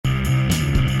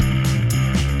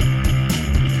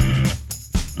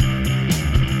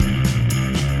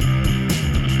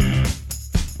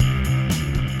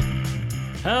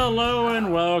Hello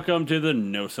and welcome to the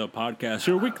No So Podcast,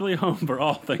 your weekly home for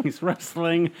all things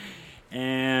wrestling.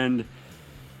 And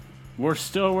we're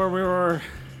still where we were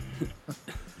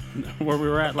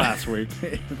at last week.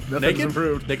 Nothing's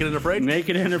improved. Naked and Afraid?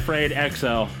 Naked and Afraid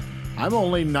XL. I'm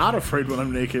only not afraid when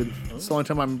I'm naked. It's the only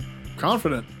time I'm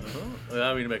confident.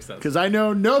 I mean, it makes sense. Because I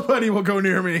know nobody will go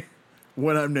near me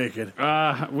when I'm naked.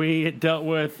 We dealt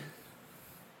with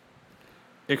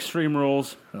Extreme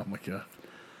Rules. Oh my god.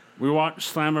 We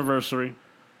watched Slammiversary.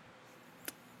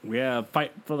 We have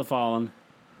Fight for the Fallen.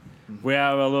 We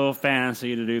have a little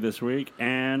fantasy to do this week.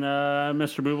 And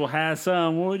Mr. Booble has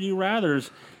some Would You Rathers.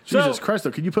 Jesus Christ,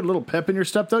 though. Could you put a little pep in your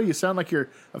step, though? You sound like you're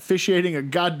officiating a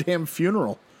goddamn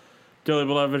funeral. Dearly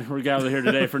beloved, we're gathered here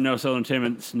today for No So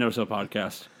Entertainment's No So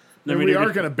Podcast. We are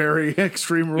going to bury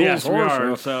Extreme Rules. Yes, we horror are.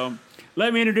 show. So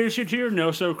let me introduce you to your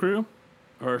No So crew.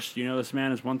 First, you know this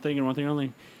man is one thing and one thing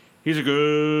only. He's a good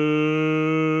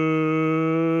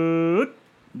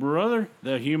brother.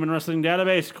 The Human Wrestling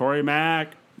Database, Corey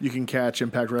Mack. You can catch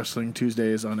Impact Wrestling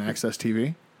Tuesdays on Access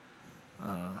TV.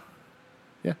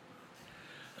 Yeah.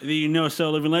 The No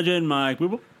So Living Legend, Mike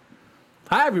Booble.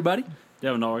 Hi, everybody.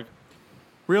 Devin Norwick.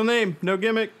 Real name, no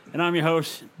gimmick. And I'm your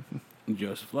host,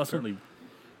 Joseph Lesser. Certainly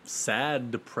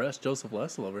sad, depressed Joseph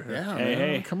Lessel over here. Yeah, Hey, man.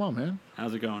 hey. Come on, man.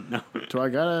 How's it going? No, Do I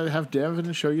got to have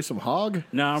Devin show you some hog?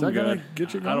 no, Is I'm that good. gonna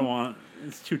get you going? I don't want it.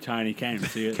 It's too tiny. Can't even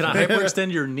see it. Can I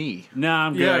hyperextend your knee? No,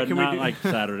 I'm good. Yeah, can we Not do- like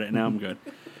Saturday. No, I'm good.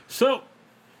 So,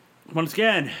 once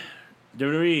again,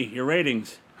 WWE, your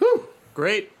ratings.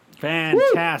 Great.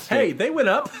 Fantastic. Hey, they went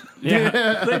up.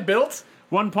 Yeah. They built.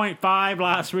 1.5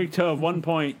 last week to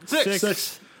 1.6.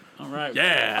 Six. All right.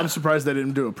 Yeah. I'm surprised they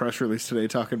didn't do a press release today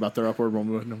talking about their upward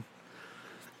momentum.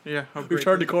 Yeah, how We great,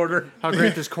 turned the corner. how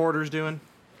great this quarter's doing.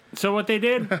 So what they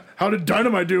did? How did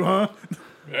Dynamite do, huh?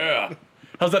 Yeah.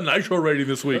 How's that Nitro rating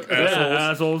this week?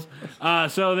 Assholes.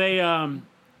 So they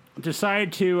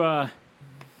decided to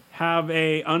have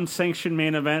a unsanctioned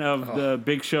main event of the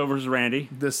Big Show versus Randy.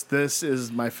 This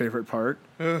is my favorite part.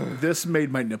 This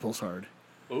made my nipples hard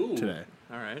Ooh. today.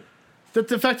 All right.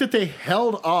 The fact that they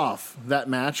held off that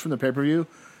match from the pay-per-view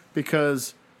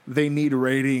because they need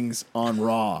ratings on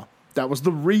Raw. That was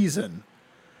the reason.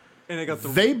 And they got the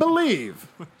They believe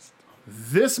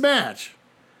this match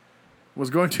was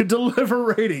going to deliver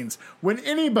ratings when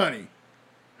anybody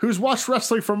who's watched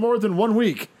wrestling for more than 1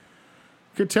 week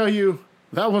could tell you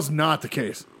that was not the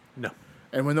case. No.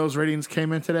 And when those ratings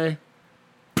came in today,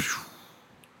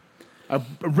 I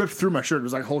ripped through my shirt. It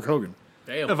was like Hulk Hogan.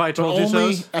 Damn. If I told you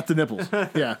Only so. at the nipples.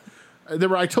 Yeah. There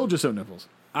were I told you so nipples.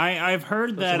 I've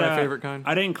heard Those are that my favorite kind.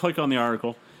 I didn't click on the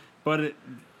article, but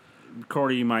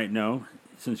Corey, you might know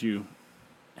since you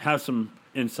have some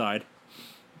inside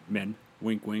men.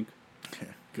 Wink, wink. Yeah,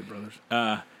 good brothers.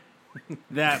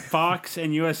 That Fox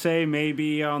and USA may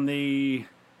be on the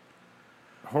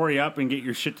hurry up and get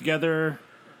your shit together.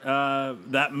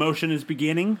 That motion is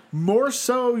beginning. More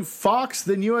so Fox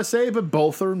than USA, but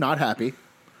both are not happy.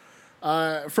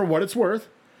 For what it's worth,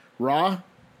 Raw,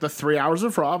 the 3 hours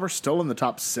of Raw are still in the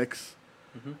top 6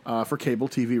 for cable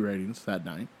TV ratings that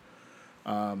night.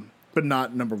 But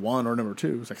not number 1 or number 2.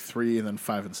 It was like 3 and then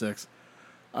 5 and 6.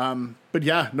 But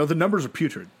yeah, no, the numbers are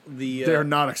putrid. They're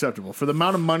not acceptable. For the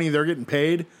amount of money they're getting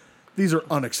paid, these are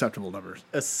unacceptable numbers.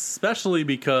 Especially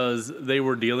because they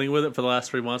were dealing with it for the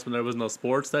last 3 months when there was no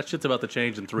sports. That shit's about to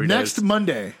change in 3 Next days.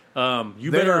 Monday, You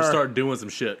they better are- start doing some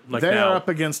shit. Like they now. are up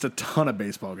against a ton of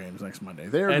baseball games next Monday.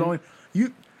 They are And- going.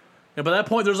 You, And by that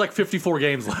point, there's like 54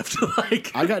 games left.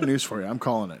 Like, I got news for you. I'm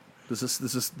calling it. This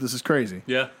is crazy.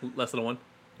 yeah, less than a 1.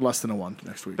 Less than a 1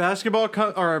 next week. basketball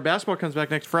comes back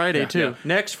next Friday too. Yeah.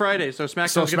 Next Friday, so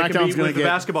SmackDown's So going to SmackDown's compete going with to the get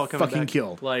basketball coming fucking back.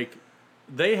 killed. Like,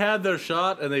 they had their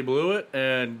shot and they blew it,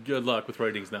 and good luck with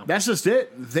ratings now. That's just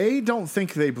it. They don't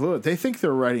think they blew it. They think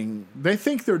they're writing. They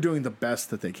think they're doing the best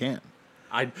that they can.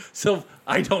 I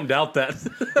don't doubt that.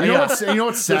 You know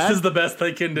what's sad? This is the best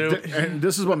they can do. And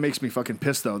this is what makes me fucking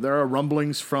pissed, though. There are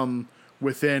rumblings from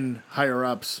within higher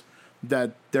ups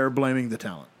that they're blaming the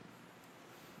talent.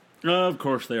 Of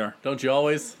course they are. Don't you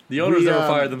always? The owners never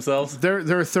fire themselves. Their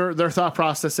thought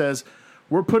process says,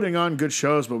 we're putting on good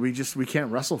shows, but we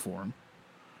can't wrestle for them.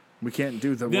 We can't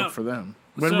do the Now, work for them.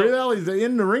 When so- really the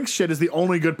in the ring shit is the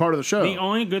only good part of the show. The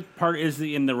only good part is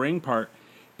the in the ring part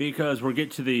because we'll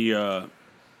get to the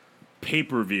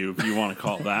pay-per-view, if you want to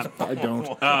call it that. I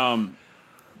don't.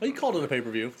 Well, you called it a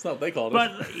pay-per-view. It's not what they called it.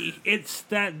 But it's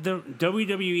that the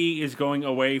WWE is going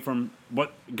away from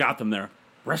what got them there.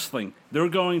 Wrestling. They're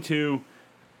going to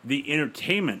the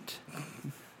entertainment.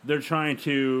 They're trying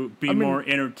to be more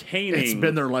entertaining. It's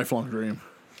been their lifelong dream.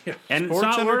 and it's Sports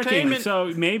not working. entertainment.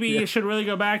 So maybe you should really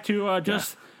go back to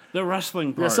just The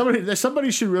wrestling part.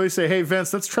 Somebody should really say, "Hey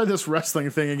Vince, let's try this wrestling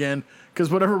thing again," because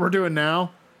whatever we're doing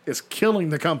now is killing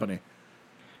the company.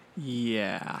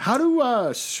 Yeah. How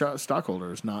do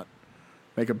stockholders not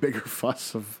make a bigger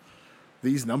fuss of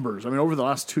these numbers? I mean, over the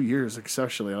last 2 years,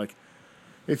 especially, like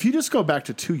if you just go back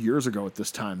to 2 years ago at this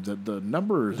time, the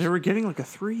numbers They were getting like a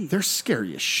 3. they're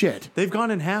scary as shit. They've gone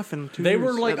in half in 2 They years.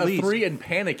 were like at a least. 3 and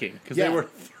panicking because Yeah. they were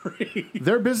 3.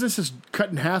 Their business is cut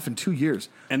in half in 2 years.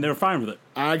 and they're fine with it.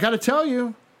 I got to tell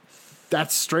you,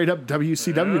 that's straight up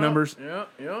WCW numbers.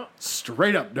 Yeah.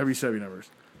 Straight up WCW numbers.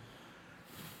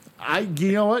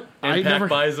 You know what? Impact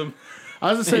buys them.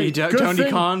 I was gonna say, Hey, good Tony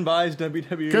thing- Khan buys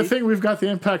WWE. Good thing we've got the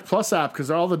Impact Plus app because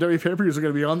all the WWE pay-per-views are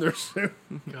going to be on there soon.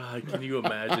 God, can you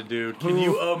imagine, dude? Can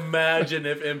you imagine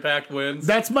if Impact wins?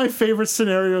 That's my favorite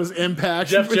scenario is Impact.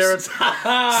 Jeff Jarrett's.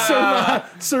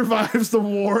 survives the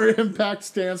war. Impact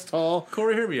stands tall.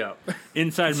 Corey, hear me out.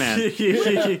 Inside man.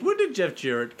 When did Jeff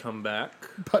Jarrett come back?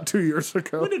 About 2 years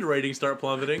ago. When did ratings start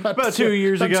plummeting? About 2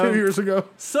 years About ago. 2 years ago.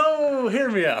 So, hear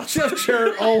me out. Jeff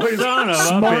Jarrett, always Son of a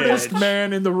smartest bitch.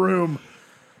 man in the room.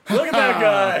 Look at that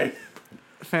guy.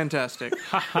 Fantastic.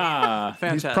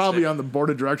 Fantastic. He's probably on the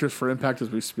board of directors for Impact as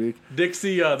we speak.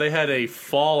 Dixie, they had a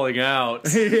falling out.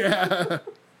 Yeah.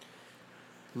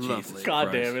 Lovely.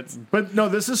 God damn it. But no,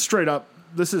 this is straight up.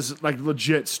 This is like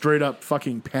legit, straight up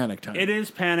fucking panic time. It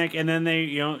is panic, and then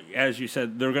they, as you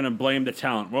said, they're going to blame the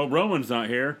talent. Well, Roman's not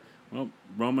here. Well,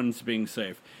 Roman's being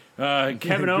safe. Kevin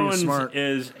being Owens smart.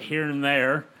 is here and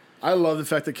there. I love the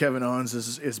fact that Kevin Owens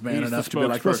is man He's enough the to be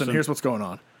like, listen, spokesperson. here's what's going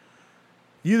on.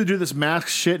 You either do this mask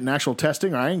shit and actual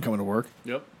testing, or I ain't coming to work.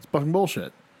 Yep. It's fucking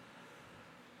bullshit.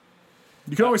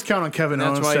 You can always count on Kevin That's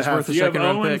Owens why to he's have. worth a You have second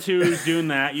round Owens pick. who's doing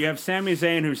that. You have Sami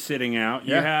Zayn who's sitting out.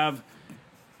 You Yeah. have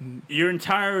your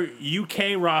entire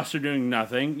UK roster doing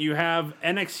nothing. You have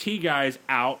NXT guys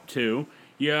out too.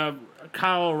 You have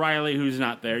Kyle O'Reilly who's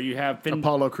not there. You have Finn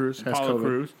Apollo Crews has Apollo COVID.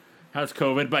 Crews has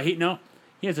COVID, but he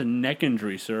has a neck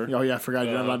injury, sir. Oh yeah, I forgot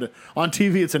you're not allowed to. On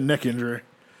TV, it's a neck injury.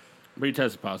 But he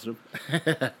tested positive.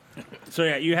 So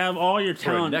yeah, you have all your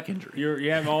talent. neck injury.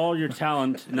 You have all your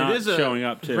talent It not is a showing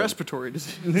up too. respiratory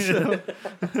disease. So.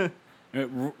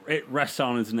 It rests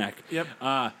on his neck. Yep.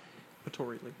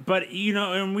 Respiratorily. But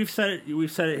and we've said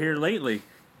it here lately.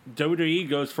 WWE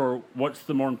goes for what's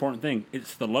the more important thing?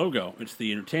 It's the logo. It's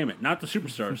the entertainment, not the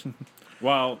superstars.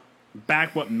 While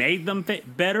back, what made them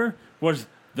better was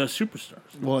the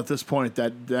superstars. Well, at this point,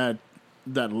 that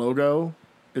logo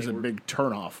is a big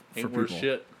turnoff for Ain't worth people.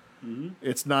 shit.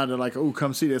 It's not like, oh,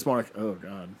 come see this. It's more like, oh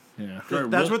god, yeah.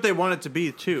 That's what they want it to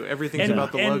be too. Everything's And-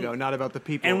 about the and- logo, not about the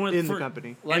people and in the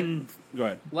company. And go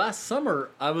ahead. Last summer,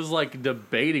 I was like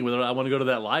debating whether I want to go to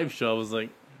that live show. I was like,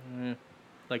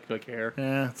 like, do I care?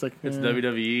 Yeah, it's like It's eh.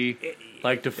 WWE.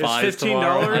 Like It's Defies $15.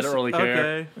 tomorrow. I don't really care.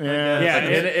 Okay. Yeah, Yeah,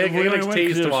 It we like went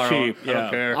tease 'cause it was tomorrow. cheap. I don't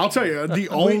care. I'll tell you, the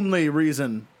only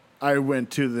reason I went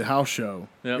to the house show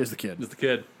Yep. is the kid. It's the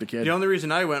kid. The kid. The only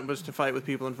reason I went was to fight with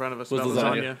people in front of us. Was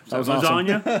about lasagna. That was awesome.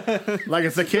 Lasagna? Like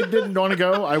if the kid didn't want to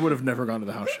go, I would have never gone to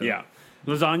the house show. Yeah.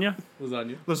 Lasagna?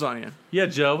 Lasagna. Lasagna. Yeah,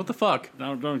 Joe. What the fuck?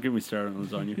 Don't get me started on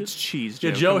lasagna. It's cheese.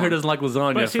 Yeah, Joe, Joe come here on. doesn't like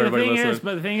lasagna. But see, for the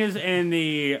everybody thing listening. in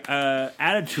the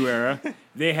Attitude Era,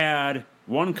 they had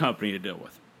one company to deal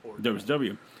with,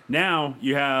 WCW. Now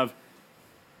you have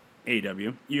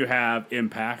AEW, you have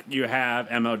Impact, you have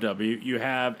MLW, you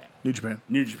have New Japan.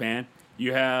 New Japan,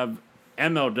 you have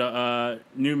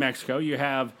New Mexico, you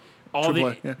have all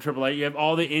AAA, the yeah. AAA, you have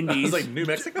all the I indies. was like New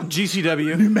Mexico.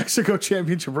 GCW. New Mexico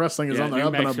Championship Wrestling is Yeah, on the New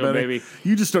up and up, Mexico, baby. baby.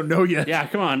 You just don't know yet. Yeah,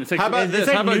 come on. It's like How about it's this?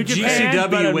 like How about New Japan, GCW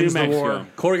but a wins New the Mexico. war?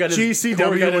 Corey got his GCW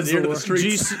Corey got wins his ear the to the war.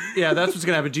 streets. Yeah, that's what's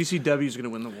gonna happen. GCW is gonna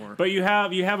win the war. But you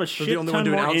have a shit the only one ton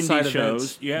doing more outside indie events.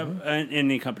 shows. You have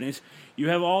indie companies. You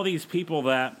have all these people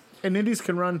that And indies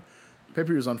can run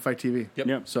pay-per-views on Fight TV.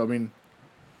 Yep. So I mean,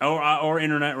 or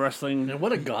internet wrestling. And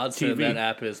what a godsend TV. that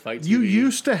app is. Fight TV. you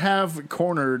used to have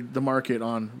cornered the market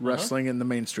on wrestling in the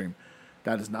mainstream.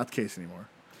 That is not the case anymore.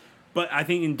 But I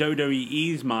think in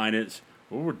WWE's mind, it's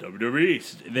we're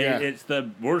WWE. Yeah.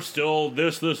 We're still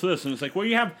this, and it's like, well,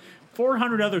 you have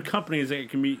 400 other companies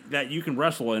that you can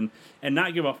wrestle in and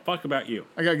not give a fuck about you.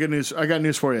 I got good news. I got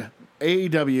news for you.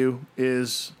 AEW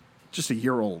is just a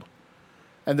year old,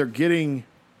 and they're getting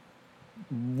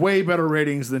way better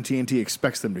ratings than TNT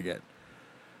expects them to get.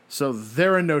 So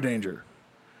they're in no danger.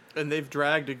 And they've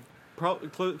dragged probably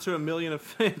close to 1 million of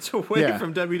fans away Yeah.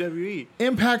 from WWE.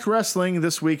 Impact Wrestling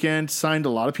this weekend signed a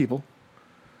lot of people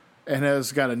and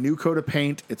has got a new coat of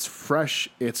paint. It's fresh,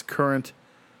 it's current.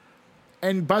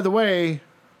 And by the way,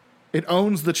 it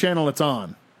owns the channel it's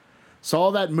on. So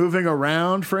all that moving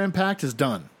around for Impact is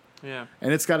done. Yeah.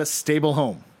 And it's got a stable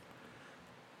home.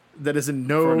 that is in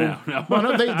no. For now, no. Well,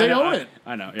 no, they know, own it.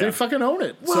 I know, They yeah. fucking own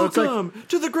it. So it's like, Welcome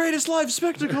to the greatest live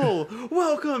spectacle.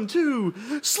 Welcome to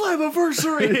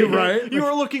Slammiversary. Right. You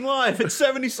are looking live at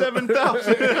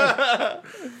 77,000.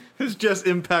 It's just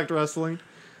Impact Wrestling.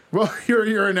 well,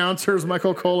 your announcers,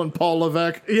 Michael Cole and Paul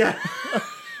Levesque. Yeah.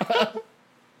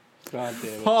 God damn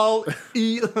it. Paul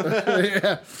E.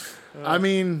 I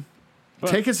mean,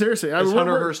 take it seriously. It's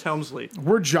Hunter we're, Hearst Helmsley.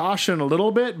 we're joshing a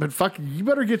little bit, but fuck, you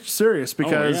better get serious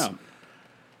because Oh, yeah.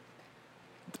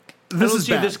 I this don't is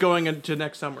see bad. this going into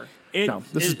next summer. No,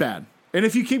 this is bad. And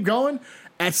if you keep going,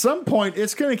 at some point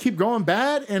it's going to keep going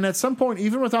bad, and at some point,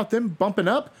 even without them bumping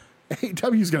up,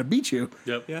 AEW is going to beat you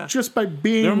Yep. Yeah. just by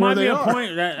being There where might they be a are.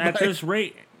 point that at this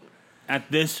rate,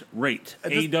 this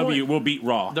AEW point- will beat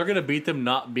Raw. They're gonna beat them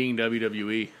not being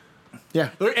WWE. Yeah,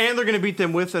 And they're going to beat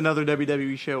them with another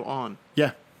WWE show on.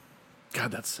 yeah.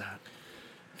 God, that's sad.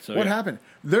 So, What yeah. happened?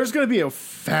 There's going to be a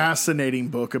fascinating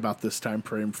book about this time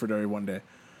frame for Derry one day.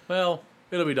 Well,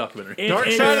 it'll be documentary. Dark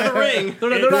Side of the Ring. They're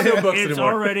not doing books It's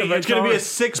anymore. already. It's going to be a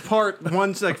 6-part.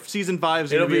 One's like season 5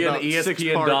 is It'll going to be be an E about 6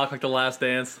 ESPN part. doc like The Last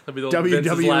Dance. It'll be the WWE.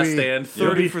 Vince's Last Stand.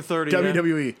 30 for 30. yeah.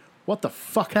 WWE. What the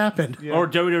fuck happened? Or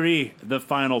WWE, the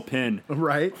final pin.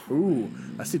 Right? Ooh,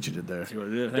 I see what you did there.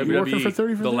 WWE. You working for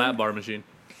 30 for the 30? lap bar machine.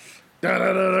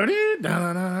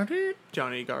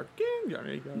 Johnny Gargano.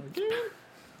 Johnny Gargano.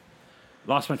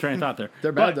 Lost my train of thought there.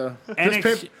 They're bad But though.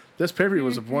 NXT This pay-per-view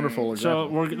was a wonderful So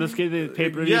example. let's get the pay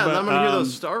per view. Yeah, but, I'm going to hear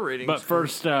those star ratings. But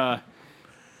first, Yeah.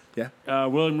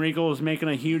 William Regal is making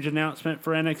a huge announcement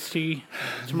for NXT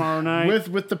tomorrow night.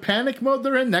 With the panic mode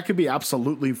they're in, that could be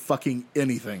absolutely fucking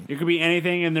anything. It could be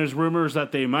anything, and there's rumors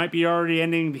that they might be already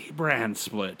ending the brand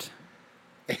split.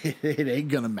 It ain't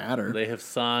gonna matter. They have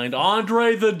signed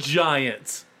Andre the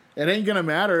Giant. It ain't gonna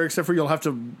matter except for you'll have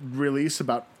to release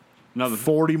about Another.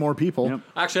 40 more people. Yep.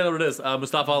 Actually, I know what it is.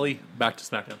 Mustafa Ali back to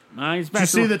SmackDown. He's Did back you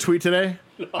see to- the tweet today?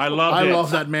 I love I it.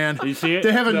 love that man. You see it?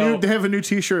 They have a No. new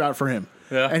T-shirt out for him.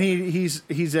 Yeah. And he's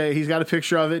got a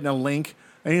picture of it and a link,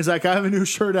 and he's like, I have a new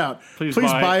shirt out. Please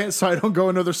Please buy buy it." it so I don't go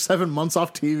another 7 months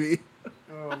off TV.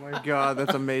 Oh my God,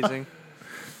 that's amazing.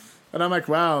 And I'm like,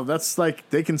 wow, that's like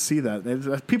they can see that.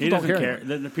 People He don't doesn't care.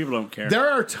 care. The people don't care. There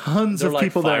are tons They're of like,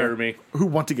 people "Fire there me." who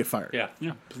want to get fired. Yeah.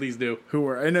 Yeah. Please do. Who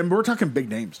are and then we're talking big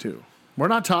names too. We're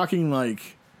not talking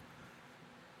like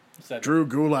Drew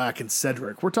Gulak and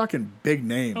Cedric. We're talking big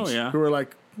names. Oh, yeah. Who are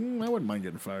like, I wouldn't mind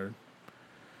getting fired.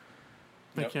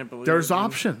 I can't believe There's it.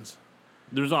 options.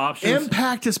 There's options.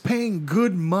 Impact is paying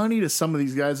good money to some of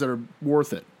these guys that are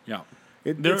worth it. Yeah.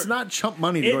 It's not chump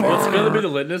money to It- go What's down. going to be the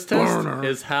litmus test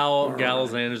is how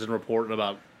Gallows and Anderson report in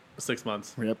about 6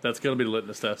 months. Yep. That's going to be the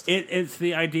litmus test. It's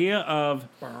the idea of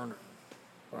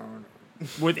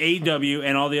with AEW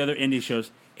and all the other indie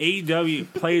shows.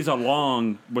 AEW plays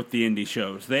along with the indie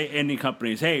shows. They indie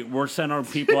companies. Hey, we're sending our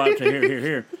people out to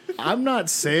here. I'm not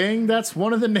saying that's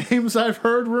one of the names I've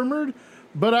heard rumored,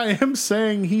 but I am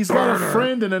saying he's got a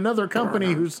friend in another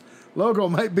company whose logo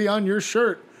might be on your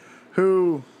shirt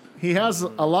who he has a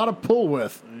lot of pull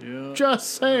with.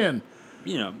 Just saying.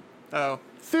 You know. Oh,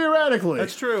 Theoretically.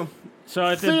 that's true. So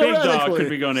I think Big Dog Theoretically. could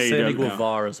be going to Sandy AEW now.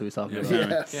 Guevara is who he's talking about.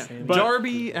 Yes. Yeah. But-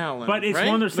 Darby Allin. But it's right?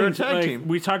 one of those They're a things. tag Like, team.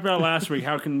 we talked about last week.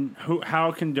 How can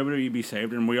WWE be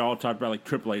saved? And we all talked about like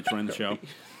Triple H running the show.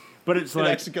 But it's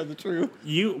like got the truth.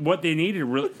 what they need to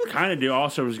really kind of do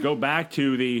also is go back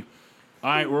to the, all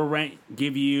right, we'll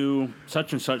give you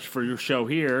such and such for your show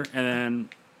here, and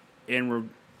then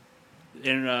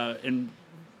and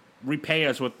repay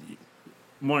us with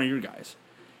one of your guys.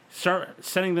 Start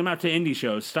sending them out to indie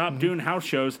shows. Stop doing house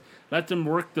shows. Let them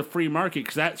work the free market,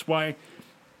 because that's why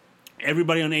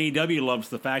everybody on AEW loves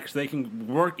the fact 'cause they can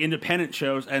work independent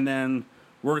shows and then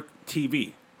work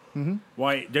TV. Mm-hmm.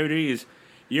 Why WWE is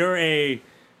you're a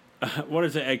what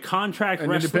is it? A contract An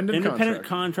wrestler, independent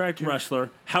contract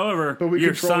wrestler. However, But we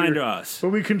you're control signed your- to us. But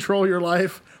we control your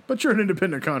life, but you're an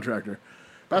independent contractor.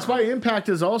 That's why Impact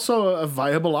is also a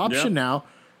viable option Yeah. now.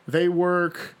 They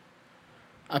work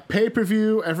a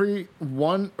pay-per-view every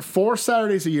 4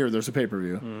 Saturdays a year. There's a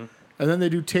pay-per-view. And then they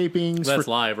do tapings That's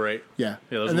for live, right? Yeah.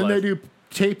 Yeah, those and are then live. they do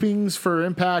tapings for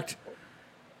Impact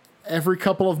every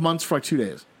couple of months for like 2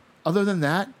 days. Other than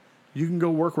that, you can go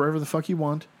work wherever the fuck you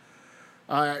want.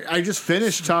 I just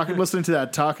finished listening to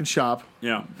that Talk and Shop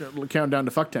Yeah. countdown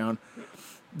to Fucktown.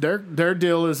 Their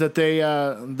deal is that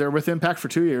they're with Impact for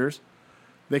 2 years.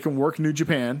 They can work New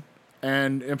Japan,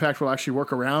 and Impact will actually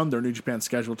work around their New Japan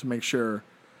schedule to make sure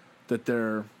that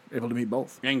they're able to meet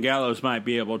both. And Gallows might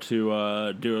be able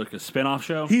to do like a spin-off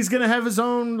show. He's going to have his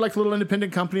own like little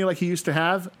independent company like he used to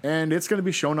have, and it's going to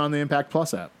be shown on the Impact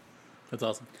Plus app. That's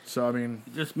awesome. So I mean,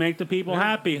 Just make the people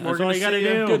happy. We're That's gonna all you got to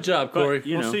see, do. Good job, But, Corey.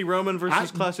 you We'll know, see Roman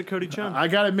versus classic Cody Chun. I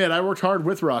gotta admit, I worked hard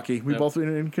with Rocky. We Yep. both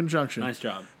in conjunction. nice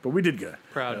job. But we did good.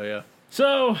 Proud. Oh yeah.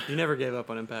 So, You never gave up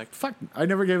on Impact. Fuck, I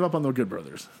never gave up on the Good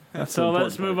Brothers. That's so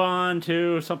let's move on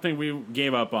to something we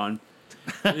gave up on.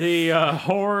 The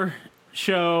horror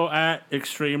show at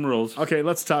Extreme Rules. Okay,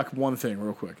 let's talk one thing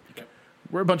real quick.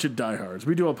 We're a bunch of diehards.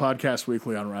 We do a podcast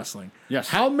weekly on wrestling. Yes.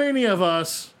 How many of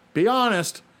us, be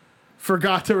honest,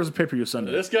 forgot there was a pay-per-view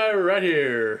Sunday? This guy right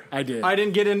here. I did. I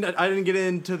didn't get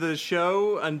into the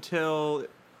show until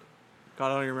God,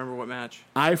 I don't even remember what match.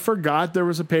 I forgot there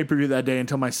was a pay-per-view that day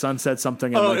until my son said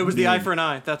something. at, Oh, like, it was the noon. Eye for an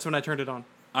Eye. That's when I turned it on.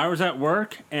 I was at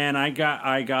work and I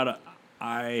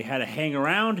had to hang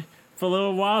around for a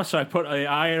little while, so I put an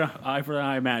eye for an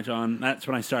eye match on. That's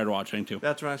when I started watching too.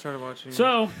 That's when I started watching.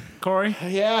 So, Corey,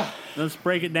 Yeah. let's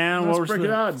break it down. Let's What was break it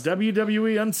the- out.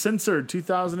 WWE Uncensored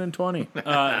 2020.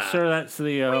 Sir, that's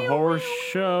the horror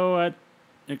show at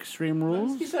Extreme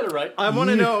Rules. He said it right. I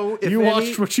want to know if you any,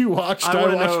 watched what you watched. I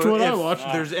wanna watched know what I if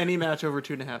watched. There's any match over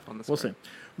 2.5 on this. We'll see.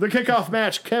 The kickoff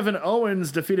match, Kevin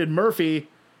Owens defeated Murphy,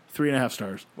 3.5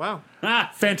 stars. Wow.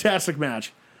 Ah, Fantastic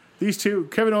match. These two,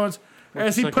 Kevin Owens,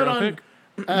 as he second put round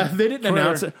on. They didn't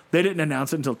announce it. They didn't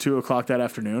announce it until 2:00 that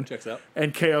afternoon. Checks out.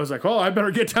 And KO was like, "Oh, I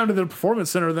better get down to the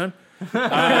performance center then." and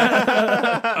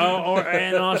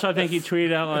also I think he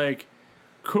tweeted out like,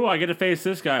 "Cool, I get to face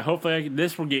this guy. Hopefully,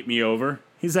 this will get me over."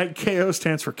 He's like, "KO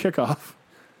stands for kickoff,"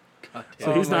 God so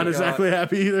damn. he's my not God. exactly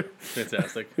happy either.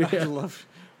 Fantastic. I love.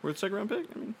 We're the second round pick.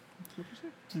 I mean,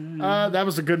 That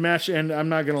was a good match, and I'm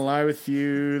not gonna lie with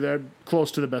you, that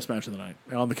close to the best match of the night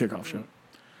on the kickoff show.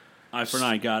 Eye for an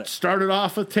eye, got it. Started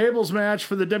off a tables match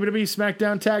for the WWE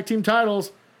SmackDown Tag Team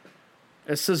titles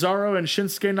as Cesaro and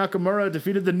Shinsuke Nakamura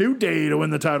defeated the New Day to win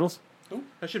the titles.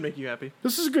 that should make you happy.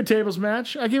 This is a good tables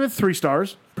match. I give it 3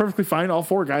 stars. Perfectly fine. All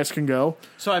 4 guys can go.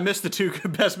 So I missed the 2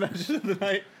 best matches of the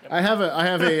night. I have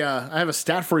a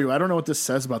stat for you. I don't know what this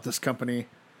says about this company,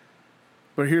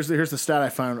 but here's the stat I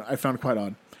found quite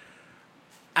odd.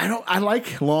 I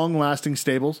like long lasting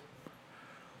stables,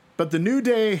 but the New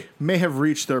Day may have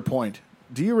reached their point.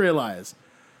 Do you realize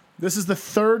this is the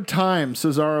 3rd time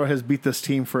Cesaro has beat this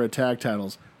team for a tag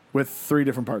titles with 3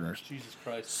 different partners? Jesus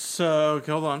Christ. So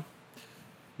okay, hold on.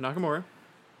 Nakamura,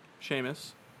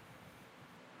 Sheamus,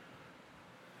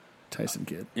 Tyson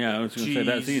Kidd. Yeah, I was going to say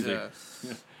that's easy.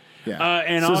 Jesus. Yeah.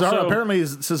 And Cesaro also, apparently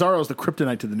Cesaro is the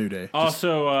kryptonite to the New Day.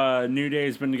 also New Day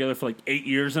has been together for like 8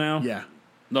 years now. Yeah.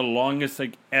 The longest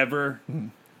like ever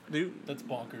Dude, That's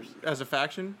bonkers. as a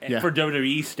faction, Yeah. for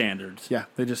WWE standards. Yeah.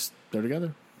 They're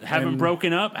together. Haven't And-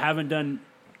 broken up. Haven't done.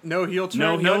 no heel turn,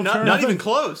 No heel not, turn. not even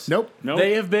close. Nope. No.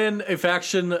 They have been a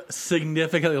faction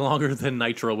significantly longer than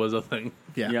Nitro was a thing.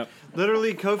 Yeah. Yep.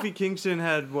 Literally, Kofi Kingston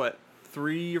had what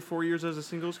 3 or 4 years as a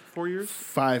singles? 4 years?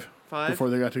 5 5? before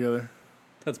they got together.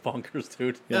 That's bonkers,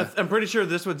 dude. Yeah. I'm pretty sure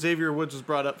this is what Xavier Woods was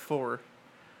brought up for.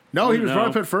 No, he was No. brought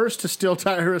up at first to steal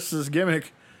Tyrus's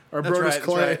gimmick or That's Brodus right.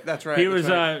 Clay. That's right. He that's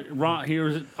was right. He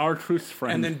was our truth's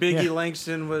friend. And then Biggie Yeah.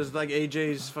 Langston was like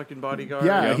AJ's fucking bodyguard.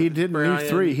 Yeah, he didn't Brian. need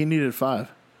 3. He needed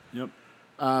 5. Yep.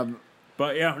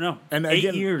 But yeah, no. And 8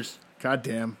 again- years. God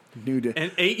damn. New Day.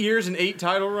 And 8 years and 8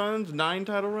 title runs, 9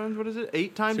 title runs. What is it?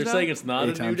 8 times So you're now? saying it's not 8 a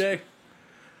new times. day?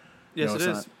 Yes, No, it it's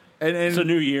is. not. And It's a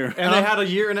new year. And they had a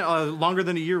year and longer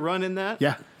than a year run in that.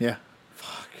 yeah, yeah.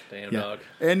 Damn, Yeah. dog.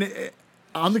 And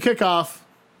on the kickoff,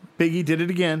 Biggie did it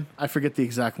again. I forget the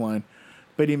exact line,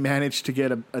 but he managed to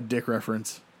get a dick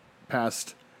reference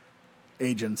past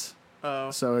agents.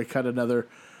 Oh. So he cut another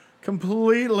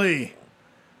completely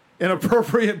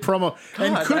inappropriate promo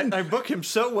and God, couldn't I book him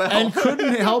so well. and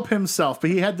couldn't help himself. But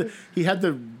he had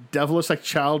the devilish, like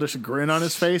childish grin on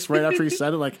his face right after he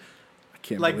said it. Like I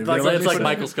can't Like- believe like- it. like- It's like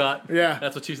Michael Scott. Yeah.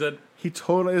 That's what she said. He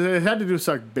totally it had to do with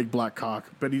like big black cock,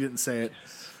 but he didn't say it.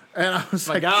 And I was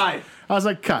My like, guy. I was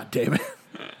like, God damn it.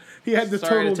 He had the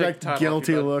Sorry to total take like the title off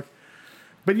guilty you, bud. look.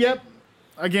 But yep,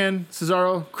 again,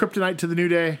 Cesaro, kryptonite to the New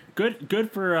Day.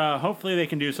 Good for. Hopefully they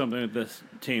can do something with this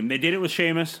team. They did it with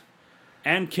Sheamus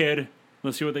and Kid.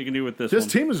 Let's see what they can do with this. This one.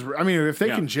 team is, I mean, if they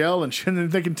Yeah. can gel and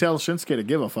if they can tell Shinsuke to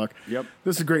give a fuck. Yep.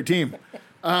 This is a great team.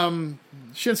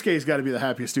 Shinsuke's got to be the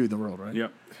happiest dude in the world, right?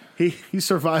 Yep. He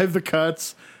survived the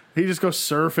cuts. He just goes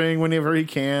surfing whenever he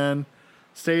can.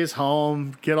 Stays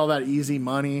home, get all that easy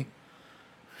money.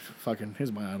 Fucking,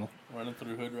 he's my idol. Running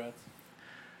through hood rats.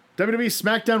 WWE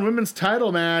SmackDown Women's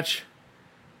Title match.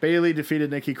 Bayley defeated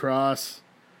Nikki Cross.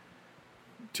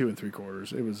 2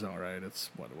 3/4. It was all right. It's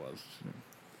what it was.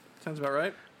 Sounds about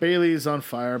right. Bayley's on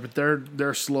fire, but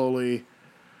they're slowly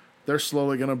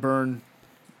gonna burn.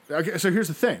 Okay, so here's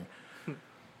the thing.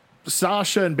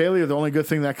 Sasha and Bailey are the only good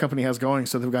thing that company has going,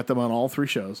 so they've got them on all 3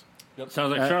 shows.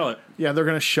 Sounds like Charlotte. Yeah, they're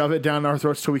going to shove it down our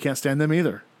throats till we can't stand them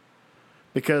either.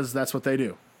 Because that's what they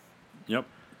do. Yep.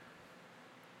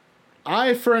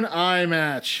 Eye for an eye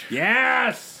match.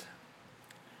 Yes.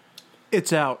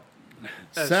 It's out.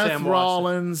 Seth Sam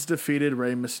Rollins defeated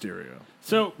Rey Mysterio.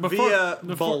 So Via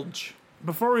Bulge.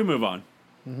 before we move on,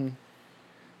 Did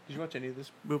you watch any of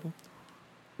this, Booble?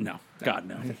 no, God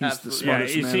no. He's the Absolutely. Yeah,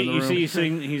 smartest you man see, in the you room.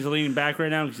 see, he's leaning back right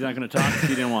now because he's not going to talk because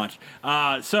he didn't watch.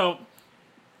 So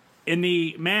in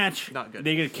the match, Not good.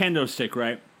 they get a kendo stick,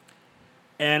 right?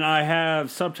 And I have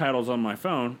subtitles on my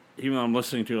phone, even though I'm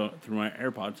listening to it through my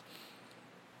AirPods.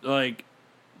 Like,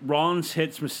 Rollins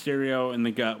hits Mysterio in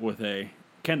the gut with a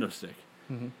kendo stick.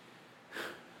 Mm-hmm.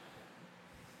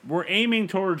 We're aiming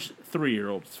towards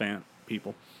 3-year-olds,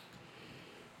 people.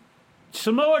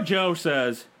 Samoa Joe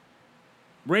says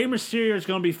Rey Mysterio is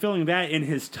going to be feeling that in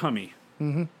his tummy.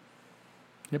 Yep,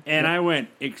 And I went,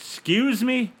 excuse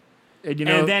me? and you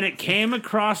know, And then it came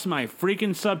across my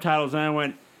freaking subtitles, and I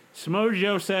went, Samoa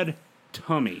Joe said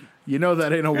tummy. you know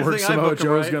that ain't a Good word thing I Samoa booked him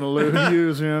Joe's right. going to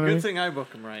lose. You know what I mean? Good thing I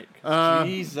booked him right. 'cause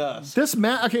Jesus. This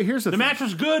match, okay, here's the The thing. match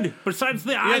was good, besides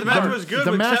the eye Yeah, the match part. was good,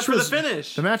 The match except for the was-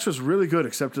 finish. The match was really good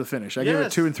except to the finish. I gave it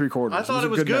Yes. 2 3/4. I thought a it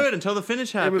was match. good until the finish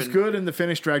It happened. was good, and the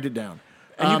finish dragged it down.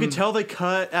 And you could tell they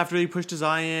cut after he pushed his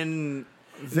eye in.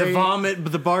 The They- vomit,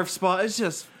 the barf spot. It's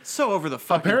just so over the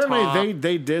fucking Apparently, top.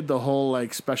 they did the whole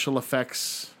like special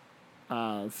effects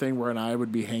thing where an eye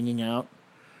would be hanging out,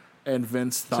 and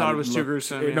Vince thought it was too looked-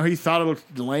 gruesome, yeah. No, he thought it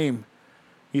looked lame.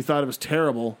 He thought it was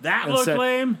terrible. That and looked said-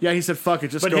 lame? Yeah, he said, "Fuck it,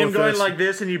 just But go him with going this." like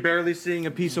this and you barely seeing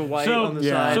a piece of white So- on the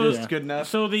Yeah, side so- is good enough.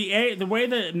 So the way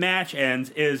the match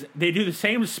ends is they do the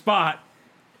same spot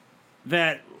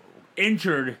that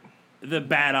injured the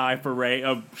bad eye for Ray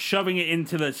of shoving it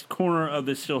into the corner of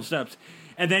the steel steps,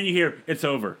 and then you hear it's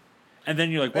over, and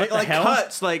then you're like, what It, the like hell?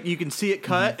 cuts, like you can see it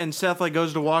cut, and Seth like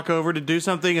goes to walk over to do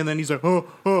something, and then he's like,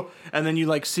 oh, and then you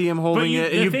like see him But holding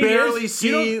it, and the you thing barely is,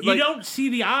 see. you like, don't see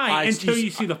the eye I- until you-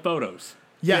 you see the photos.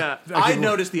 yeah, I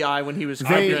noticed the eye when he was did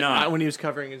covering, not. when he was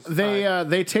covering his. eye.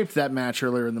 They taped that match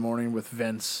earlier in the morning with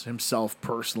Vince himself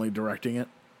personally directing it.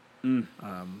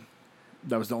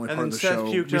 That was the only and part then of the Seth show.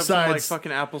 puked up some like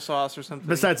fucking applesauce or something.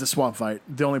 Besides the swamp fight,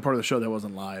 the only part of the show that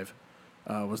wasn't live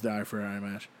was the eye for eye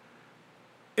match.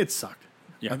 It sucked.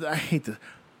 Yeah. I hate the.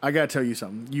 I gotta tell you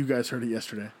something. You guys heard it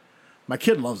yesterday. My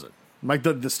kid loves it. Mike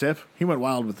did the stip. He went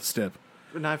wild with the stip.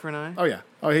 An eye for an eye. Oh yeah.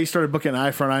 Oh, he started booking eye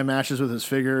for an eye matches with his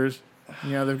figures.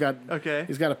 You know, they've got. Okay.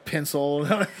 He's got a pencil.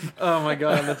 Oh my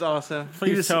god, that's awesome.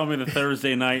 Please tell me the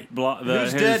Thursday night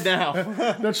Who's dead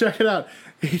now? No, check it out.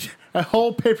 A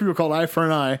whole pay-per-view called Eye for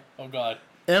an Eye. Oh God.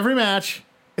 Every match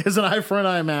is an eye for an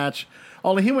eye match.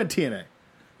 Only he went TNA.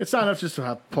 It's not enough just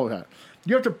to pull it out.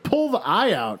 You have to pull the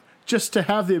eye out just to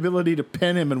have the ability to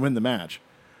pin him and win the match.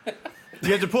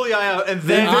 You have to pull the eye out and The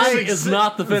then eye is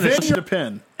not the Then finish. you have to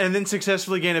pin. and then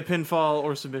successfully gain a pinfall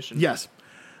or submission. Yes.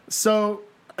 So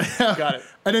Got it.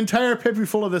 an entire pay-per-view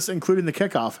full of this, including the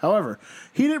kickoff. However,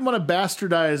 he didn't want to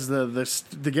bastardize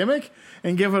the gimmick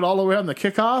and give it all the way on the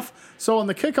kickoff. So on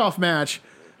the kickoff match,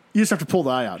 you just have to pull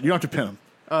the eye out. You don't have to pin him.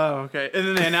 Oh, okay. And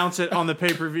then they announce it on the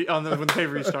pay-per-view when the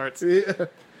pay-per-view starts. Is that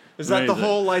the Amazing.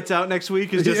 whole lights out next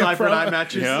week? Is just Yeah, eye for an eye probably.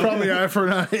 matches? Yeah. Probably eye for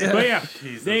an eye. Yeah. But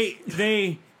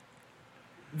yeah,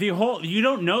 the whole, you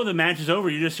don't know the match is over.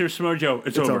 You just hear Samoa Joe,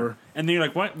 it's over. over. And then you're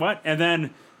like, what? And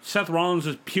then Seth Rollins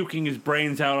is puking his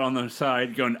brains out on the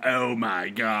side, going, oh my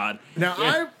God.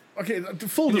 Now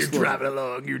full disclosure.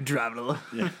 along. You're driving along.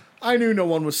 I knew no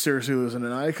one was seriously losing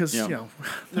an eye because Yeah. you know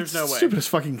There's no way. stupidest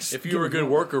fucking. If you were a good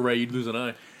worker, Ray, you'd lose an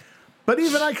eye. But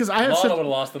even because I have Lana would such, have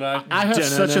lost an eye. I have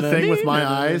such a thing with my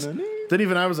eyes that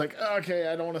even I was like, okay,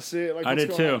 I don't want to see it. Like, I what's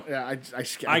did going too. on? Yeah,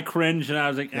 I cringed and I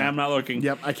was like, I'm not looking.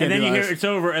 Yep, I can't And then do you hear eyes. it's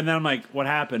over, and then I'm like, what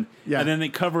happened? Yeah. And then they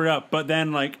cover it up, but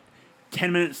then like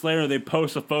 10 minutes later, they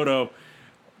post a photo,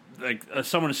 like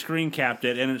someone screen capped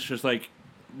it, and it's just like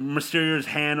Mysterio's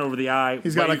hand over the eye.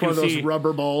 He's got but like you one of can those see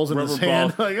rubber balls in his rubber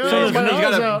hand. balls. Like, So oh, he's my He's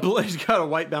eye's out. he's got a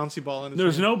white bouncy ball in his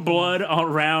There's hand. no blood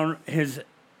around his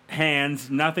hands,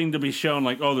 nothing to be shown.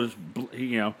 Like, oh, there's,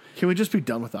 Can we just be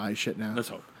done with the eye shit now? let's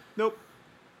hope. Nope.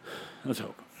 Let's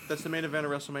hope. That's the main event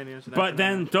of WrestleMania. Is an But eye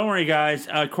then, don't worry, guys.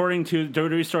 According to the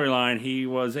WWE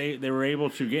storyline, they were able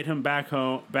to get him back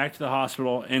to the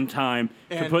hospital in time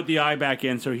to And- put the eye back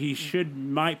in, so he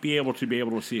might be able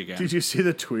to see again. Did you see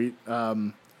the tweet?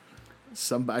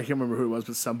 Somebody, I can't remember who it was,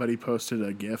 but somebody posted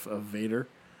a GIF of Vader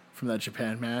from that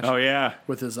Japan match Oh yeah,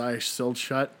 with his eyes still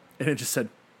shut, and it just said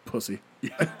 "pussy."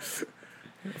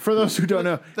 For those who don't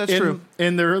know, That's true.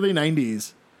 In the early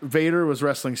 '90s, Vader was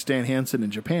wrestling Stan Hansen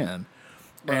in Japan,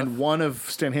 And one of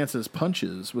Stan Hansen's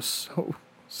punches was so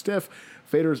stiff,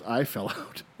 Vader's eye fell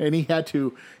out, and he had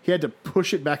to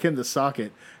push it back into the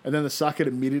socket, and then the socket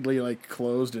immediately like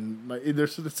closed, and like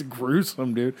it's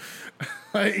gruesome, dude.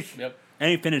 Like, Yep.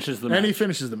 And he finishes the match. and he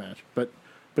finishes the match, but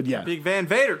yeah, Big Van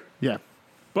Vader. yeah.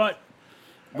 But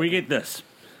we get this.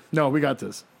 No, we got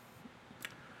this.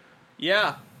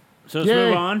 Yeah. So let's Yay.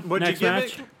 move on. What'd Next you give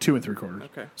match. it? 2 3/4.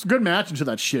 Okay. It's a good match until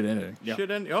that shit ended. Yeah.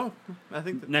 Should end. Oh, I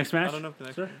think. Next match. I don't know if the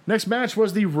next. Sir? Next match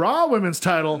was the Raw Women's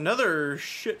title Another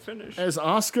shit finish. as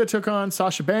Asuka took on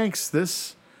Sasha Banks.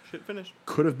 This Shit finish.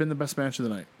 could have been the best match of the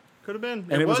night. Could have been.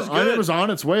 And it was on, good. it was on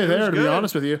its way there, to be good.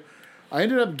 honest with you. I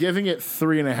ended up giving it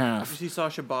 3.5. You see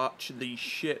Sasha botch the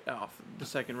shit off the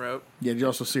second rope. Yeah, did you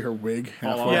also see her wig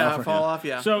Fall halfway off. off? Fall off.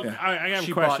 Yeah. So Yeah. I got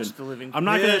She a question. botched the living I'm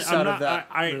not gonna. piss I'm out not. of that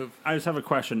I move. just have a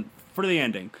question for the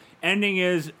ending. Ending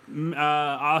is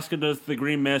Asuka does the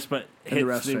green mist, but the hits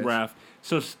ref's the face. ref.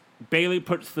 So Bailey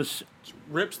puts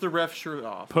Rips the ref shirt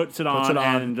off. puts it Puts on it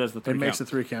on and does the 3 It makes count.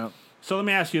 a 3 count. So let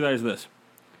me ask you guys this: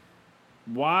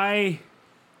 Why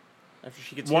After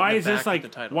she gets hit in is the this back like?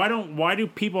 with the title. Why Do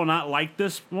people not like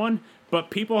this one? But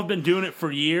people have been doing it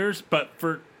for years. But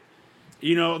for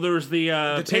there was the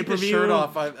To pay take per the shirt view,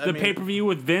 off, I the mean- pay per view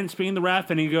with Vince being the ref,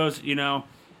 and he goes,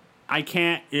 I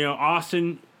can't.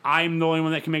 Austin, I'm the only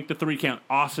one that can make the 3 count.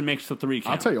 Austin makes the 3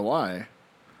 count. I'll tell you why.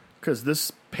 Because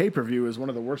this pay-per-view is one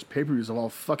of the worst pay-per-views of all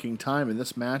fucking time, and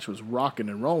this match was rocking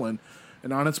and rolling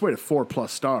and on its way to 4+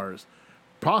 stars.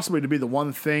 Possibly to be the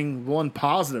one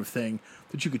positive thing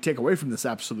that you could take away from this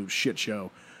absolute shit show.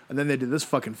 And then they did this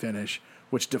fucking finish,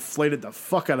 which deflated the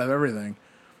fuck out of everything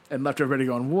and left everybody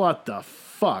going, what the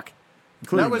fuck?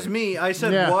 Including That was me. I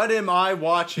said, Yeah. "What am I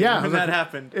watching?" Yeah, when it was that like-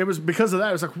 happened. It was because of that.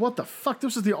 It was like, what the fuck?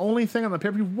 This is the only thing on the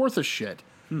pay-per-view worth a shit.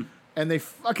 And they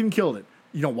fucking killed it.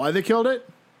 You know why they killed it?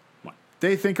 Why?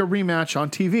 They think a rematch on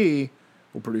TV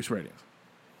will produce ratings.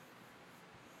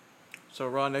 So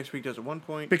Raw next week does a 1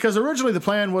 point. Because originally the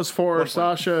plan was for 1 point.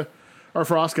 Sasha, or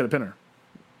for Asuka to pin her.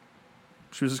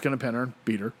 She was just going to pin her and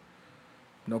beat her.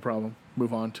 No problem.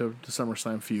 Move on to the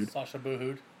SummerSlam feud. Sasha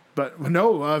boohooed. But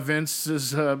no, Vince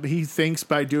is, he thinks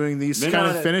by doing these Vince kind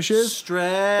wanted of finishes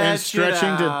Stretch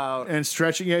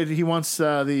stretching, yeah, he wants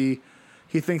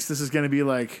he thinks this is going to be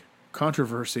like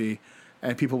controversy,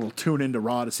 and people will tune into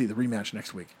Raw to see the rematch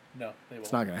next week. No, they won't.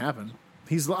 It's not going to happen.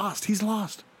 He's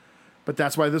lost. But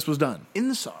that's why this was done. in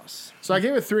the sauce. So I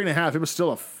gave it 3.5. It was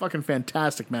still a fucking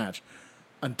fantastic match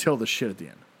until the shit at the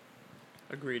end.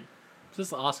 Agreed. Is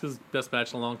this Asuka's best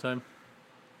match in a long time?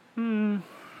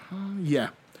 Yeah,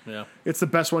 Yeah. it's the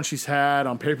best one she's had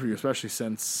on pay-per-view, especially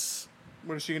since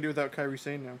What is she gonna do without Kyrie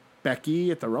Sane now?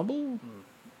 Becky at the Rumble.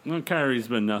 Well, Kyrie's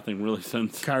been nothing really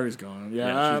since. Kyrie's gone. Yeah,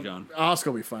 Yeah, she's gone. Asuka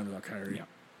will be fine without Kyrie. Yeah.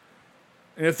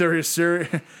 And if they're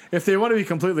if they want to be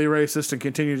completely racist and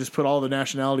continue to just put all the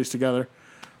nationalities together,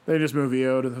 they just move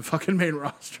EO to the fucking main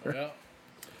roster.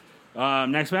 Yeah.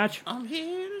 Next match I'm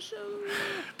here to show you.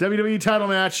 WWE title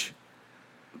match.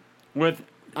 with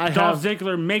I Dolph have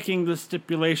Ziggler making the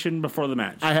stipulation before the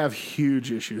match. I have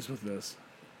huge issues with this.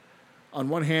 On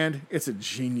one hand, it's a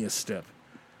genius step.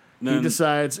 He Then-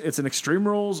 decides it's an Extreme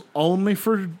Rules only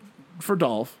for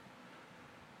Dolph.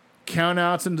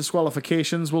 Countouts and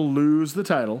disqualifications will lose the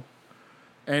title.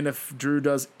 And if Drew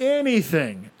does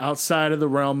anything outside of the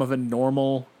realm of a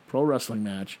normal pro wrestling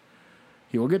match,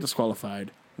 he will get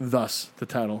disqualified. Thus, the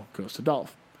title goes to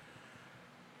Dolph.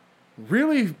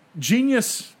 Really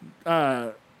genius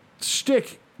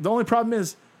shtick. The only problem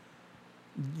is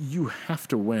you have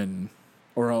to win,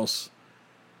 or else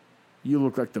you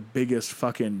look like the biggest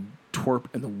fucking twerp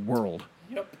in the world.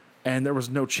 Yep. And there was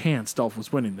no chance Dolph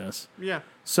was winning this. Yeah.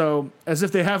 So, as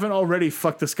if they haven't already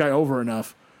fucked this guy over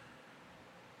enough,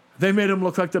 they made him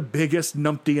look like the biggest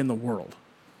numpty in the world.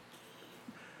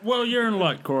 Well, you're in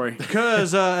luck, Corey.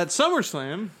 Because at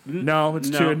SummerSlam, No, it's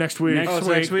No. next week. Next Oh, it's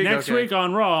week. next week? Next Okay. week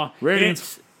on Raw. Ratings.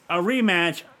 It's a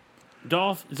rematch.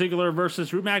 Dolph Ziggler versus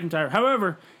Drew McIntyre.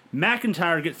 However,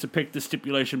 McIntyre gets to pick the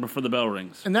stipulation before the bell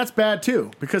rings. And that's bad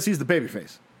too, because he's the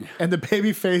babyface. And the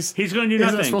babyface He's going to do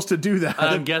isn't nothing. supposed to do that.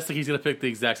 I'm guessing he's going to pick the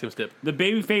exact same step. The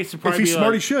babyface would if probably he's be smart,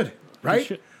 like, he should, right?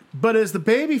 should. But as the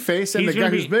babyface and He's the guy gonna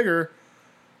who's be- bigger,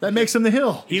 that makes him the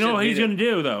heel. You know what he's shouldn't going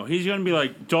to do, though? He's going to be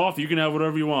like, Dolph, you can have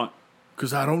whatever you want.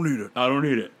 Because I don't need it. I don't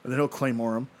need it. And then he'll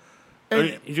claymore him. Or And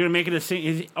he's going to make it a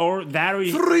sing, or that, or,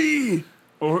 3!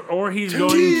 or he's going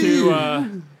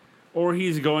to, or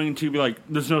he's going to be like,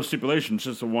 there's no stipulation, it's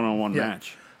just a one-on-one Yeah.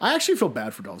 match. I actually feel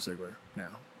bad for Dolph Ziggler now.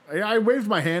 I waved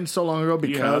my hand so long ago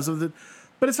because of the...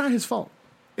 But it's not his fault.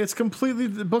 It's completely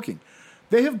the booking.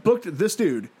 They have booked this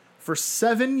dude for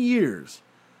 7 years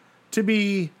to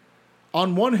be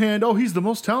on one hand, oh, he's the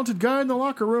most talented guy in the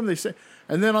locker room, they say.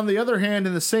 And then on the other hand,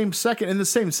 in the same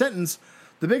sentence,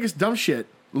 the biggest dumb shit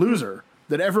loser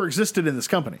that ever existed in this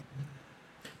company.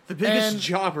 The biggest And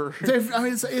jobber.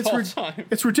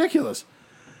 It's ridiculous.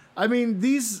 I mean,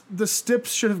 the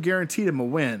Stips should have guaranteed him a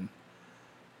win.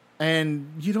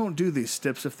 And you don't do these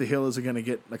Stips if the heel isn't going to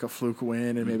get like a fluke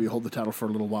win and maybe hold the title for a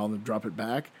little while and then drop it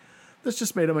back. This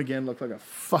just made him again look like a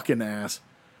fucking ass.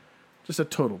 Just a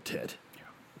total tit.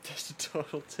 Just a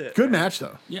total tit. Good match,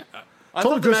 though. Yeah. I Told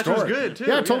thought a the good match story. was good, too.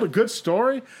 Yeah, told a good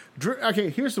story. Drew, okay,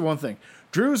 here's the one thing.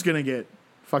 Drew's going to get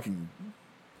fucking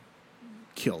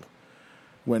killed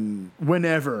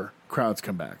whenever crowds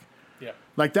come back. Yeah.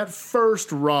 Like that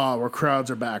first Raw where crowds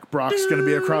are back, Brock's going to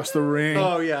be across the ring.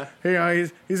 Oh, yeah. You know,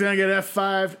 he's going to get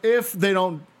F5 if they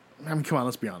don't. I mean, come on,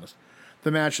 let's be honest.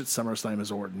 The match at SummerSlam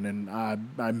is Orton, and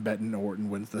I'm betting Orton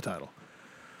wins the title.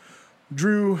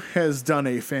 Drew has done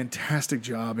a fantastic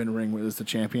job in ring as the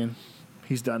champion.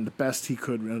 He's done the best he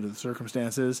could under the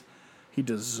circumstances. He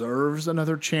deserves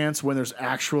another chance when there's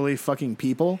actually fucking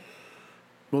people.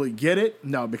 Will he get it?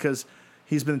 No, because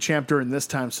he's been champ during this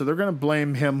time, so they're going to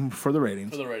blame him for the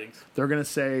ratings. They're going to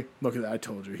say, look at that, I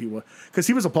told you. He was, because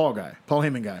he was a Paul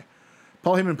Heyman guy.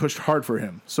 Paul Heyman pushed hard for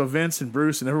him. So Vince and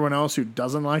Bruce and everyone else who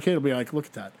doesn't like it will be like, look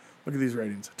at that. Look at these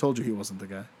ratings. I told you he wasn't the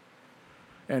guy.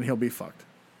 And he'll be fucked,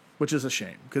 which is a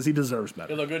shame because he deserves better.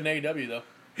 He'll look good in AEW, though.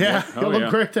 Yeah, Oh, he'll look yeah.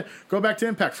 great. Go back to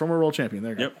Impact, former world champion.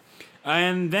 There you go. Yep.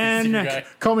 And Senior then guy.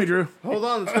 Call me, Drew. Hold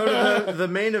on, let's go to the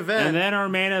main event. our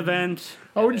main event.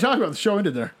 Oh, what are you talking about? The show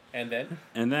ended there. And then?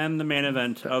 And then the main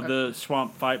event of the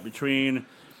swamp fight between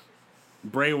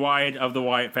Bray Wyatt of the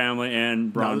Wyatt family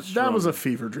and Braun No, that was a Strowman.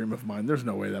 fever dream of mine. There's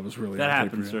no way that was really That on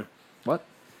happened, pay-per-view. sir. What?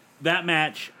 That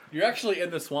match, You're actually in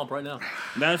the swamp right now.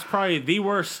 that's probably the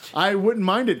worst. I wouldn't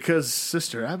mind it because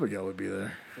Sister Abigail would be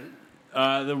there.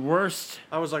 The worst.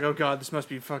 I was like, oh, God, this must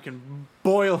be fucking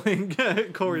boiling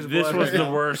Corey's This blood. was right the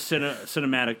now. worst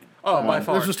cinematic. Oh, by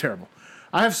far. This was terrible.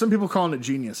 I have some people calling it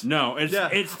genius. No, it's Yeah.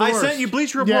 it's the I worst. sent you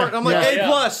Bleach Report. Yeah, I'm like, yeah. A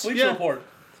plus. Bleach Yeah. Report.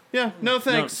 Yeah, no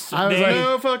thanks. I was they, like-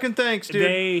 No fucking thanks, dude.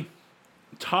 they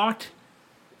talked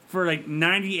for like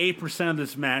 98% of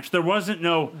this match. There wasn't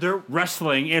no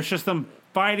wrestling. It's just them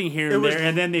fighting here and was- there,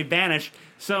 and then they vanish.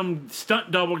 Some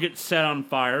stunt double gets set on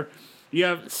fire. You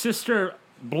have Sister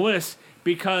Bliss,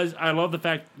 because I love the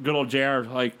fact good old JR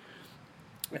like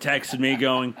texted me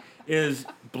going, is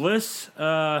Bliss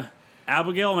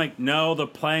Abigail? I'm like, no, they're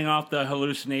playing off the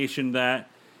hallucination that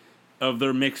of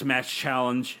their mixed match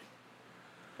challenge.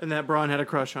 And that Braun had a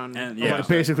crush on. And Yeah, yeah.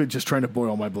 basically just trying to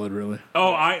boil my blood, really.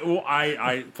 Oh,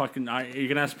 I fucking, you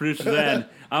can ask producers then.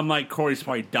 I'm like, Corey's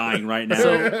probably dying right now.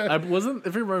 So,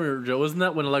 if you remember, Joe, wasn't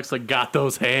that when Alexa got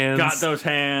those hands? Got those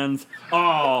hands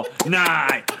all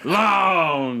night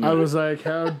long. I was like,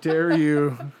 how dare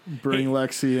you bring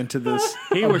Lexi into this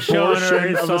He was showing her abortion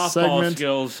his of a softball segment.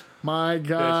 skills, My Yeah, she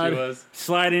God. was.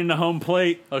 sliding the home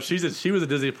plate. Oh, she was a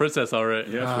Disney princess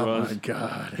already. Yes, Oh, he my was.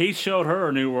 God. He showed her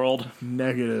a new world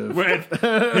Negative. with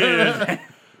his.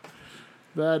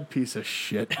 That piece of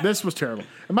shit. This was terrible.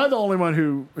 Am I the only one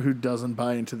who doesn't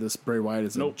buy into this Bray Wyatt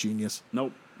as a Nope. genius?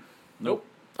 Nope.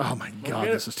 Oh, my God.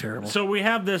 This is terrible. So we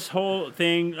have this whole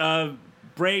thing.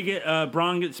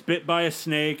 Braun gets bit by a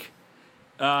snake.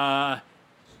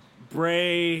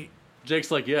 Bray.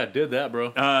 Jake's like, yeah, did that, bro.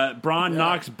 Braun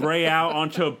knocks Bray out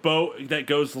onto a boat that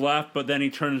goes left, but then he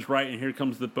turns right, and here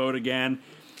comes the boat again.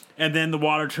 And then the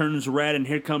water turns red, and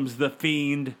here comes the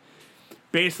Fiend.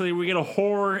 Basically, we get a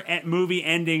horror movie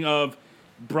ending of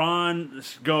Braun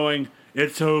going,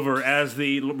 "It's over," as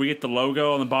we get the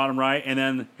logo on the bottom right, and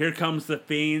then here comes the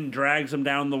Fiend, drags him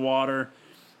down the water,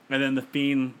 and then the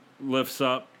Fiend lifts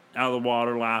up out of the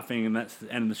water laughing, and that's the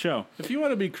end of the show. If you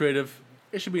want to be creative,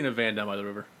 it should be in a van down by the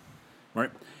river.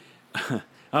 Right?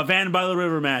 A Van by the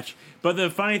River match. But the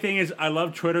funny thing is, I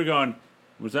love Twitter going,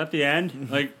 was that the end?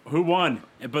 Like, who won?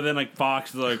 But then, like,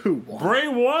 Fox is like, Who won? Bray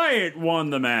Wyatt won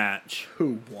the match.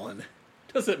 Who won?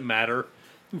 Does it matter?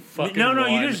 Who fucking No,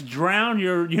 won? you just drown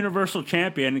your Universal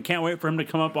Champion and can't wait for him to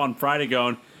come up on Friday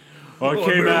going, I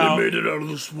came out. made it out of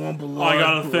the swamp alive. I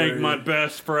gotta thank my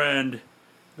best friend.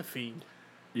 The Fiend.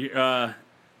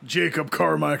 Jacob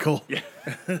Carmichael. Yeah.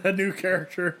 A new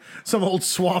character. Some old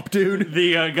swamp dude.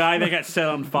 The guy that got set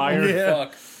on fire. Yeah.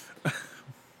 Fuck.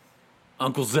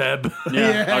 Uncle Zeb.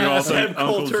 Yeah, I gotta Zeb thank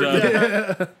Uncle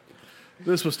Coulter, Zeb.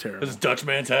 This was terrible. This is Dutch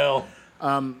man's hell.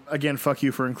 Again, fuck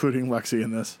you for including Lexi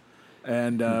in this.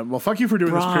 And, well, fuck you for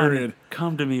doing this period.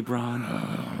 Come to me, Braun.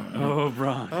 Oh,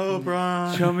 Braun. Oh,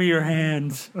 Braun. Show me your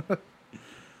hands.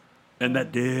 And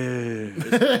that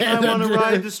did. I want to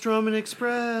ride the Strowman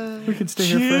Express. We can stay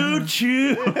here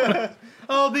Choo forever. choo.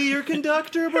 I'll be your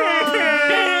conductor,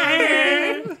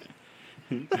 Brian.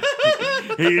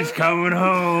 He's coming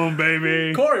home,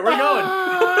 baby. Corey, where you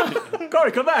going?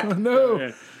 Corey, come back.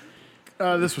 No.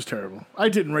 This was terrible. I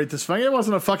didn't rate this thing. It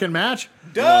wasn't a fucking match.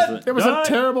 Done. It was a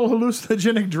terrible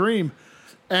hallucinogenic dream.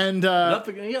 And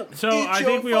Nothing. Yeah. So Eat I your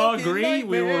think we all fucking agree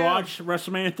we will nightmare. watch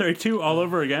WrestleMania 32 all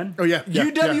over again. oh yeah,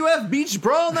 UWF Beach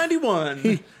Brawl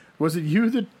 91. Was it you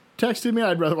that texted me?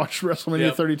 I'd rather watch WrestleMania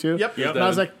Yep. 32. Yep. Yep. And I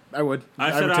was like, I would.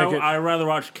 I said would take it. I'd rather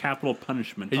watch Capital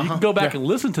Punishment. And you can go back and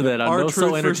listen to that on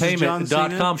R-Truth versus John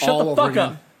NoSoEntertainment.com. Cena. Shut All the over fuck again.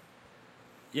 up.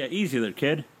 Yeah, easy there,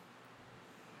 kid.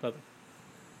 Nothing.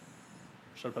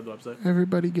 Shut up the website.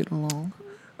 Everybody get along.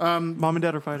 Mom and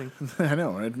Dad are fighting. I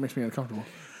know. It makes me uncomfortable.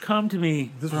 Come to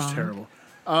me. This was terrible.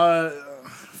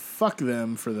 Fuck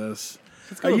them for this.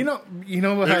 You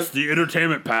know what It's the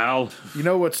entertainment, pal. you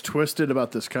know what's twisted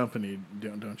about this company,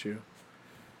 don't you?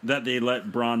 That they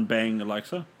let Braun bang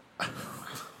Alexa.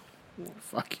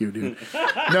 Fuck you, dude.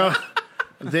 No,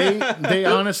 they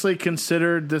honestly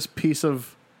considered this piece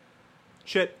of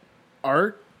Shit.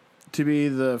 art to be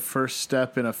the first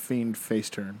step in a Fiend face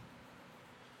turn,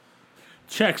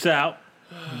 Checks out.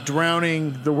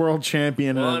 drowning the world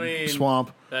champion Well, in I a mean-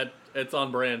 swamp. That it's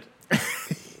on brand.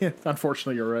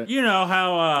 Unfortunately, you're right. You know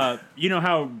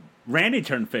how Randy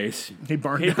turned face. He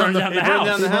burned He down burned the down the burned house.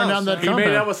 down He the burned house. down that He made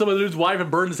compound. out with some of the dude's wife and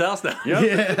burned his house down.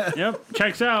 Yep. Yep.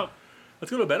 Checks out.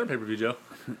 Let's go to a better pay-per-view, Joe.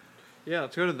 Yeah,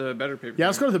 let's go to the better paper. Yeah,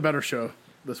 let's go to the better show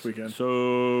this weekend.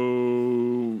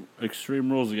 So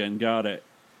Extreme Rules again. Got it.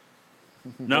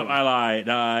 Nope, I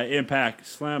lied. Impact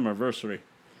Slammiversary.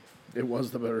 It was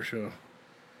the better show.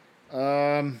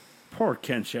 Poor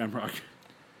Ken Shamrock.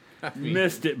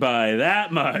 Missed it by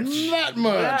that much. Not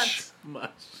much.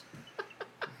 Much.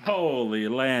 Holy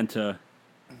Lanta.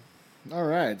 All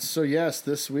right. So yes,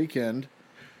 this weekend,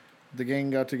 the gang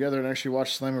got together and actually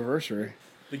watched Slammiversary.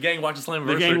 The gang watches The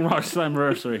Slammiversary. Gang Rock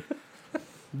Slammiversary.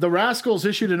 The Rascals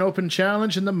issued an open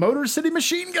challenge, and the Motor City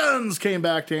Machine Guns came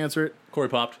back to answer it. Corey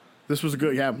popped. This was a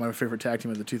good, my favorite tag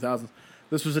team of the 2000s.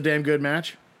 This was a damn good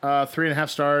match. 3.5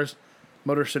 stars.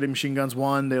 Motor City Machine Guns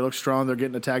won. They look strong. They're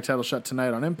getting a tag title shot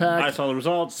tonight on Impact. I saw the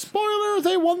results. Spoiler: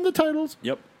 they won the titles.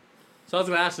 Yep. So I was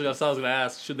gonna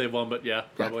ask, should they have won? But yeah,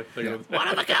 probably. Yeah. One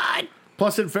of a kind.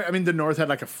 Plus, the North had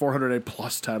like a 400-day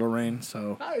plus title reign.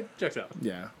 So Checks out.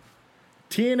 yeah,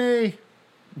 TNA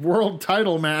World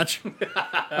Title match.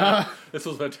 This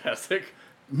was fantastic.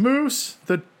 Moose,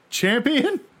 the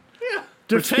champion,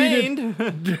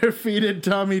 defeated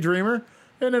Tommy Dreamer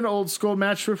in an old school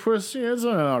match, which was it's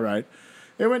all right.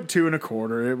 It went 2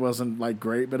 1/4. It wasn't like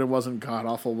great, but it wasn't god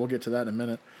awful. We'll get to that in a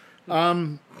minute.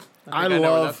 I I know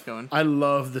where that's going.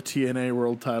 love the TNA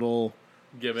World Title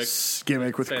Gimmick.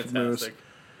 with Moose, Fantastic.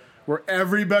 where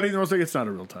everybody knows like it's not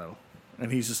a real title,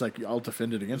 and he's just like, I'll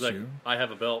defend it against He's like, you. I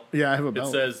have a belt. Yeah, I have a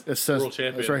belt. It says world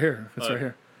champion. It's right here. It's Oh, right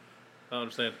here. I don't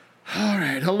understand. All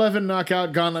right, 11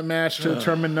 knockout gauntlet match to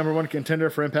determine number 1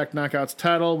 contender for Impact Knockouts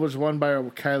title was won by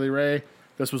Kylie Ray.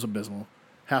 This was abysmal.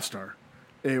 Half star.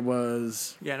 It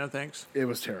was Yeah, no thanks.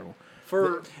 terrible.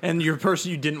 And you're a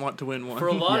person you didn't want to win one. For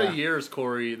a lot Yeah. of years,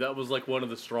 Corey, that was like one of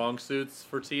the strong suits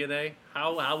for TNA.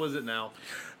 How is it now?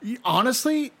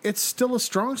 Honestly, it's still a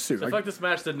strong suit. I feel like this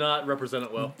match did not represent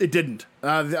it well. It didn't.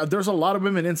 There's a lot of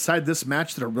women inside this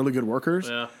match that are really good workers.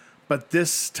 Yeah. But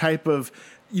this type of,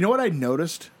 you know what I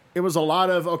noticed? It was a lot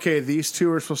of, okay, these two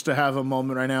are supposed to have a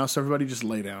moment right now, so everybody just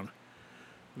lay down.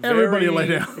 Everybody lay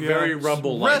down. Very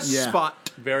Rumble-like. Rest Yeah.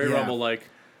 spot. Very Yeah. Rumble-like.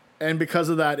 And because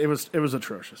of that, it was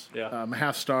atrocious. Yeah.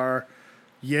 Half star.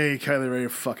 Yay, Kylie Ray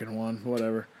fucking won.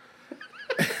 Whatever.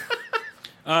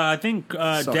 I think So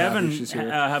happy Devin she's here.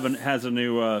 has a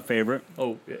new favorite.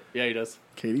 Oh, yeah, he does.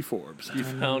 Katie Forbes. You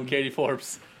found Katie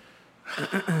Forbes.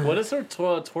 What is her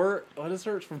what is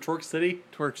her from Twerk City?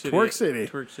 Twerk City. Twerk City.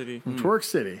 Twerk City. Twerk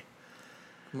City.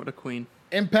 What a queen.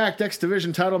 Impact X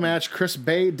Division title match. Chris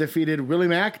Bay defeated Willie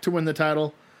Mack to win the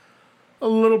title. A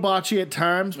little botchy at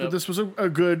times, but Yep. this was a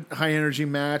good high energy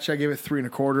match. I gave it 3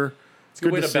 1/4. It's a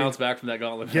good way to see. bounce back from that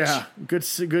gauntlet match. Yeah, good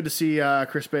to see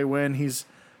Chris Bay win. He's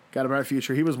got a bright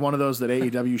future. He was one of those that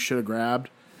AEW should have grabbed.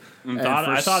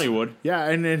 I thought he would. Yeah,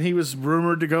 and then he was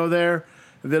rumored to go there.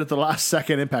 And then at the last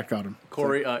second, Impact got him.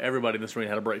 Corey, everybody in this ring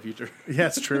had a bright future. Yeah,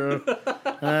 that's true.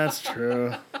 That's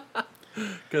true.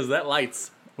 Because that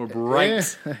lights were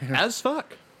bright. As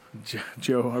fuck.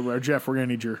 Joe, or Jeff, we're going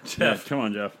to need your Yeah, come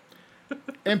on, Jeff.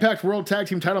 Impact World Tag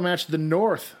Team title match. The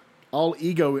North, all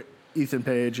ego Ethan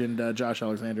Page and Josh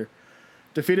Alexander,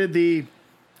 defeated the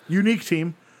unique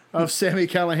team, of Sami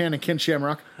Callihan and Ken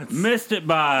Shamrock. Missed it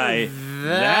by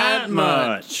that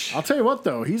much. I'll tell you what,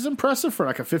 though, he's impressive for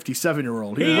like a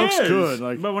 57-year-old. He looks is. good.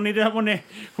 Like, But when he does,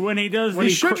 when he does When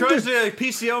he should Tries to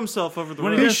PCO himself over the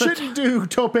When road. he he does the shouldn't do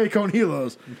tope con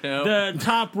hilos. the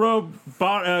top rope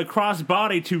cross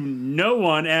body to no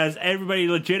one, as everybody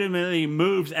legitimately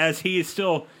moves as he is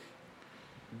still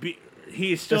As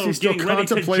he's still getting ready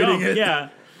to contemplating jump. it. Yeah,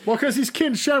 Well, because he's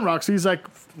Ken Shamrock, so he's like,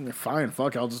 fine,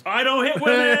 fuck, I'll just. I don't hit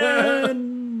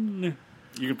women.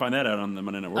 You can find that out on the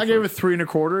Monday Night War. I gave it 3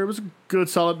 1/4. It was a good,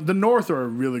 solid. The North are a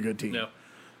really good team. No.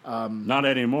 Not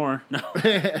anymore. No.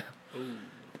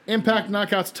 Impact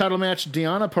Knockouts title match.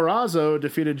 Deonna Purrazzo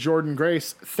defeated Jordan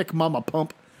Grace, Thick Mama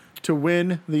Pump, to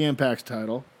win the Impact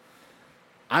title.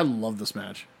 I love this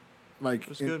match.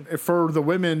 Like, good. for the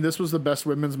women, this was the best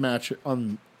women's match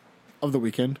of the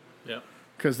weekend Yeah.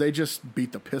 because they just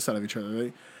beat the piss out of each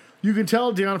other. You can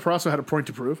tell Deonna Purrazzo had a point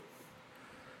to prove,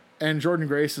 and Jordan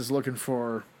Grace is looking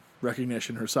for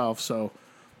recognition herself. So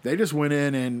they just went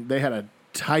in and they had a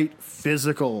tight,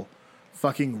 physical,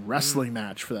 fucking wrestling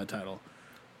match for that title,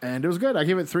 and it was good. I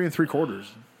gave it 3 3/4.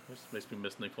 This makes me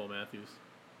miss Nicole Matthews.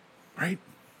 Right?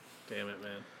 Damn it,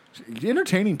 man.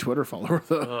 Entertaining Twitter follower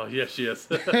though. Oh, yes, she is.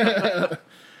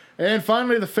 And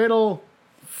finally, the fatal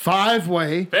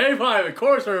 5-way Very fine. Of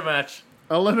course, her match.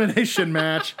 elimination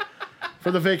match for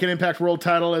the vacant Impact World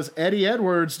title as Eddie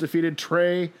Edwards defeated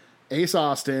Trey, Ace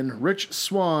Austin, Rich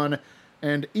Swann,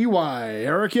 and EY,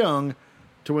 Eric Young,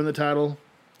 to win the title.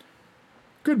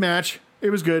 Good match. It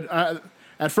was good.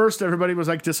 At first, everybody was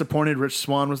like disappointed Rich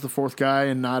Swann was the 4th guy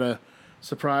and not a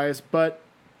surprise, but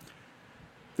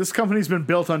this company's been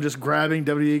built on just grabbing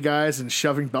WWE guys and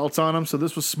shoving belts on them, so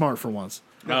this was smart for once.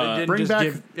 They didn't bring just back-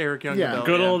 give Eric Young yeah, the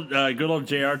belt. Good old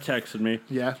JR texted me.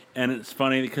 Yeah. And it's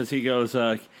funny because he goes,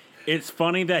 it's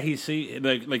funny that he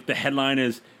like the headline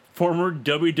is former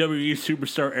WWE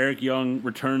superstar Eric Young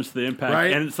returns to the Impact,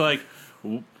 Right. and it's like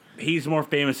he's more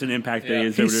famous in Impact than he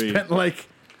is He WWE. spent like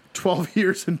 12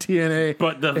 years in TNA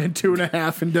But the- and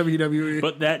 2.5 in WWE.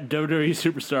 But that WWE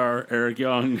superstar Eric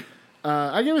Young,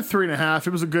 I gave it 3.5. It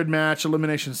was a good match,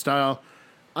 elimination style.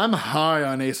 I'm high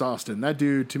on Ace Austin. That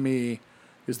dude, to me,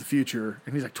 is the future,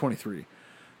 and he's like 23.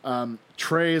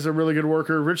 Trey is a really good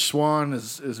worker. Rich Swann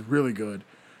is really good.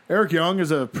 Eric Young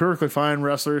is a perfectly fine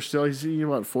wrestler still. He's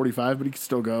about 45, but he can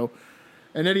still go.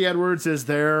 And Eddie Edwards is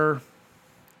their...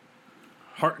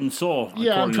 heart and soul.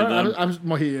 Yeah, I'm according to trying. them.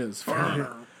 Well, he is.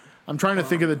 I'm trying to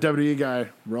think of the WWE guy,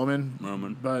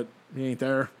 Roman, but he ain't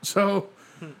there. So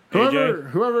whoever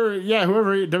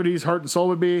WWE's heart and soul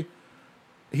would be,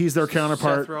 he's their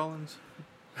counterpart. Seth Rollins.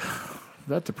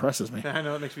 That depresses me. I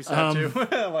know, it makes me sad too.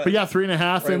 But yeah,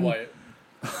 3.5, Bray and Wyatt.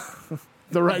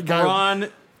 the right guy. Braun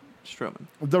Strowman.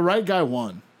 The right guy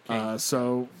won.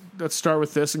 So let's start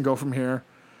with this and go from here.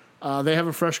 They have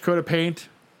a fresh coat of paint.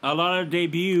 A lot of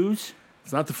debuts.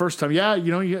 It's not the first time. Yeah,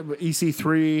 you get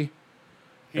EC3,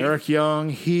 Eric Young,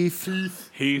 Heath,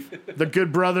 the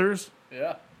Good Brothers.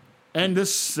 Yeah. And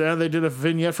this, they did a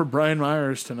vignette for Brian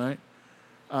Myers tonight.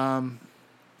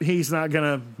 He's not going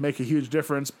to make a huge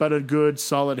difference, but a good,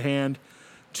 solid hand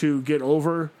to get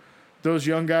over those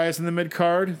young guys in the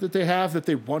mid-card that they have that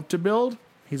they want to build.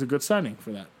 He's a good signing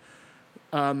for that.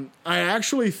 I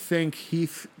actually think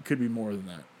Heath could be more than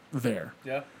that there.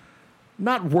 Yeah.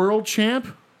 Not world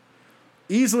champ,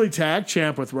 easily tag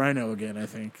champ with Rhino again, I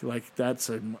think. Like, that's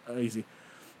easy.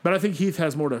 But I think Heath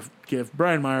has more to give.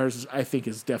 Brian Myers, I think,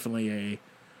 is definitely a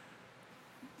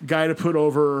guy to put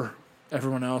over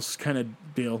everyone else kind of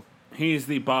deal. He's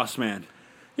the boss man.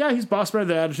 Yeah, he's boss man of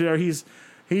the Attitude Era.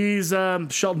 He's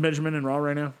Shelton Benjamin in Raw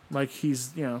right now. Like, he's,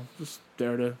 just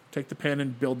there to take the pen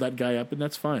and build that guy up, and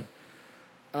that's fine.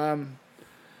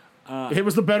 It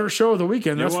was the better show of the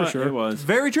weekend, that's for sure. It was.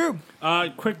 Very true.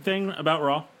 Quick thing about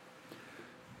Raw.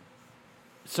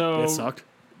 So It sucked.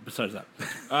 Besides that,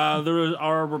 there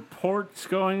are reports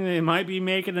going they might be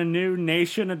making a new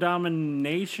Nation of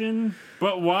Domination.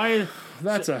 But why?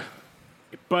 That's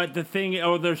But the thing,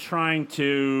 they're trying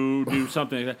to do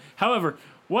something like that. However,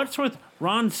 what's with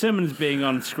Ron Simmons being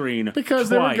on screen? because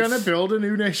twice? they were going to build a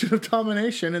new Nation of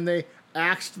Domination, and they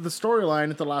axed the storyline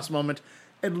at the last moment,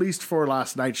 at least for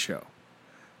last night's show.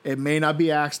 It may not be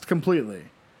axed completely,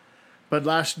 but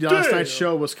last night's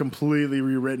show was completely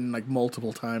rewritten like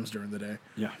multiple times during the day.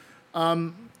 Yeah.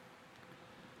 In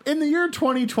the year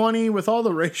 2020, with all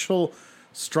the racial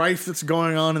strife that's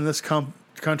going on in this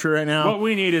country right now, What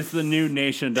we need is the new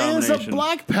Nation of is Domination. a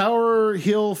Black Power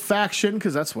heel faction,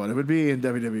 because that's what it would be in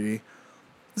WWE.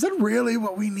 Is that really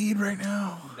what we need right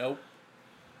now? Nope.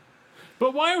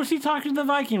 But why was he talking to the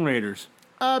Viking Raiders?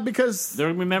 Because They're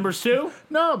going to be members too?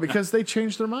 because they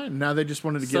changed their mind. Now they just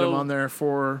wanted to get So- them on there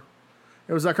for.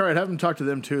 It was like, all right, have them talk to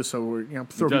them too, so we're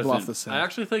throw people off doesn't. the set. I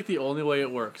actually think the only way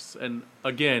it works, and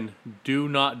again, do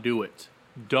not do it.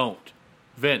 Don't.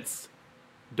 Vince,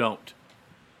 don't.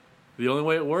 The only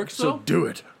way it works, so though, do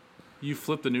it. you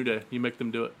flip the New Day. You make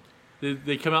them do it.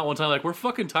 They come out one time like, we're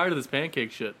fucking tired of this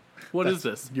pancake shit. What is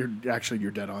this? You're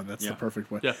dead on. That's the Yeah.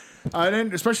 perfect way. Yeah.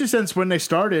 And especially since when they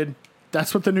started,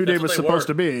 that's what the New Day That's was what they supposed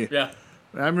were. to be. Yeah.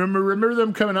 I remember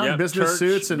them coming out in Yep, business church,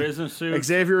 suits and business suits.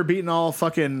 Xavier beating all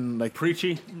fucking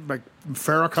Preachy. like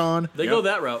Farrakhan. They Yep. go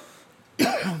that route,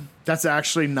 That's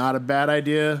actually not a bad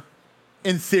idea,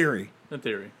 in theory. in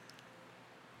theory.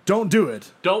 Don't do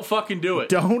it. Don't fucking do it.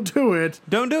 Don't do it.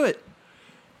 Don't do it.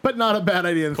 But not a bad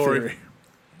idea in Corey. theory.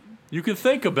 You can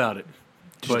think about it,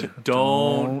 but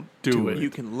don't do it. You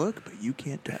can look, but you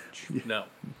can't touch. No.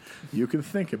 You can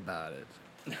think about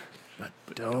it,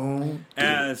 but don't.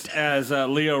 As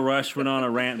Leo Rush went on a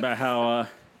rant about how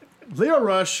Leo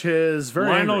Rush is very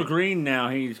Lionel angry. Green now,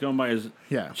 he's going by his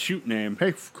Yeah. shoot name.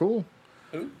 Hey, cool.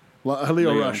 Who? Leo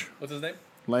Leo. Rush. What's his name?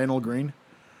 Lionel Green.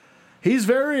 He's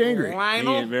very angry.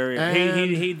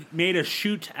 He made a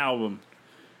shoot album.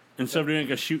 Instead of doing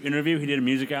like a shoot interview, he did a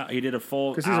music out. He did a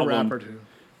full Because he's a album rapper too.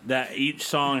 that each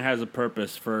song has a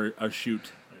purpose for a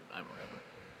shoot. I'm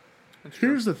a rapper.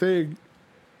 Here's the thing.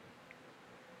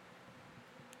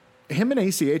 Him and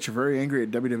ACH are very angry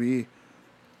at WWE.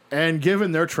 And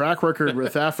given their track record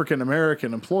with African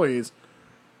American employees,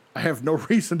 I have no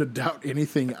reason to doubt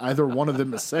anything either one of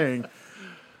them is saying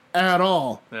at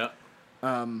all. Yeah.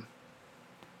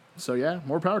 So yeah,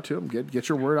 more power to them. Get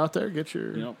your word out there. Get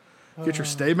your Yep.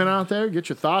 statement out there. Get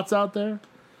your thoughts out there.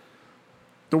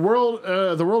 The world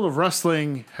of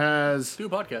wrestling has Do a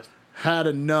podcast. had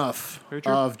enough Very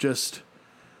true. of just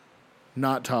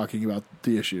not talking about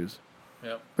the issues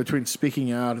Yep. between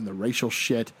speaking out and the racial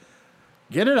shit.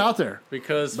 Get it out there.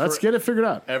 Because Let's get it figured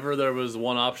out. ever there was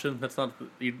one option.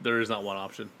 There is not one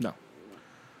option. No.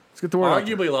 Let's get the word out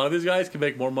there. Arguably, a lot of these guys can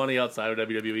make more money outside of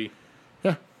WWE.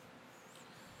 Yeah.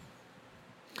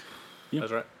 Yep.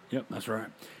 That's right. Yep, that's right.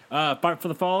 Fight for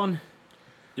the Fallen.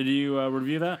 Did you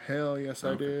review that? Hell yes,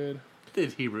 I did.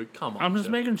 Did he? Come on. I'm just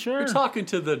Jeff. making sure. You're talking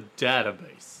to the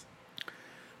database.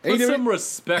 Put AW some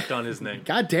respect on his name.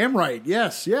 Goddamn right.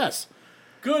 Yes, yes.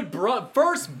 Good bro.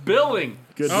 First billing.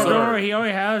 Good Oh, brother. don't worry, he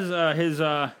already has his.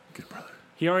 Good brother.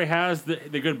 He already has the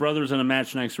Good Brothers in a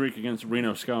match next week against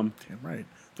Reno Scum. Damn right.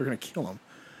 They're going to kill him.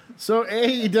 So,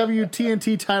 AEW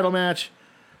TNT title match.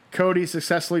 Cody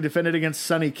successfully defended against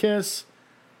Sonny Kiss.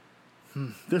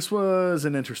 This was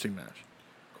an interesting match.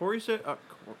 Corey said,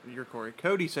 you're Corey.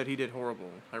 Cody said he did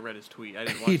horrible. I read his tweet. I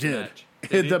didn't watch He the did. match.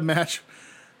 Did The he? match.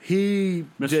 He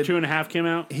Mr. did. 2.5 came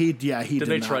out. He Did did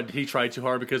they not. try? He tried too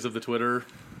hard because of the Twitter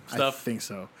I stuff. think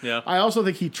so. Yeah. I also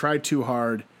think he tried too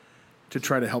hard to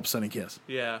try to help Sonny Kiss.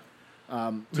 Yeah.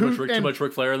 Too much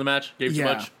Ric Flair in the match. Gave too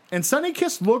much. And Sonny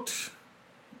Kiss looked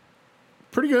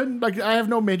pretty good. Like, I have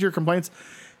no major complaints.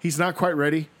 He's not quite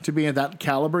ready to be at that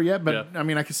caliber yet, but Yeah. I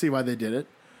mean, I can see why they did it.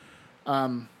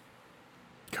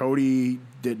 Cody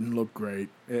didn't look great.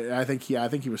 I think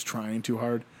he was trying too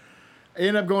hard. It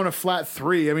ended up going a flat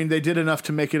 3. I mean, they did enough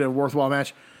to make it a worthwhile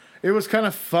match. It was kind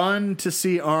of fun to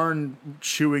see Arn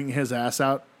chewing his ass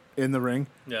out in the ring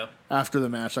Yeah. after the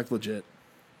match, like legit.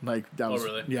 Like that was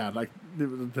really? yeah, like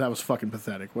that was fucking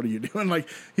pathetic. What are you doing? Like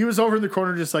he was over in the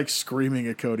corner just like screaming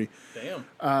at Cody.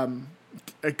 Damn.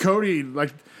 Cody,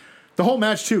 like the whole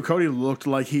match too, Cody looked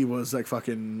like he was like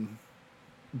fucking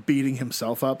beating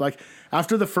himself up. Like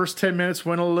after the first 10 minutes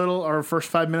went a little, or first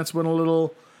 5 minutes went a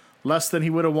little less than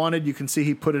he would have wanted, you can see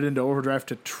he put it into overdrive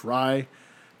to try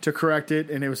to correct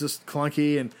it, and it was just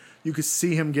clunky, and you could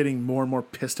see him getting more and more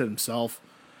pissed at himself.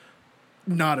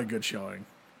 Not a good showing.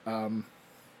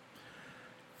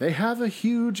 They have a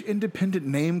huge independent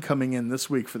name coming in this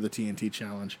week for the TNT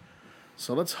Challenge.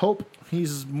 So let's hope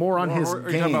he's more on his Are you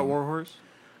game. talking about Warhorse?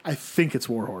 I think it's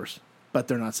Warhorse, but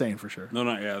they're not saying for sure. No,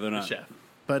 not yeah, they're not. Chef.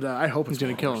 But I hope it's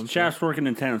Gonna kill Warhorse. him. Shaft's working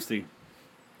in Tennessee.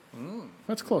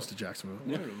 That's close to Jacksonville.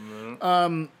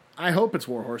 I hope it's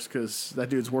Warhorse because that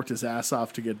dude's worked his ass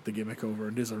off to get the gimmick over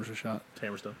and deserves a shot.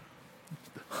 Hammerstone.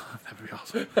 That'd be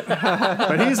awesome.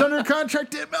 But he's under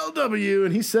contract to MLW,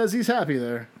 and he says he's happy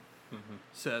there.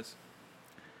 Says.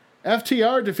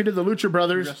 FTR defeated the Lucha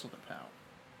Brothers. Wrestled a pal.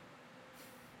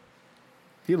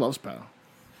 He loves Pow.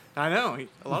 I know.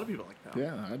 A lot of people like that.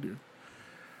 Yeah, I do.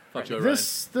 Fuck Joey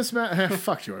This match,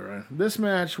 fuck Joey Ryan. This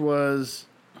match was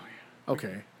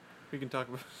okay. We can talk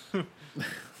about.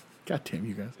 God damn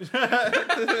you guys.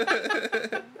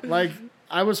 Like,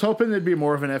 I was hoping there'd be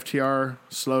more of an FTR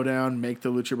slowdown, make the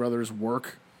Lucha Brothers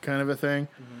work kind of a thing.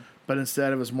 But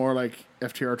instead, it was more like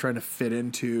FTR trying to fit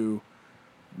into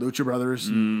Lucha Brothers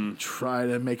and try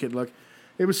to make it look.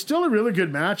 It was still a really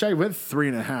good match. I went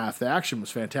 3.5. The action was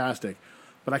fantastic,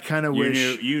 but I kind of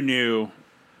wish You knew,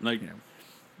 like,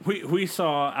 we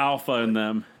saw Alpha in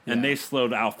them, and they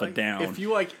slowed Alpha down. If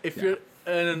you're,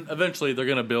 and eventually they're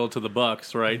gonna build to the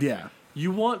Bucks, right? Yeah. You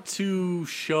want to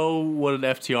show what an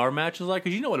FTR match is like,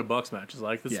 because you know what a Bucks match is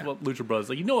like. This is Yeah. what Lucha Brothers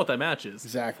like. You know what that match is.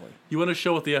 Exactly. You want to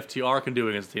show what the FTR can do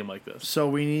against a team like this. So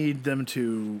we need them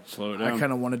to Slow it I down.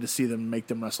 kind of wanted to see them make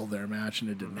them wrestle their match, and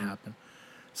it didn't happen.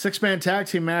 6-man tag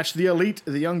team match: The Elite,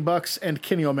 the Young Bucks, and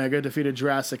Kenny Omega defeated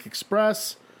Jurassic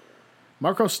Express.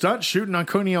 Marco Stunt shooting on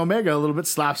Kenny Omega a little bit,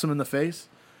 slaps him in the face.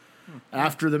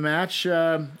 After the match,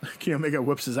 Kenny Omega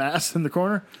whips his ass in the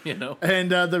corner, You know.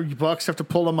 and the Bucks have to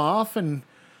pull him off. And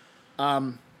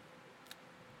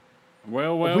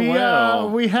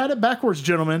we had it backwards,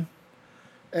 gentlemen,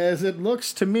 as it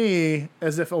looks to me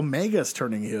as if Omega's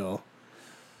turning heel,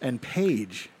 and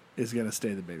Paige is going to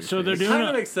stay the baby. So they're doing Kind of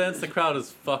it, makes sense. The crowd is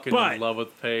fucking But- in love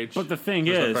with Paige. but the thing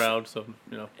There's is, the crowd, so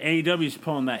you know. AEW's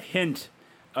pulling that hint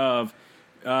of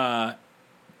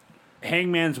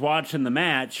Hangman's watching the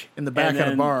match In the back and of the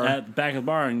then bar. At the back of the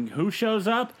bar, and who shows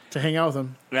up? to hang out with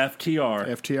him. FTR.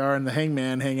 FTR and the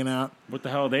Hangman hanging out, What the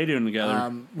hell are they doing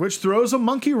together? which throws a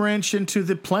monkey wrench into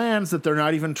the plans that they're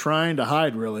not even trying to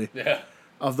hide, really, Yeah.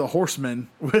 of the Horsemen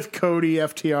with Cody,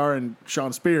 FTR, and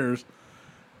Sean Spears.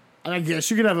 And I guess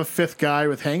you could have a fifth guy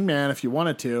with Hangman if you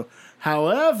wanted to.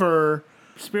 However,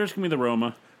 Spears can be the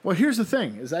Roma. well, here's the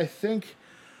thing: is I think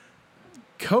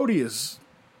Cody is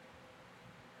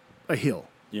a heel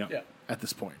Yeah. Yeah. at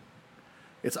this point.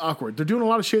 It's awkward. They're doing a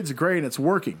lot of shades of gray, and it's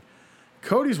working.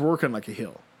 Cody's working like a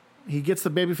heel. He gets the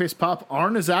babyface pop.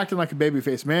 Arn is acting like a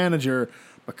babyface manager,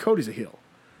 but Cody's a heel.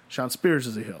 Sean Spears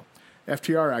is a heel.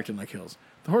 FTR acting like heels.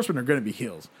 The Horsemen are going to be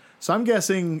heels. So I'm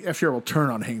guessing FTR will turn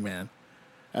on Hangman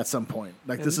at some point.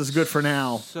 Like, this is good for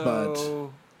now, but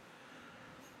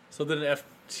So then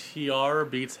FTR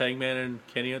beats Hangman and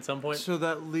Kenny at some point? So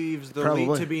that leaves the Probably.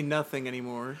 Elite to be nothing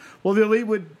anymore. well, the Elite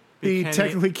would be Kenny-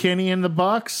 technically Kenny and the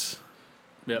Bucks,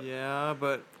 Yep. Yeah,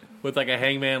 but With like a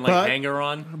Hangman But- hanger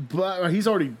on. but he's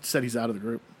already said he's out of the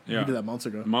group. Yeah. He did that months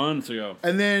ago. Months ago.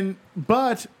 And then,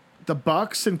 but the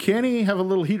Bucks and Kenny have a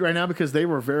little heat right now because they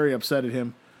were very upset at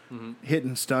him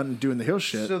hitting stunt and doing the heel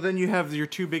shit. so then you have your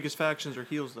two biggest factions are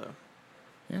heels, though.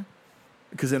 Yeah,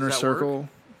 because Inner that Circle.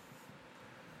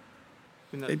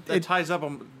 And that, It- that it- ties up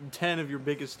on 10 of your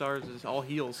biggest stars is all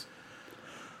heels.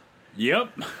 Yep.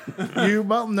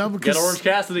 Well, no, because Get Orange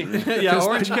Cassidy. Yeah,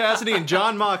 Orange Cassidy and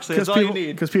John Moxley. That's all you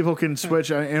need. because people can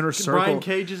switch. Inner Circle. Brian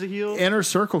Cage is a heel. Inner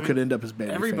Circle could end up as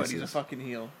baby Everybody's faces. a fucking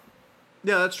heel.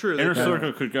 Yeah, that's true. Inner They-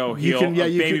 Circle could go You heel, can- yeah,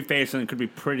 you babyface, and it could be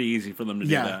pretty easy for them to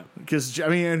do Yeah, that. because I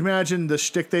mean, imagine the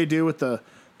shtick they do with the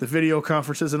video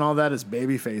conferences and all that is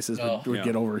baby faces would yeah.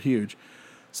 get over huge.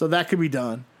 So that could be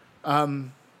done.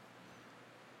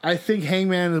 I think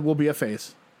Hangman will be a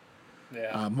face.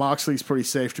 Yeah. Moxley's pretty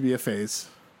safe to be a face,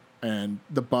 and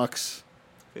the Bucks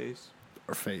Face.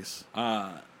 are face.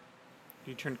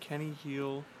 You turn Kenny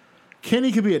heel.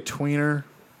 Kenny could be a tweener.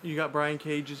 You got Brian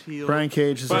Cage's heel. Brian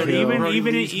Cage is But a heel.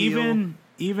 even Lee's heel.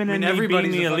 even I mean, in the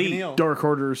everybody's being a the fucking elite, heel. Dark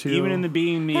Order's heel. even in the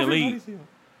being the elite, Everybody's heel.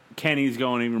 Kenny's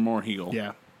going even more heel.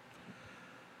 yeah.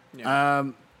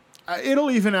 Yeah.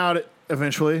 It'll even out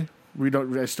eventually. I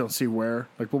just don't see where.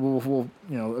 Like we'll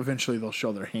eventually they'll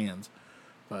show their hands.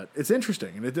 But it's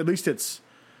interesting, and at least it's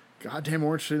goddamn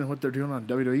more interesting than what they're doing on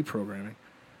WWE programming.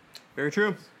 Very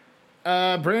true.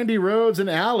 Brandy Rhodes and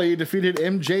Allie defeated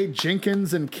MJ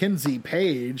Jenkins and Kinsey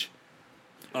Page.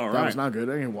 All That right. was not good.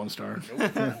 I gave 1 star.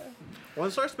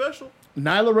 1 star special.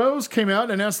 Nyla Rose came out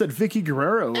and announced that Vicky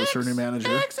Guerrero was her new manager.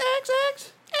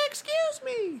 Excuse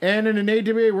me. And in an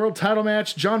AWA World Title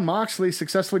match, John Moxley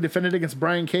successfully defended against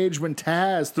Brian Cage when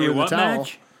Taz threw A in the what towel.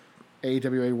 match?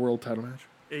 AWA World Title match.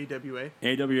 AWA.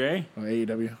 AWA. Oh,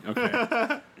 AEW.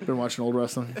 Okay. Been watching old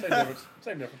wrestling. Same difference.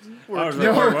 Same difference. I was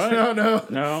No, like, what? no.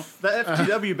 No. The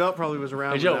FTW belt probably was around.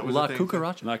 Hey, when Joe, that was La a thing.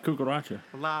 Cucaracha. La Cucaracha.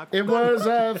 La It was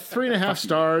 3.5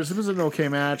 stars. It was an okay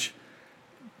match.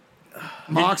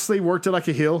 Moxley worked it like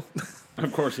a heel,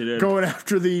 Of course he did. going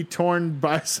after the torn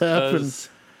bicep, and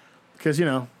because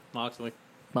Moxley.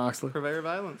 Moxley. Purveyor of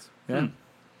violence. Yeah,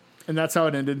 and that's how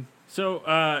it ended. So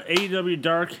AEW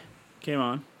Dark came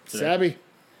on. today. Sabby,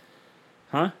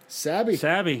 Huh?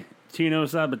 Sabby. Tino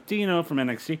Sabatino from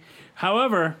NXT.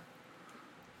 However,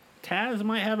 Taz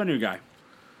might have a new guy.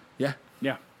 Yeah.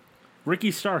 Yeah.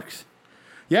 Ricky Starks.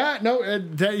 Yeah, no,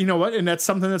 you know what? And that's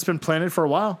something that's been planted for a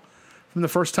while. From the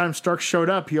first time Starks showed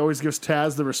up, he always gives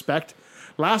Taz the respect.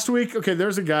 Last week, okay,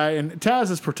 there's a guy, and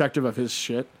Taz is protective of his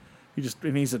shit.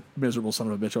 He's a miserable son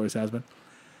of a bitch, always has been.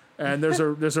 And there's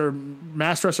a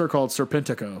masked wrestler called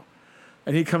Serpentico,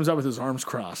 and he comes out with his arms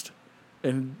crossed.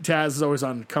 And Taz is always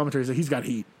on commentary. He's like, he's got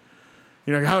heat.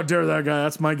 You know, how dare that guy?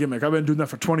 That's my gimmick. I've been doing that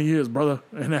for 20 years, brother.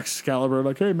 And Excalibur,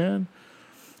 like, hey, man.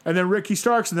 And then Ricky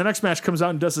Starks in the next match comes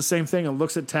out and does the same thing and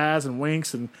looks at Taz and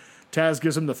winks, and Taz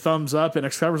gives him the thumbs up, and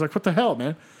Excalibur's like, what the hell,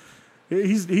 man?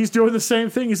 He's doing the same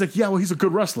thing. He's like, yeah, well, he's a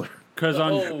good wrestler. Because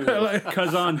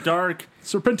on Dark,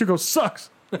 Serpentico sucks.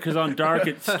 Because on Dark,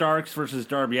 it's Starks versus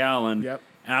Darby Allin. Yep.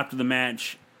 After the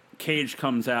match, Cage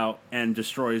comes out and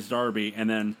destroys Darby, and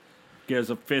then gives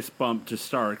a fist bump to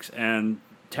Starks, and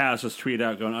Taz just tweeted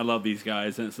out going, I love these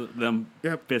guys, and it's them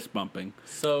fist bumping.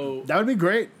 So That would be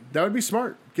great. That would be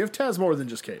smart. Give Taz more than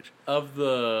just Cage. of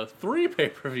the 3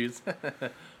 pay-per-views,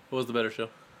 what was the better show?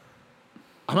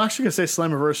 I'm actually going to say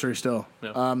Slammiversary still.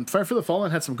 Yeah. Fight for the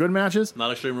Fallen had some good matches.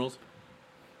 Not Extreme Rules?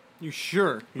 You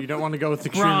sure? You don't want to go with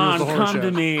Extreme Braun, Rules the horror come show.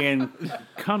 to me and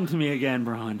come to me again,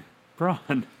 Braun.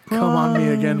 Braun. Come on me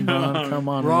again, Braun. Come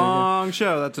on Wrong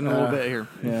show. That's in a little bit here.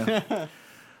 me again. Yeah.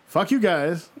 Fuck you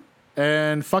guys.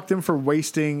 And fuck them for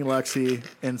wasting Lexi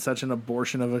in such an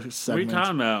abortion of a What are you segment.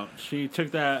 talking about? She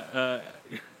took that.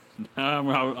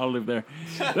 I'll live there.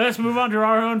 Let's move on to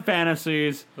our own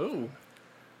fantasies. Oh.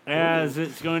 As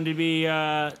it's going to be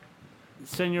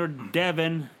Senor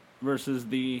Devin versus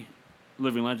the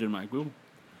living legend Mike Boom.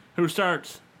 Who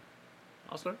starts?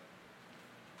 I'll start.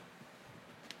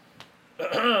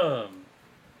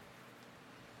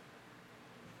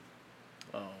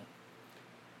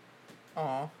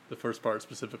 Aw. The first part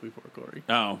specifically for Corey.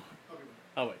 Oh.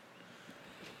 Oh, wait.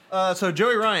 So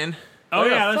Joey Ryan. Oh,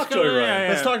 yeah, yeah, let's fuck go. Joey Ryan.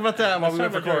 Let's talk about that while Let's we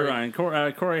talk wait for about Joey Corey.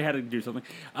 Ryan. Corey had to do something.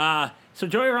 So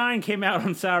Joey Ryan came out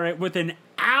on Saturday with an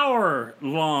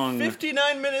hour-long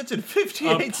 59 minutes and 58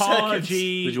 seconds.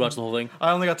 apology. Did you watch the whole thing?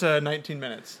 I only got to 19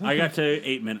 minutes. I got to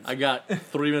 8 minutes. I got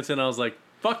 3 minutes in, I was like,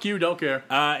 fuck you, don't care.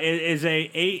 It's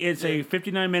a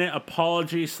 59-minute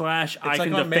apology / I It's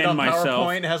can like made defend on myself.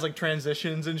 PowerPoint. It has like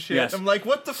transitions and shit. Yes. I'm like,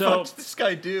 what the So, fuck does this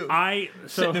guy do?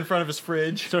 Sitting in front of his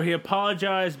fridge. So he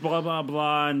apologized, blah blah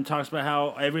blah, and talks about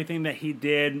how everything that he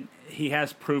did, he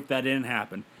has proof that didn't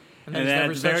happen. And he's then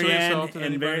never at the very sexually end, assaulted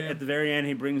anybody. at the very end,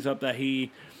 he brings up that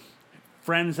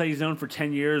friends that he's known for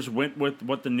 10 years went with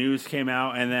what the news came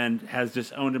out, and then has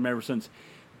disowned him ever since.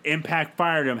 Impact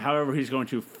fired him. However, he's going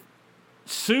to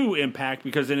sue Impact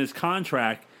because in his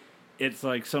contract, it's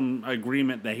like some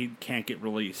agreement that he can't get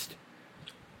released.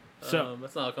 So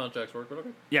That's not how contracts work, but okay.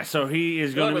 yeah, so he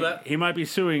is Good luck going with to. that. He might be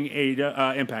suing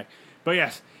Impact, but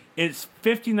yes, it's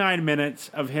 59 minutes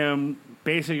of him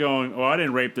basically going, "Oh, I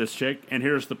didn't rape this chick, and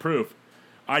here's the proof.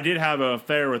 I did have an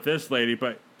affair with this lady,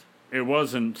 but it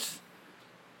wasn't."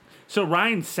 So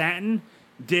Ryan Satin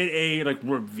did a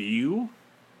review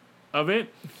of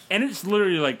it, and it's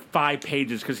literally like 5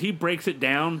 pages because he breaks it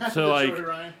down to like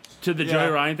to the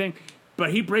Joey Ryan thing.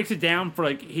 But he breaks it down for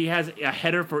he has a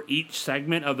header for each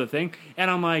segment of the thing, and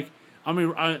I'm like, I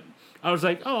was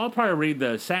like, oh, I'll probably read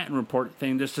the Satin report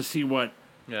thing just to see what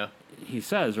Yeah. he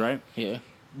says, right? Yeah.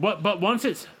 But once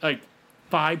it's like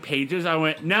 5 pages, I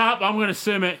went, nope, I'm gonna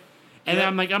sim it, and then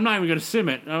I'm like, I'm not even gonna sim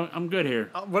it. I'm good here.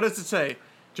 What does it say?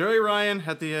 Joey Ryan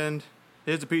at the end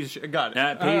is a piece of shit. Got it.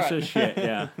 That All piece right. of shit,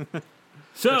 yeah.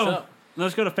 So up?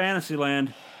 let's go to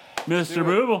Fantasyland, Mr. do it.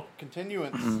 Booble.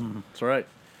 Continuance. That's right.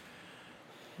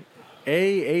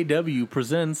 AAW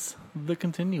presents The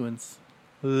Continuance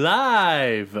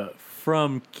live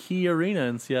from Key Arena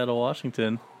in Seattle,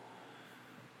 Washington.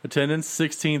 Attendance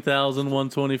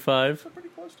 16,125. Pretty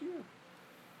close to you.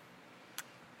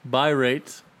 Buy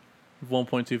rate of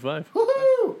 1.25.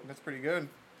 Woohoo! That's pretty good.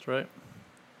 That's right.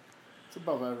 It's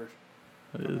above average.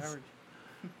 It is. Average.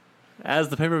 As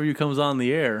the pay-per-view comes on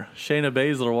the air, Shayna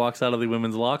Baszler walks out of the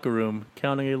women's locker room,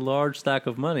 counting a large stack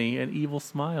of money, an evil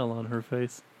smile on her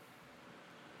face.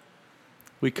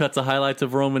 We cut to highlights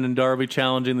of Roman and Darby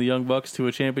challenging the Young Bucks to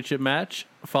a championship match,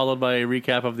 followed by a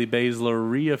recap of the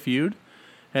Baszler-Rhea feud,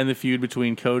 and the feud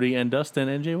between Cody and Dustin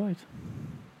and Jay White.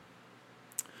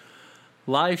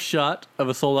 Live shot of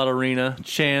a sold-out arena,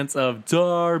 chants of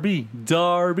Darby,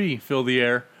 Darby fill the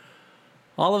air.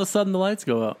 All of a sudden, the lights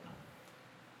go out.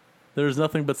 There is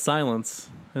nothing but silence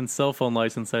and cell phone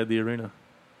lights inside the arena.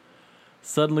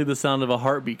 Suddenly, the sound of a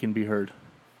heartbeat can be heard.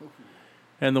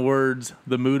 And the words,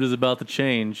 "The mood is about to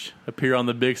change," appear on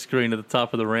the big screen at the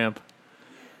top of the ramp.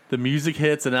 The music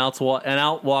hits and out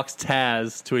walks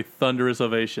Taz to a thunderous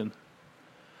ovation.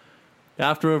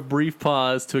 After a brief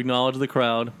pause to acknowledge the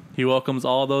crowd, he welcomes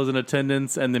all those in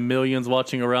attendance and the millions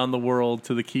watching around the world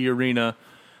to the Key Arena,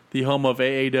 the home of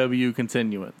AAW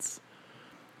Continuance.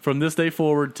 From this day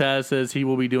forward, Taz says he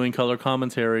will be doing color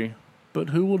commentary. But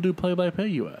who will do play-by-play,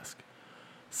 you ask?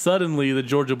 Suddenly, the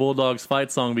Georgia Bulldogs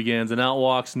fight song begins, and out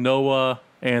walks Noah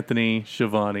Anthony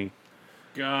Schiavone.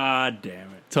 God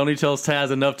damn it. Tony tells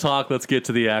Taz, enough talk, let's get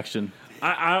to the action.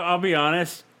 I'll be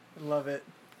honest. Love it.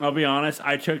 I'll be honest.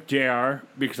 I took JR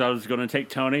because I was going to take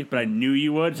Tony, but I knew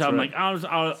you would, so I'm right.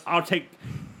 like, I'll take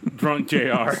drunk JR.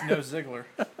 No Ziggler.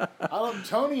 I love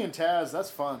Tony and Taz. That's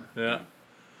fun. Yeah.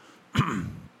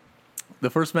 The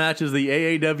first match is the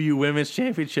AAW Women's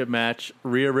Championship match,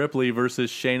 Rhea Ripley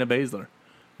versus Shayna Baszler.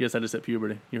 Yes, I just hit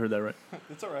puberty. You heard that right.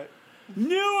 It's all right.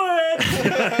 Knew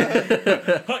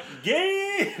it!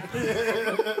 Gay!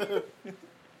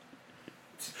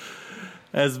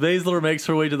 As Baszler makes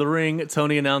her way to the ring,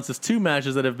 Tony announces 2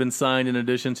 matches that have been signed in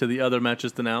addition to the other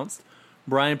matches announced.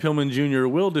 Brian Pillman Jr.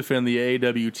 will defend the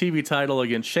AAW TV title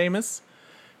against Sheamus,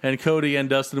 and Cody and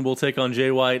Dustin will take on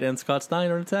Jay White and Scott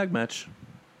Steiner in a tag match.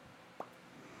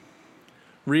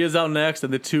 Rhea's out next,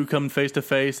 and the two come face to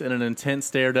face in an intense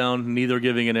stare down, neither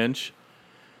giving an inch.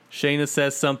 Shayna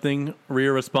says something,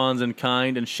 Rhea responds in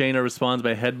kind, and Shayna responds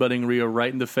by headbutting Rhea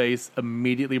right in the face,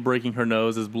 immediately breaking her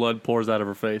nose as blood pours out of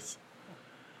her face.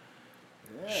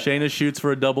 Yeah. Shayna shoots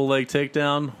for a double leg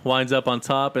takedown, winds up on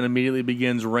top, and immediately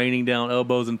begins raining down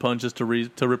elbows and punches to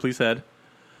Ripley's head.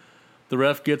 The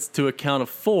ref gets to a count of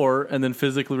 4 and then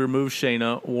physically removes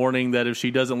Shayna, warning that if she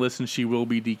doesn't listen, she will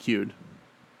be DQ'd.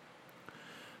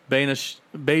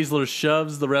 Baszler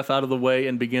shoves the ref out of the way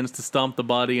and begins to stomp the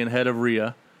body and head of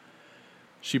Rhea.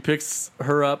 She picks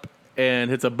her up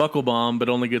and hits a buckle bomb, but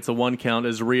only gets a 1 count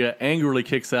as Rhea angrily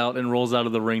kicks out and rolls out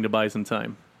of the ring to buy some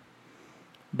time.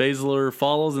 Baszler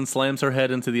follows and slams her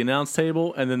head into the announce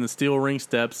table and then the steel ring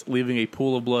steps, leaving a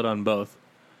pool of blood on both.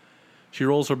 She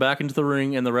rolls her back into the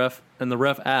ring, and the ref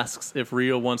asks if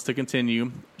Rhea wants to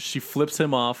continue. She flips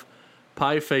him off,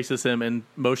 pie faces him, and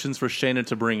motions for Shayna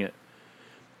to bring it.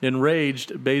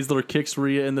 Enraged, Baszler kicks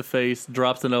Rhea in the face,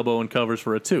 drops an elbow, and covers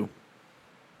for a 2.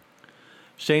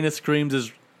 Shayna screams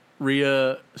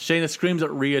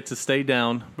at Rhea to stay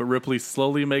down, but Ripley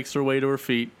slowly makes her way to her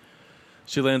feet.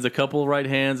 She lands a couple right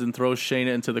hands and throws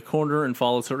Shayna into the corner and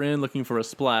follows her in, looking for a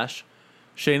splash.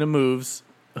 Shayna moves,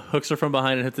 hooks her from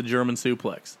behind, and hits a German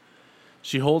suplex.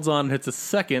 She holds on and hits a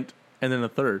second, and then a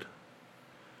third.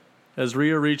 As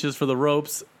Rhea reaches for the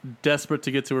ropes, desperate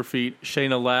to get to her feet,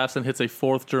 Shayna laughs and hits a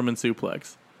 4th German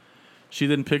suplex. She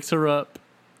then picks her up.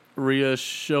 Rhea,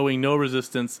 showing no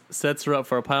resistance, sets her up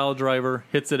for a pile driver,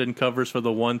 hits it, and covers for the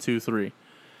 1-2-3.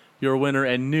 Your winner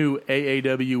and new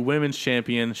AAW Women's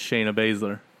Champion, Shayna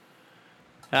Baszler.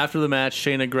 After the match,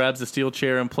 Shayna grabs a steel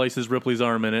chair and places Ripley's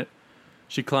arm in it.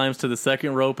 She climbs to the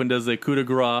second rope and does a coup de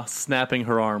grace, snapping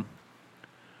her arm.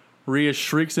 Rhea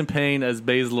shrieks in pain as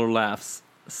Baszler laughs.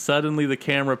 Suddenly, the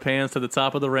camera pans to the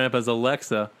top of the ramp as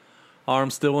Alexa,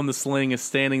 arm still in the sling, is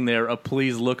standing there, a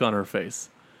pleased look on her face.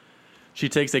 She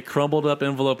takes a crumpled up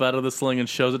envelope out of the sling and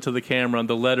shows it to the camera, and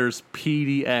the letters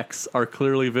PDX are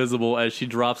clearly visible as she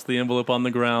drops the envelope on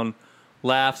the ground,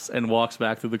 laughs, and walks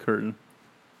back through the curtain.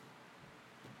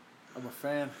 I'm a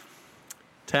fan.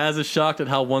 Taz is shocked at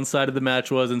how one-sided the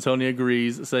match was, and Tony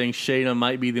agrees, saying Shayna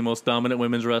might be the most dominant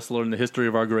women's wrestler in the history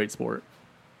of our great sport.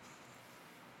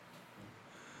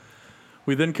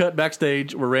 We then cut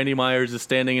backstage where Randy Myers is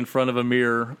standing in front of a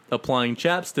mirror, applying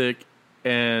chapstick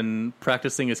and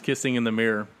practicing his kissing in the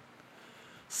mirror.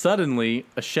 Suddenly,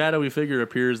 a shadowy figure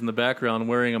appears in the background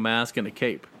wearing a mask and a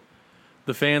cape.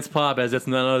 The fans pop as it's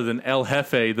none other than El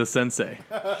Jefe, the sensei.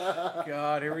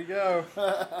 God, here we go.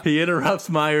 He interrupts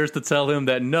Myers to tell him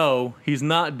that no, he's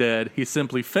not dead. He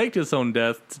simply faked his own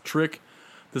death to trick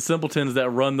the simpletons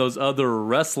that run those other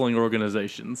wrestling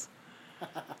organizations.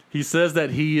 He says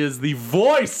that he is the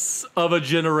voice of a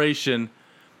generation,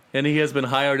 and he has been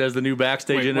hired as the new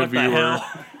backstage interviewer,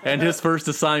 and his first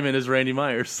assignment is Randy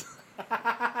Myers.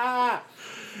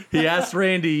 He asks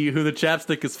Randy who the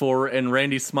chapstick is for, and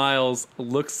Randy smiles,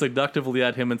 looks seductively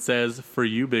at him, and says, "For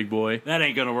you, big boy." That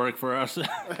ain't gonna work for us.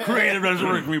 Creative doesn't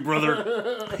work for me,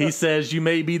 brother. He says, "You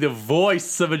may be the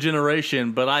voice of a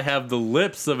generation, but I have the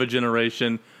lips of a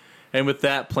generation," and with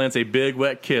that plants a big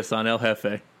wet kiss on El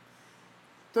Jefe.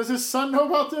 Does his son know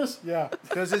about this? Yeah.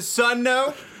 Does his son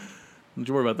know? Don't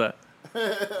you worry about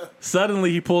that.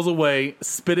 Suddenly, he pulls away,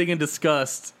 spitting in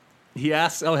disgust. He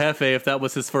asks El Jefe if that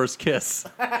was his first kiss.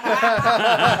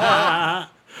 El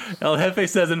Jefe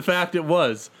says, in fact, it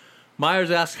was. Myers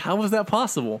asks, how was that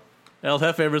possible? El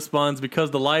Jefe responds,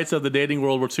 because the lights of the dating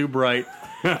world were too bright,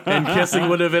 and kissing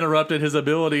would have interrupted his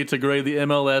ability to grade the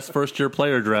MLS first-year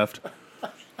player draft.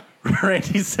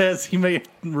 Randy says he may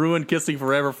ruin kissing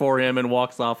forever for him and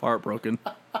walks off heartbroken.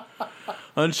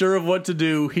 Unsure of what to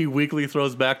do, he weakly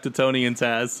throws back to Tony and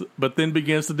Taz, but then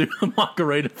begins to do the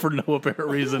Macarena for no apparent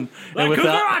reason and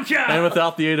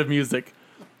without the aid of music.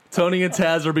 Tony and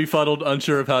Taz are befuddled,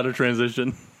 unsure of how to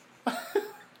transition.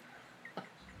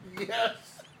 Yes.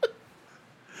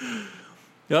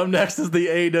 Up next is the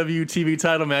AEW TV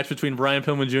title match between Brian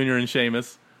Pillman Jr. and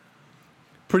Sheamus.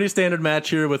 Pretty standard match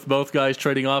here with both guys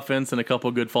trading offense and a couple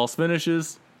good false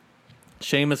finishes.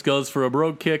 Sheamus goes for a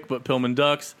brogue kick, but Pillman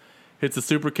ducks, hits a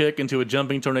super kick into a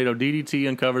jumping tornado DDT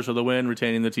and covers for the win,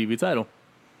 retaining the TV title.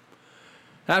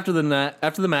 After the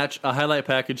match, a highlight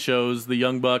package shows the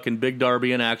Young Buck and Big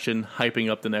Darby in action, hyping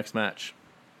up the next match.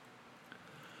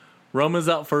 Roman's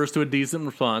out first to a decent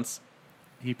response.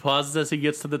 He pauses as he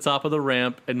gets to the top of the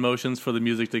ramp and motions for the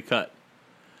music to cut.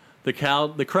 The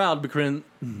crowd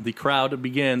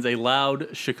begins a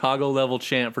loud Chicago-level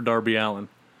chant for Darby Allin.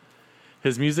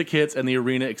 His music hits and the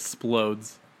arena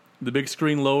explodes. The big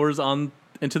screen lowers on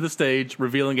into the stage,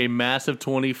 revealing a massive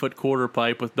 20-foot quarter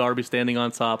pipe with Darby standing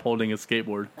on top holding his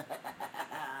skateboard.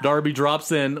 Darby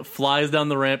drops in, flies down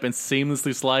the ramp, and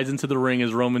seamlessly slides into the ring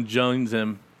as Roman joins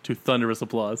him to thunderous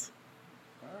applause.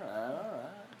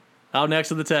 Out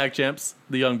next are the tag champs,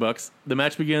 the Young Bucks. The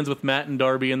match begins with Matt and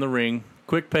Darby in the ring.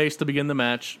 Quick pace to begin the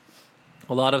match.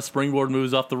 A lot of springboard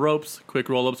moves off the ropes, quick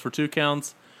roll-ups for 2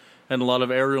 counts, and a lot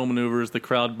of aerial maneuvers, the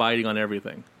crowd biting on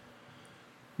everything.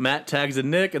 Matt tags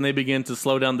in Nick, and they begin to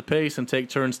slow down the pace and take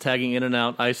turns tagging in and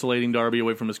out, isolating Darby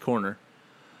away from his corner.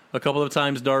 A couple of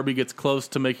times, Darby gets close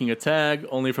to making a tag,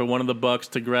 only for one of the Bucks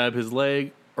to grab his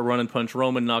leg, or run and punch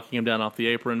Roman, knocking him down off the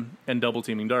apron, and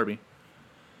double-teaming Darby.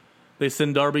 They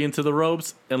send Darby into the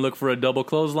ropes and look for a double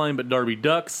clothesline, but Darby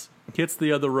ducks, hits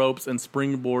the other ropes, and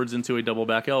springboards into a double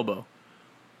back elbow.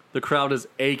 The crowd is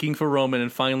aching for Roman,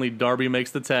 and finally Darby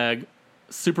makes the tag.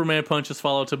 Superman punches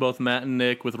follow to both Matt and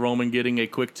Nick, with Roman getting a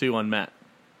quick 2 on Matt.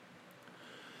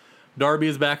 Darby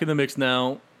is back in the mix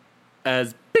now,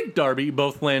 as Big Darby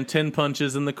both land 10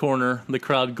 punches in the corner, the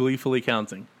crowd gleefully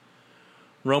counting.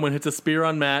 Roman hits a spear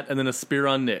on Matt and then a spear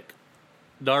on Nick.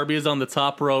 Darby is on the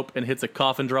top rope and hits a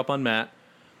coffin drop on Matt.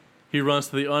 He runs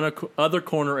to the other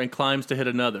corner and climbs to hit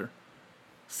another.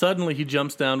 Suddenly, he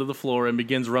jumps down to the floor and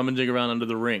begins rummaging around under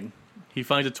the ring. He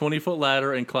finds a 20-foot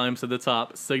ladder and climbs to the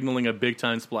top, signaling a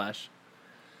big-time splash.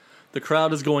 The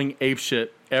crowd is going apeshit,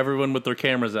 everyone with their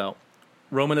cameras out.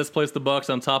 Roman has placed the Bucks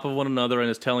on top of one another and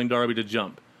is telling Darby to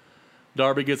jump.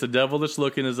 Darby gets a devilish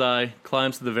look in his eye,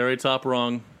 climbs to the very top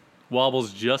rung,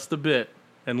 wobbles just a bit,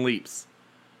 and leaps.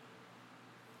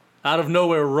 Out of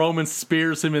nowhere, Roman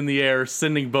spears him in the air,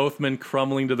 sending both men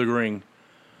crumbling to the ring.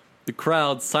 The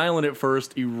crowd, silent at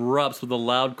first, erupts with a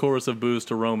loud chorus of boos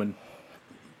to Roman.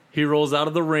 He rolls out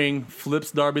of the ring,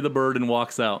 flips Darby the Bird, and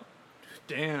walks out.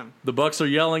 Damn. The Bucks are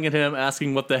yelling at him,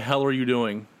 asking, "What the hell are you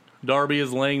doing?" Darby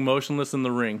is laying motionless in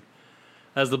the ring.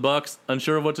 As the Bucks,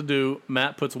 unsure of what to do,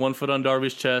 Matt puts one foot on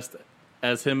Darby's chest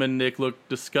as him and Nick look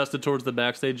disgusted towards the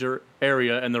backstage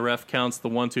area, and the ref counts the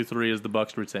 1, 2, 3 as the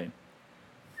Bucks retain.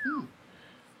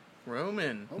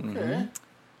 Roman. Okay.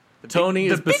 Tony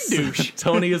is big douche.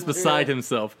 Tony is beside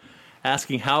himself,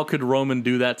 asking how could Roman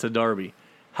do that to Darby?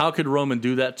 How could Roman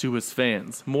do that to his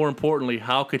fans? More importantly,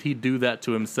 how could he do that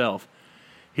to himself?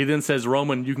 He then says,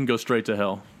 "Roman, you can go straight to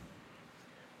hell."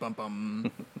 Bum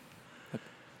bum.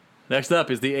 Next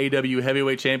up is the AEW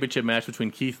Heavyweight Championship match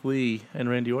between Keith Lee and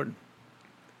Randy Orton.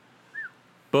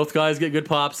 Both guys get good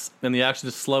pops, and the action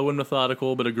is slow and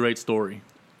methodical, but a great story.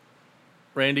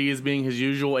 Randy is being his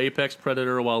usual apex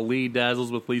predator, while Lee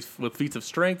dazzles with feats of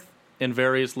strength and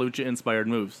various lucha-inspired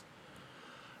moves.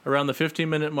 Around the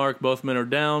 15-minute mark, both men are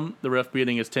down, the ref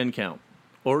beating his 10 count.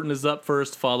 Orton is up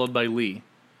first, followed by Lee.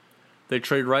 They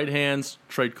trade right hands,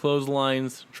 trade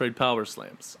clotheslines, trade power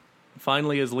slams.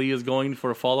 Finally, as Lee is going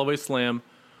for a fall-away slam,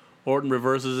 Orton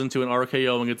reverses into an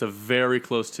RKO and gets a very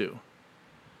close 2.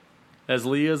 As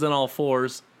Lee is on all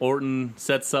fours, Orton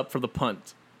sets up for the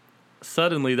punt.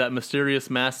 Suddenly, that mysterious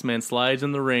masked man slides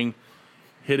in the ring,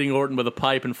 hitting Orton with a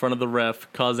pipe in front of the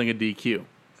ref, causing a DQ.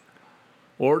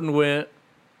 Orton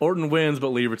wins, but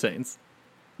Lee retains.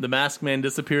 The masked man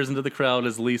disappears into the crowd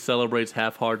as Lee celebrates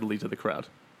half-heartedly to the crowd.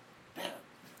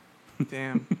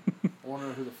 Damn. I wonder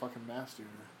who the fucking master is.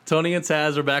 Tony and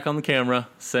Taz are back on the camera,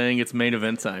 saying it's main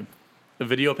event time. A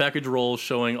video package rolls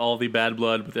showing all the bad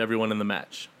blood with everyone in the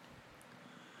match.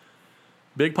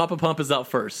 Big Papa Pump is out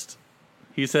first.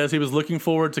 He says he was looking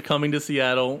forward to coming to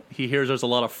Seattle. He hears there's a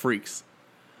lot of freaks.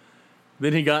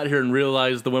 Then he got here and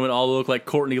realized the women all look like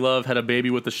Courtney Love had a baby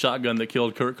with the shotgun that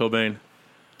killed Kurt Cobain.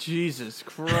 Jesus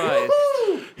Christ.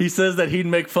 He says that he'd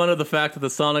make fun of the fact that the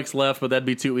Sonics left, but that'd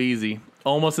be too easy.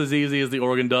 Almost as easy as the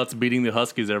Oregon Ducks beating the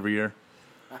Huskies every year.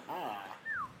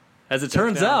 As it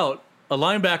turns out, a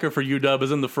linebacker for UW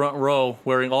is in the front row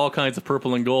wearing all kinds of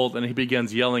purple and gold, and he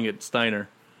begins yelling at Steiner.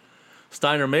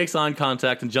 Steiner makes eye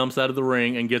contact and jumps out of the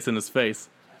ring and gets in his face.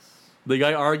 The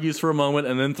guy argues for a moment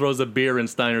and then throws a beer in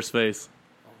Steiner's face.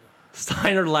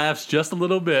 Steiner laughs just a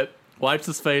little bit, wipes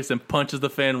his face, and punches the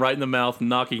fan right in the mouth,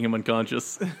 knocking him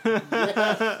unconscious.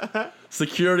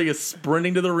 Security is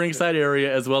sprinting to the ringside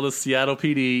area, as well as Seattle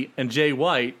PD and Jay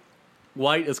White.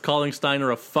 White is calling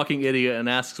Steiner a fucking idiot and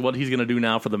asks what he's going to do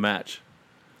now for the match.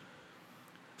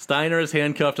 Steiner is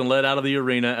handcuffed and led out of the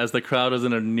arena as the crowd is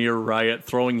in a near riot,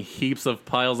 throwing heaps of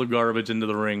piles of garbage into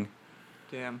the ring.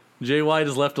 Damn. Jay White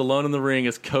is left alone in the ring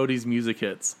as Cody's music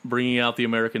hits, bringing out the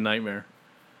American Nightmare.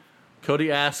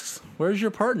 Cody asks, "Where's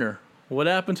your partner? What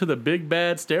happened to the big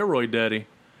bad steroid daddy?"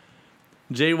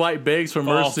 Jay White begs for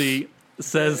mercy,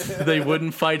 says they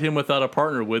wouldn't fight him without a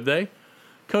partner, would they?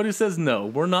 Cody says, "No,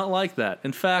 we're not like that.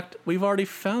 In fact, we've already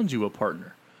found you a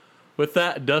partner." With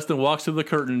that, Dustin walks through the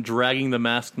curtain, dragging the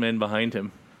masked man behind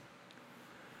him.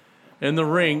 In the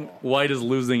ring, White is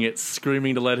losing it,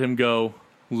 screaming to let him go.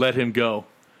 Let him go.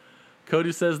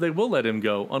 Cody says they will let him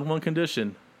go on one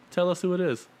condition. Tell us who it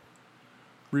is.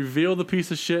 Reveal the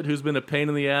piece of shit who's been a pain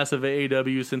in the ass of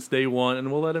AEW since day one,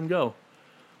 and we'll let him go.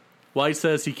 White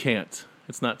says he can't.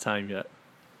 It's not time yet.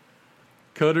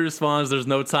 Cody responds, there's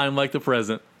no time like the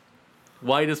present.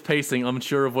 White is pacing,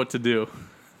 unsure of what to do.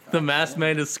 The masked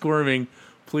man is squirming,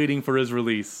 pleading for his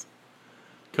release.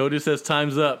 Cody says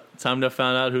time's up. Time to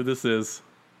find out who this is.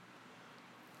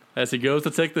 As he goes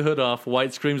to take the hood off,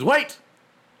 White screams, "Wait!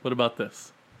 What about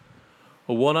this?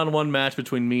 A one-on-one match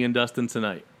between me and Dustin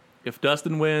tonight. If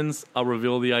Dustin wins, I'll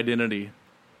reveal the identity.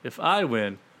 If I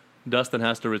win, Dustin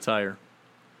has to retire."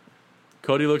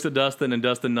 Cody looks at Dustin, and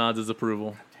Dustin nods his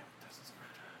approval.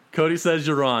 Cody says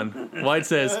you're on. White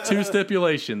says 2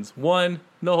 stipulations. 1,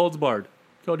 no holds barred.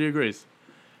 Cody agrees.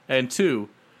 And 2,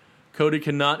 Cody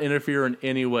cannot interfere in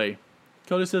any way.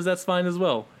 Cody says that's fine as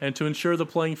well. And to ensure the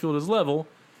playing field is level,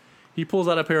 he pulls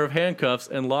out a pair of handcuffs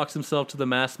and locks himself to the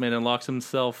masked man and locks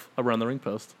himself around the ring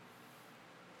post.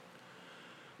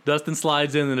 Dustin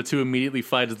slides in and the two immediately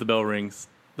fight as the bell rings.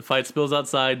 The fight spills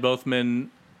outside, both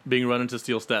men being run into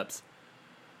steel steps.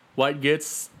 White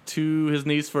gets to his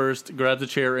knees first, grabs a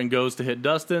chair, and goes to hit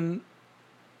Dustin,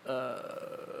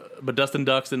 but Dustin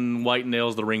ducks and White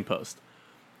nails the ring post.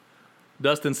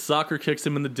 Dustin soccer kicks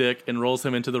him in the dick and rolls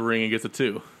him into the ring and gets a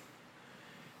 2.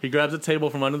 He grabs a table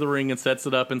from under the ring and sets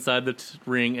it up inside the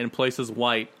ring and places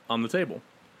White on the table.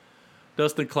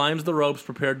 Dustin climbs the ropes,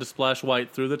 prepared to splash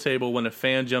White through the table when a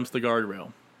fan jumps the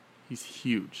guardrail. He's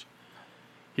huge.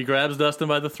 He grabs Dustin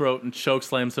by the throat and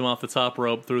chokeslams him off the top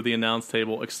rope through the announce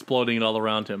table, exploding it all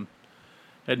around him.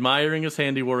 Admiring his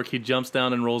handiwork, he jumps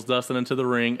down and rolls Dustin into the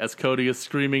ring as Cody is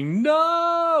screaming,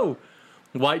 "No!"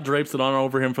 White drapes it on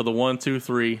over him for the 1, 2,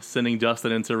 3, sending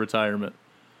Dustin into retirement.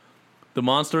 The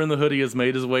monster in the hoodie has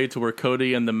made his way to where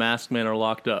Cody and the masked man are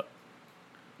locked up.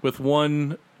 With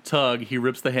one tug, he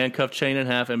rips the handcuff chain in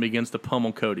half and begins to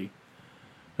pummel Cody.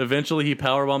 Eventually, he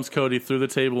powerbombs Cody through the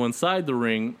table inside the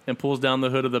ring and pulls down the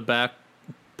hood of the black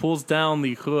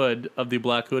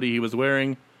hoodie he was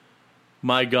wearing.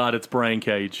 My God, it's Brian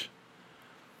Cage.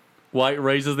 White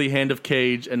raises the hand of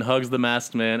Cage and hugs the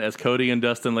masked man as Cody and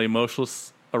Dustin lay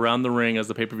motionless around the ring as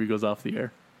the pay-per-view goes off the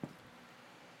air.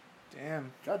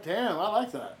 Damn. God damn, I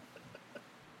like that.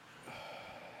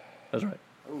 That's right.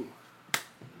 Ooh.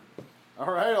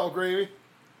 All right, old gravy.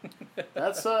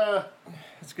 That's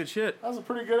good shit. that was a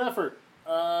pretty good effort.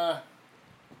 I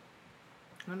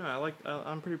don't know.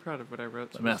 I'm pretty proud of what I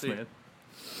wrote. So The masked man.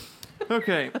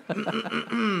 Okay.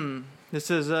 This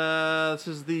is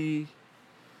the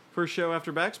first show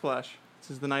after Backsplash. This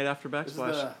is the night after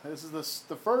Backsplash. This is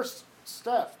the first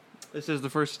step This is the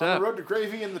first on step. the road to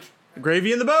gravy in the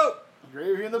Gravy in the boat.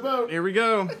 gravy in the boat. Here we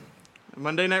go.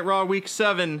 Monday Night Raw Week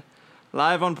 7.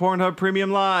 Live on Pornhub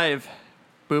Premium Live.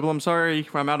 Booble, I'm sorry.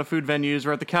 I'm out of food venues.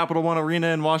 We're at the Capital One Arena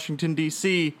in Washington,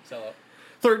 D.C.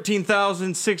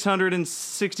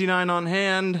 13,669 on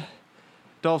hand.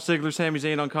 Dolph Ziggler, Sami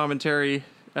Zayn on commentary.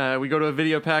 We go to a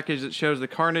video package that shows the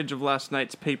carnage of last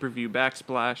night's pay-per-view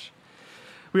Backsplash.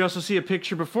 We also see a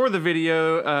picture before the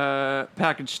video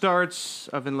package starts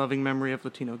of in loving memory of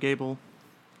Latino Gable.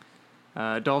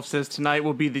 Dolph says tonight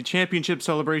will be the championship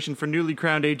celebration for newly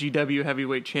crowned AEW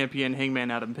heavyweight champion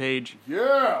Hangman Adam Page.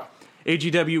 Yeah.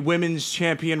 AEW women's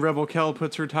champion Rebel Kell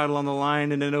puts her title on the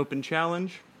line in an open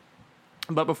challenge.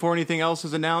 But before anything else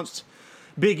is announced,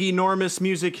 big enormous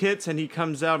music hits and he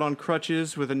comes out on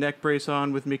crutches with a neck brace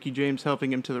on with Mickie James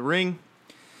helping him to the ring.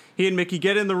 He and Mickie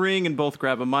get in the ring and both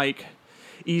grab a mic.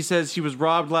 E says he was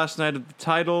robbed last night of the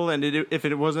title and if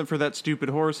it wasn't for that stupid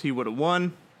horse, he would have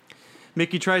won.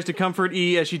 Mickey tries to comfort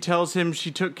E as she tells him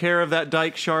she took care of that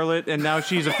dyke Charlotte, and now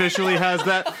she's officially has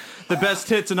the best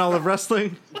tits in all of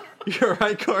wrestling. You're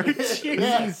right, Corey.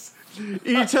 Yes.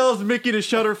 E tells Mickey to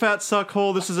shut her fat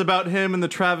suckhole. This is about him and the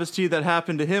travesty that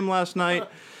happened to him last night.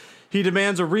 He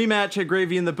demands a rematch at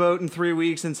Gravy in the Boat in 3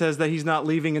 weeks and says that he's not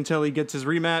leaving until he gets his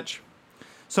rematch.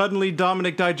 Suddenly,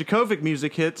 Dominik Dijakovic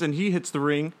music hits, and he hits the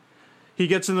ring. He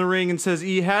gets in the ring and says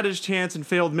E had his chance and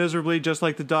failed miserably, just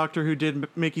like the doctor who did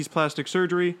Mickey's plastic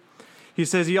surgery. He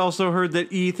says he also heard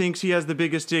that E thinks he has the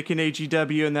biggest dick in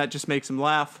AEW, and that just makes him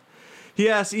laugh. He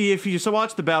asks E if he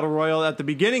watched the Battle Royal at the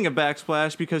beginning of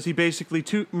Backsplash because he basically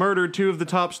murdered 2 of the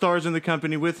top stars in the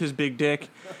company with his big dick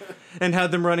and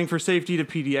had them running for safety to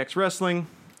PDX Wrestling.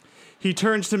 He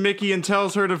turns to Mickey and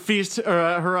tells her to feast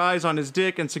her eyes on his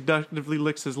dick and seductively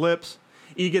licks his lips.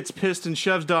 E gets pissed and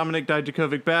shoves Dominik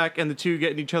Dijakovic back, and the two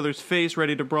get in each other's face,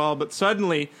 ready to brawl. But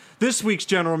suddenly, this week's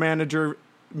general manager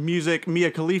music,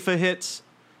 Mia Khalifa, hits,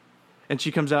 and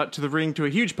she comes out to the ring to a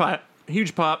huge pop.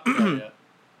 Oh, yeah.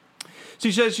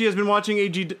 She says she has been watching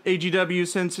AGW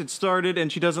since it started,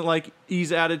 and she doesn't like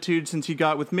E's attitude since he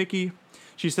got with Mickey.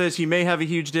 She says he may have a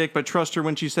huge dick, but trust her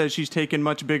when she says she's taken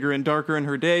much bigger and darker in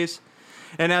her days.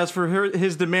 And as for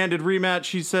his demanded rematch,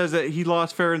 she says that he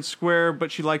lost fair and square,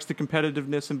 but she likes the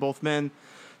competitiveness in both men.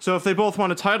 So if they both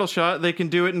want a title shot, they can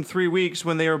do it in 3 weeks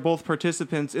when they are both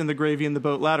participants in the Gravy in the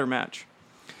Boat ladder match.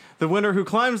 The winner who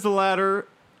climbs the ladder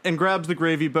and grabs the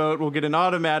Gravy Boat will get an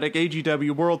automatic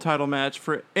AGW World Title match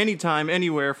for any time,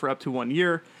 anywhere for up to 1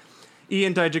 year. E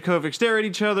and Dijakovic stare at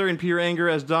each other in pure anger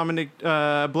as Dominik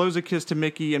blows a kiss to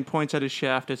Mickey and points at his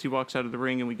shaft as he walks out of the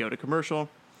ring, and we go to commercial.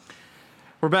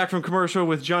 We're back from commercial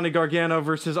with Johnny Gargano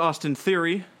versus Austin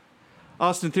Theory.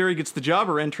 Austin Theory gets the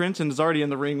jobber entrance and is already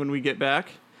in the ring when we get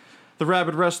back. The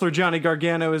rabid wrestler Johnny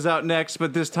Gargano is out next,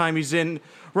 but this time he's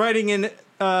riding in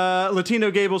Latino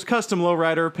Gable's custom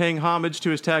lowrider, paying homage to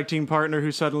his tag team partner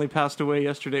who suddenly passed away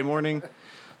yesterday morning.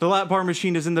 The lap bar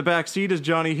machine is in the back seat as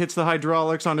Johnny hits the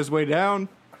hydraulics on his way down.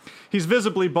 He's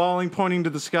visibly bawling, pointing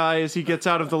to the sky as he gets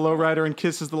out of the lowrider and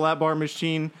kisses the lap bar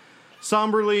machine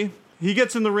somberly. He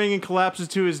gets in the ring and collapses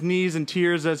to his knees in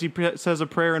tears as he says a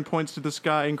prayer and points to the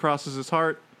sky and crosses his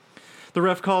heart. The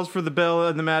ref calls for the bell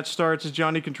and the match starts as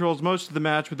Johnny controls most of the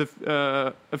match with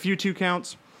a few 2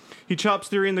 counts. He chops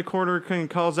Theory in the corner and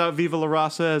calls out Viva La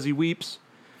Raza as he weeps.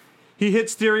 He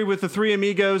hits Theory with the 3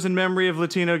 amigos in memory of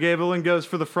Latino Gable and goes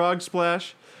for the frog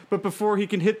splash. But before he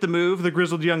can hit the move, the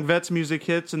Grizzled Young Vets music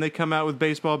hits and they come out with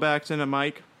baseball bats and a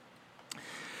mic.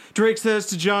 Drake says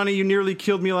to Johnny, "You nearly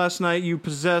killed me last night, you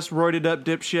possessed, roided up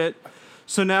dipshit.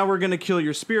 So now we're going to kill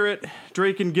your spirit."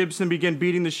 Drake and Gibson begin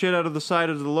beating the shit out of the side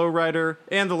of the lowrider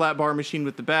and the lap bar machine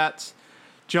with the bats.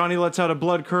 Johnny lets out a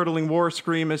blood-curdling war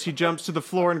scream as he jumps to the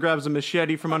floor and grabs a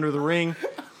machete from under the ring.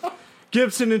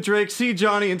 Gibson and Drake see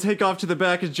Johnny and take off to the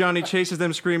back as Johnny chases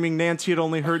them screaming, "Nancy, it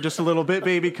only hurt just a little bit,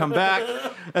 baby, come back,"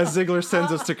 as Ziggler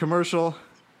sends us to commercial.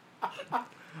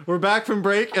 We're back from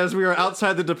break as we are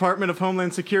outside the Department of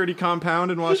Homeland Security compound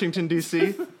in Washington,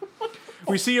 D.C.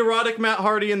 We see erotic Matt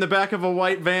Hardy in the back of a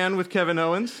white van with Kevin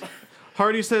Owens.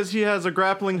 Hardy says he has a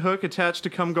grappling hook attached to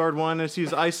Cumguard 1 as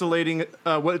he's isolating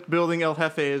what building El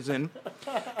Jefe is in.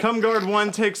 Cumguard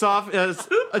 1 takes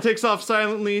off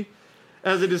silently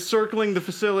as it is circling the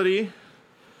facility.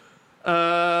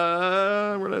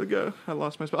 Where did it go? I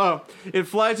lost my spot. Oh, it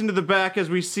flies into the back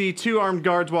as we see 2 armed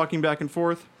guards walking back and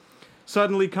forth.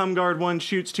 Suddenly, Cumguard 1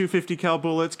 shoots 2 50 cal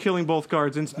bullets, killing both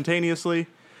guards instantaneously.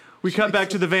 We cut back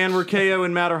to the van where KO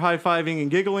and Matt are high-fiving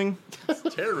and giggling.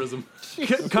 Terrorism.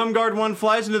 Cumguard 1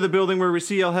 flies into the building where we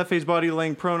see El Jefe's body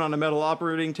laying prone on a metal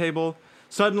operating table.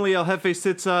 Suddenly, El Jefe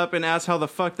sits up and asks how the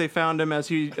fuck they found him as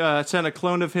he sent a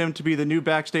clone of him to be the new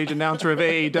backstage announcer of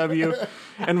AEW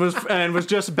and was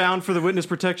just bound for the witness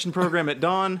protection program at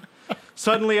dawn.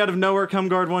 Suddenly, out of nowhere,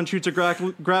 Cumguard 1 shoots a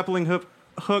grappling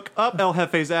hook up El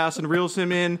Jefe's ass and reels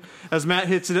him in as Matt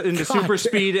hits it into super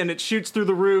speed and it shoots through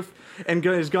the roof and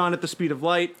is gone at the speed of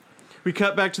light. We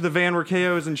cut back to the van where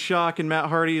KO is in shock and Matt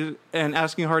Hardy and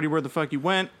asking Hardy where the fuck he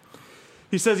went.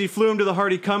 He says he flew him to the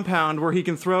Hardy compound where he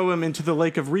can throw him into the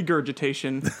lake of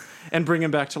regurgitation and bring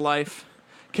him back to life.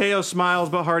 KO smiles,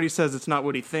 but Hardy says it's not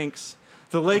what he thinks.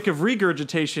 The lake of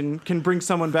regurgitation can bring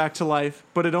someone back to life,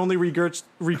 but it only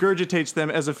regurgitates them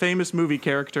as a famous movie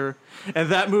character, and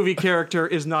that movie character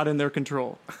is not in their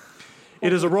control.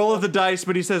 It is a roll of the dice,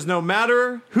 but he says no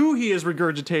matter who he is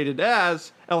regurgitated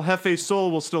as, El Jefe's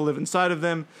soul will still live inside of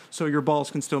them, so your balls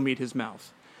can still meet his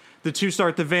mouth. The two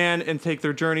start the van and take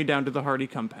their journey down to the Hardy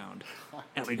compound.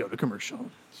 And we go to commercial.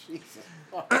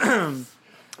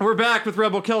 We're back with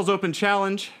Rebel Kell's open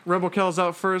challenge. Rebel Kell's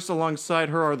out first. Alongside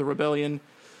her are the Rebellion.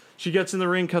 She gets in the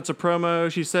ring, cuts a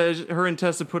promo. She says her and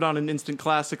Tessa put on an instant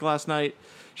classic last night.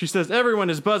 She says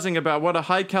everyone is buzzing about what a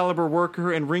high-caliber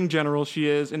worker and ring general she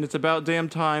is, and it's about damn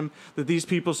time that these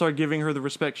people start giving her the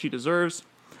respect she deserves.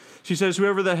 She says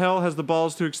whoever the hell has the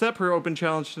balls to accept her open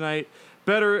challenge tonight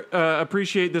better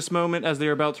appreciate this moment as they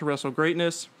are about to wrestle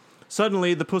greatness.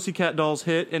 Suddenly, the Pussycat Dolls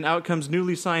hit, and out comes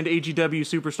newly signed AGW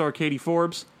superstar Katie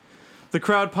Forbes. The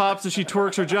crowd pops as she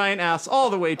twerks her giant ass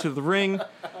all the way to the ring.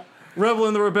 Rebel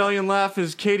and the Rebellion laugh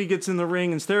as Katie gets in the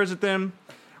ring and stares at them.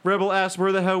 Rebel asks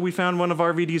where the hell we found one of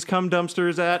RVD's cum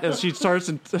dumpsters at as she starts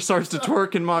to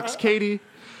twerk and mocks Katie.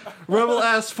 Rebel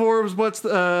asks Forbes what's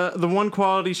the one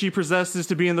quality she possesses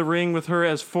to be in the ring with her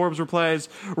as Forbes replies,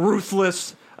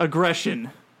 ruthless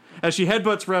aggression, as she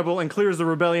headbutts Rebel and clears the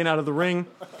Rebellion out of the ring.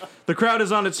 The crowd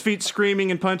is on its feet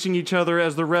screaming and punching each other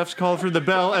as the refs call for the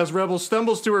bell as Rebel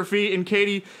stumbles to her feet and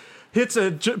Katie hits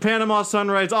a Panama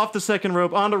Sunrise off the second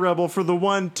rope onto Rebel for the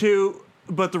 1-2,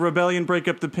 but the Rebellion break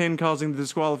up the pin, causing the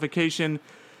disqualification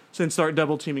and start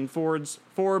double teaming Forbes.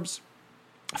 Forbes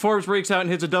breaks out and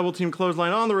hits a double team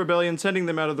clothesline on the Rebellion, sending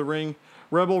them out of the ring.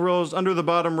 Rebel rolls under the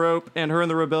bottom rope, and her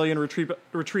and the Rebellion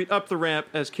retreat up the ramp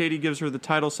as Katie gives her the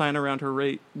title sign around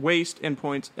her waist and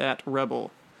points at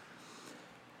Rebel.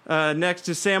 Next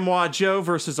is Samoa Joe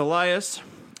versus Elias.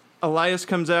 Elias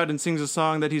comes out and sings a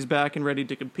song that he's back and ready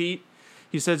to compete.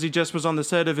 He says he just was on the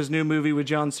set of his new movie with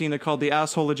John Cena called The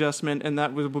Asshole Adjustment, and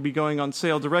that will be going on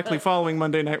sale directly following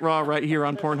Monday Night Raw right here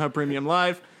on Pornhub Premium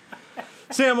Live.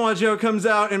 Samoa Joe comes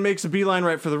out and makes a beeline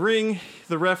right for the ring.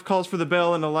 The ref calls for the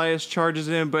bell and Elias charges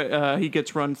him, but he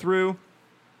gets run through.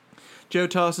 Joe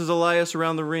tosses Elias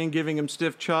around the ring, giving him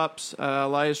stiff chops.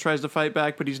 Elias tries to fight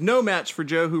back, but he's no match for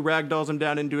Joe, who ragdolls him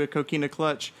down into a coquina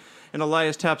clutch, and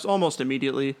Elias taps almost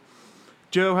immediately.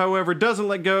 Joe, however, doesn't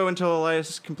let go until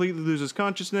Elias completely loses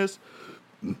consciousness.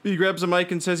 He grabs a mic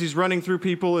and says he's running through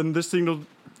people, and the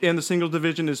single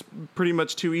division is pretty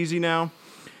much too easy now.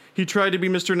 He tried to be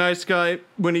Mr. Nice Guy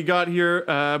when he got here,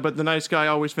 but the nice guy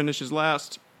always finishes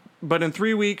last. But in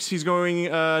 3 weeks, he's going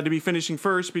to be finishing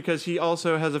first because he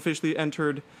also has officially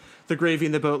entered the Gravy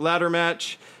in the Boat ladder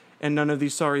match, and none of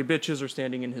these sorry bitches are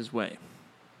standing in his way.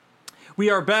 We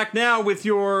are back now with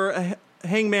your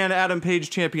Hangman Adam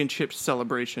Page Championship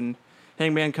celebration.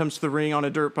 Hangman comes to the ring on a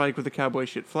dirt bike with a cowboy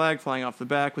shit flag flying off the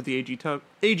back with the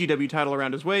AGW title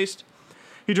around his waist.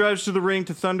 He drives to the ring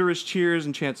to thunderous cheers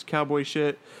and chants cowboy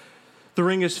shit. The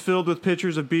ring is filled with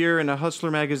pitchers of beer and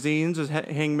Hustler magazines as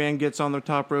Hangman gets on the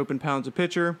top rope and pounds a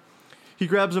pitcher. He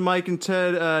grabs a mic and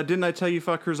said, didn't I tell you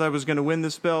fuckers I was going to win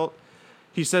this belt?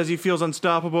 He says he feels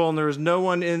unstoppable and there is no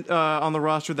one on the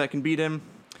roster that can beat him.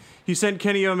 He sent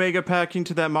Kenny Omega packing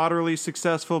to that moderately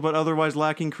successful but otherwise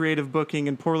lacking creative booking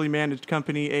and poorly managed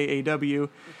company AAW.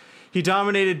 He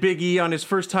dominated Big E on his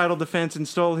first title defense and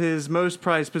stole his most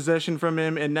prized possession from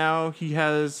him, and now he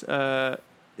has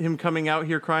him coming out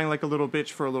here crying like a little bitch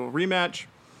for a little rematch.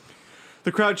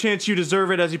 The crowd chants "You deserve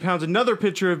it" as he pounds another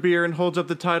pitcher of beer and holds up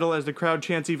the title as the crowd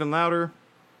chants even louder.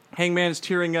 Hangman is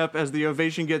tearing up as the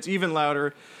ovation gets even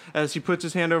louder as he puts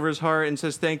his hand over his heart and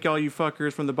says, "Thank all you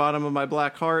fuckers from the bottom of my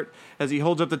black heart," as he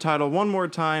holds up the title one more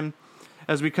time.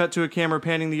 As we cut to a camera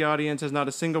panning the audience as not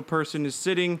a single person is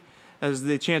sitting, as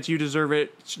the chants "You deserve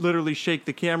it" literally shake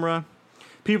the camera.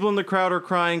 People in the crowd are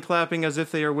crying, clapping as if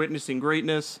they are witnessing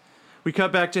greatness. We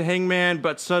cut back to Hangman,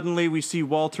 but suddenly we see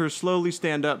Walter slowly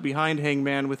stand up behind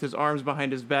Hangman with his arms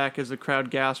behind his back as the crowd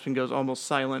gasps and goes almost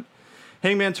silent.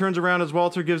 Hangman turns around as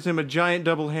Walter gives him a giant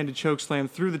double-handed chokeslam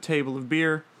through the table of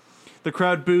beer. The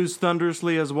crowd boos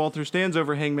thunderously as Walter stands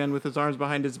over Hangman with his arms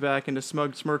behind his back and a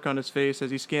smug smirk on his face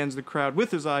as he scans the crowd with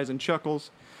his eyes and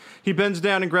chuckles. He bends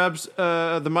down and grabs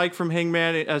the mic from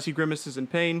Hangman as he grimaces in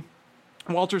pain.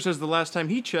 Walter says the last time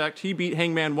he checked, he beat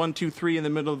Hangman 1-2-3 in the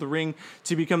middle of the ring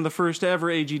to become the first ever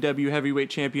AGW heavyweight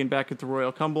champion back at the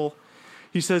Royal Rumble.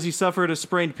 He says he suffered a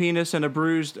sprained penis and a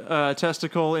bruised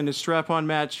testicle in his strap-on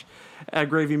match at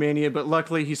Gravy Mania, but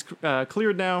luckily he's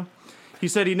cleared now. He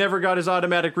said he never got his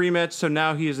automatic rematch, so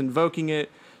now he is invoking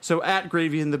it. So at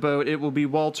Gravy in the Boat, it will be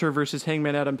Walter versus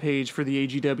Hangman Adam Page for the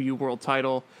AGW World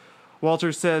Title.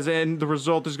 Walter says, and the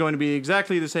result is going to be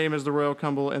exactly the same as the Royal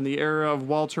Rumble, and the era of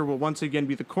Walter will once again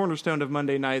be the cornerstone of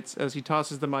Monday nights as he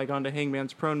tosses the mic onto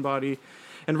Hangman's prone body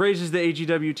and raises the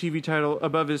AGW TV title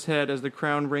above his head as the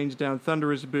crowd rains down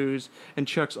thunderous boos and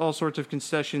chucks all sorts of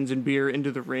concessions and beer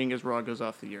into the ring as Raw goes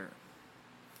off the air.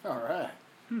 All right.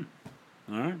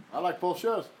 All right. I like both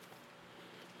shows.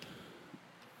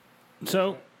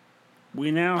 So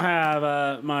we now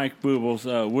have Mike Boobles,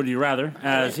 Would You Rather,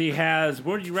 as he has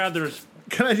Would You Rather's.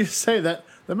 Can I just say that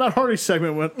the Matt Hardy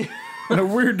segment went in a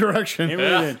weird direction? It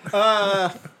really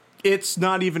did. It's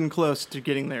not even close to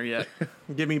getting there yet.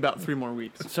 Give me about 3 more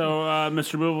weeks. So,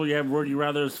 Mr. Booble, you have would you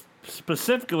rather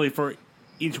specifically for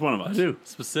each one of us. I do.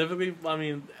 Specifically, I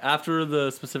mean, after the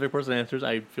specific person answers,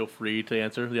 I feel free to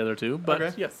answer the other two. But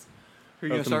Okay. yes. Who are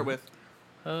you going to start with?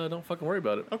 Don't fucking worry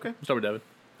about it. Okay. Start with Devin.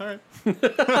 All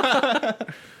right.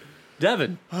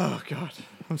 Devin, Oh, God.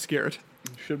 I'm scared.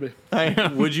 Should be. I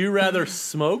am. would you rather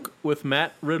smoke with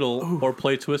Matt Riddle or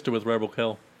play Twister with Rebel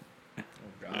Kell?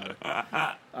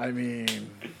 I mean,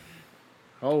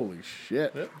 holy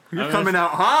shit. You're coming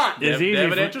out hot. It's easy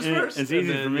Devin for, answers first. It's and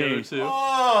easy then for the me. other two.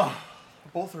 Oh,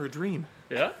 both are a dream.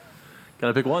 Yeah.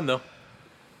 Gotta pick one, though.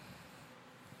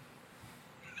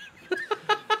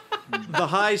 The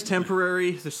high's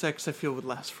temporary. The sex I feel would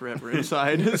last forever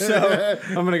inside. So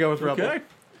I'm going to go with Rebel. Okay.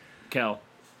 Kel.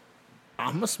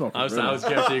 I'm a smoker. I was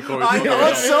guaranteeing Corey I smoking know, Riddle.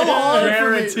 it's so hard for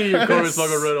me. Guarantee you Corey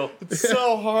smoking Riddle. It's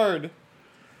so hard.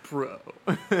 Bro.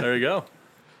 There you go.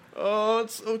 Oh,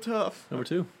 it's so tough. Number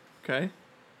 2. Okay.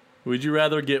 Would you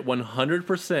rather get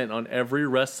 100% on every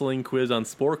wrestling quiz on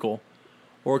Sporkle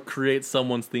or create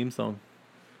someone's theme song?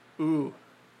 Ooh.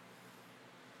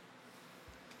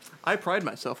 I pride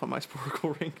myself on my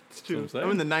Sporkle rankings too. what I'm saying.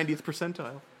 I'm in the 90th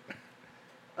percentile.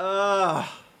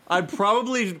 I'd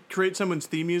probably create someone's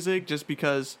theme music just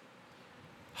because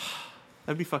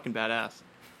that'd be fucking badass.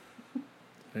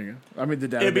 There you go. I mean, the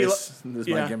It'd be database is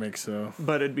my yeah. gimmick, so.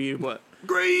 But it'd be what?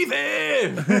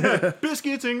 Gravy!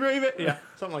 Biscuits and gravy! Yeah,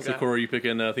 something like So, that. Corey, are you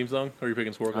picking theme song or are you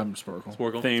picking Sporkle? I'm Sporkle.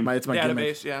 Sporkle. Theme. It's my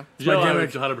gimmick. Database, yeah. Joe, my I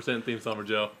gimmick. would 100% theme song for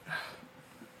Joe.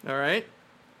 All right.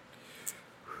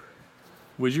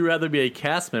 Would you rather be a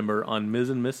cast member on Ms.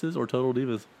 and Mrs. or Total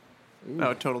Divas?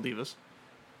 Oh, Total Divas.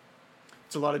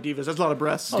 It's a lot of divas. That's a lot of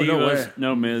breasts. Oh, no Divas. way.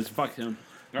 No, Miz. Fuck him.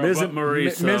 Ms. But and,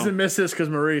 Maurice. Ms. so- and Mrs. because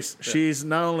Maurice, she's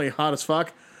not only hot as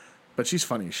fuck, but she's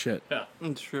funny as shit. Yeah.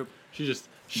 It's true. She just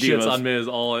shits Divas. on Ms.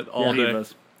 all day.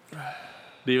 Divas.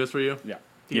 Divas for you? Yeah.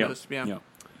 Divas, yeah. Yeah.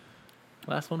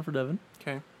 Last one for Devin.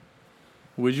 Okay.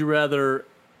 Would you rather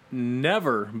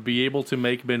never be able to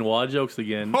make Benoit jokes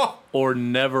again Oh! or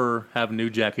never have New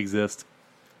Jack exist?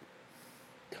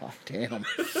 God damn.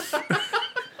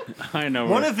 I know.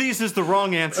 One of these is the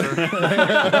wrong answer.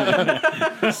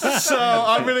 So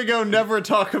I'm going to go never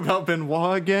talk about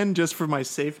Benoit again just for my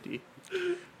safety.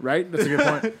 Right? That's a good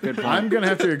point. Good point. I'm going to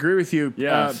have to agree with you.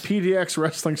 Yes. PDX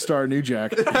wrestling star New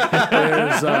Jack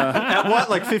At what,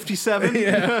 like 57?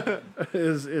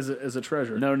 is a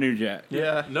treasure. No New Jack.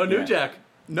 Yeah. No New Jack.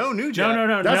 No New Jack.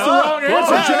 No. That's no. the wrong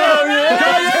answer, Joe!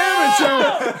 God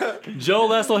damn it, Joe! Joe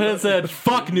Leslie said,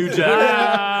 "Fuck New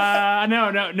Jack." No.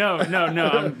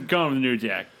 I'm going with New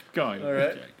Jack. Going. All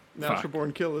right. Fuck. Natural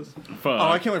Born Killers. Fuck. Oh,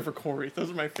 I can't wait for Corey. Those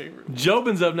are my favorite.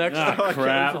 Jobin's up next. Ah, I can't wait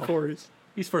crap. for Corey's.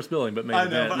 He's first billing, but maybe I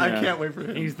know, but I Yeah. can't wait for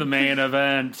him. He's the main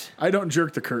event. I don't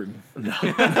jerk the curtain.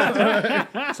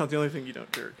 That's not the only thing you don't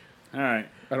jerk. All right.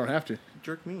 I don't have to.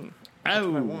 Jerk me.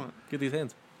 Oh, I want. Get these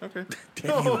hands. Okay.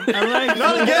 I like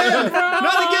Not again!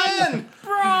 Not again!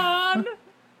 Braun.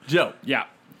 Joe, Yeah.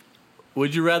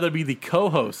 would you rather be the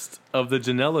co-host of the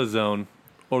Janela Zone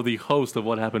or the host of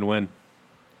What Happened When?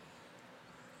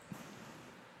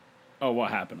 Oh,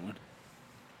 what happened? When?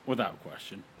 Without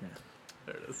question.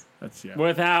 There it is. That's yeah.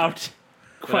 Without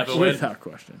question. When? Without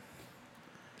question.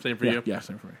 Same for Yeah, you. yeah,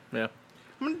 same for me. Yeah.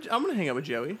 I'm gonna hang out with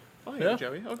Joey. I'll hang out with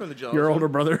Joey. I'll go to the jail. Your older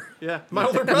brother. Yeah, my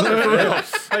older brother, for real.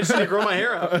 I just need to grow my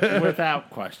hair out.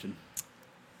 Without question.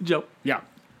 Joe, Yeah.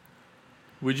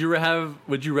 would you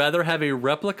rather have a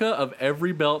replica of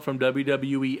every belt from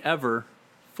WWE ever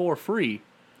for free,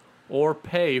 or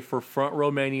pay for Front Row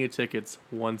Mania tickets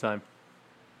one time?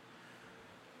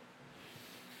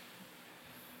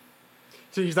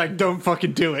 So he's like, don't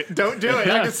fucking do it. Don't do it.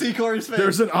 I can see Corey's face.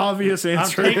 There's an obvious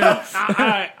answer.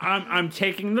 I'm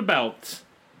taking the belts,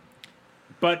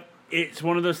 but it's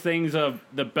one of those things of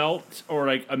the belts or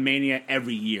like a Mania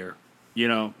every year, you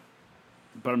know.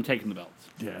 But I'm taking the belts.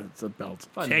 Yeah, it's a belt.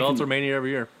 Fine, Taking- belts are Mania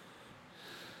every year.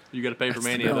 You got to pay for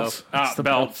Mania though. belts. Ah, the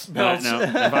belts. belts. No,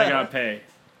 if I got pay.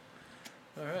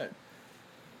 All right.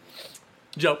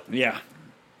 Joe, Yeah.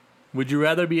 would you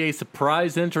rather be a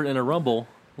surprise entrant in a Rumble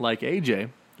like AJ,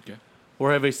 Okay.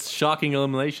 or have a shocking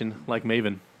elimination like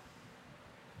Maven?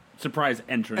 Surprise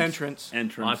entrance. Entrance. I'm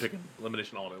Entrance. picking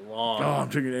elimination all day long. Oh, I'm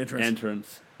taking entrance.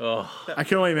 Entrance. I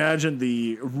can only imagine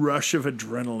the rush of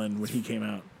adrenaline when he came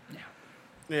out.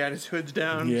 Yeah, and his hood's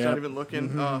down. He's Yeah. not even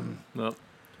looking. No.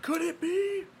 Could it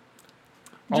be?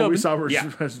 All we Jobin. saw was,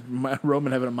 Yeah. was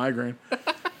Roman having a migraine.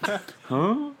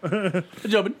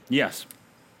 Jobin, Yes.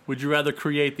 would you rather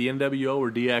create the NWO or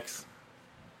DX?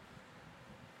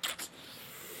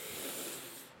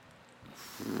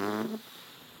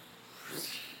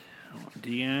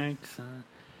 DX.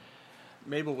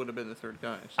 Mabel would have been the third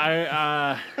guy. So.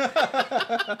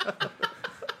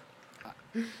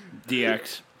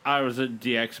 DX. I was a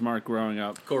DX mark growing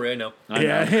up. Corey, I know. I know.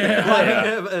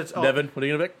 Yeah, it's, Devin, what are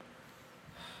you gonna pick?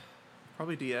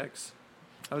 probably DX.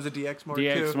 I was a DX mark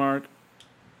DX too. mark.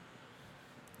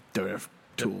 Don't have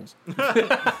tools. Suck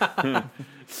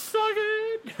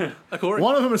it. Corey.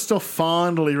 One of them is still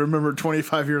fondly remembered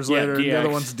 25 years Yeah, later, and the other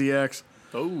DX. one's DX.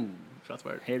 Oh, shots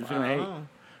fired. Haters gonna hate.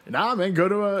 Nah, man, go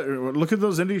to look at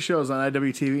those indie shows on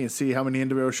IWTV and see how many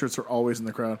NWO shirts are always in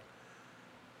the crowd.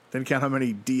 Then count how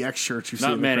many DX shirts you see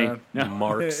Not in many. the crowd. No.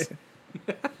 Marks.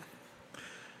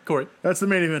 Corey, That's the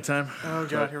main event time. Oh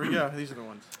god, here we go. These are the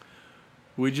ones.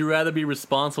 would you rather be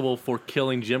responsible for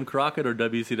killing Jim Crockett or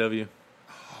WCW?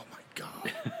 Oh my god.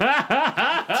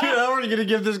 Dude, I'm already gonna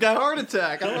give this guy a heart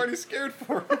attack. I'm already scared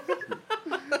for him.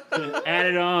 Add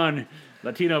it on.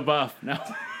 Latino buff. No.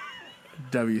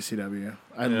 WCW.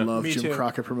 I Yeah. love Me Jim too.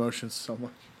 Crockett Promotions so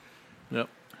much. Yep.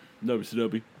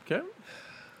 WCW. Okay.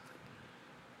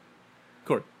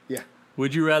 Corey, Yeah.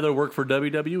 would you rather work for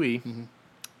WWE,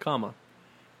 comma,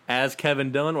 as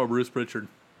Kevin Dunn or Bruce Pritchard?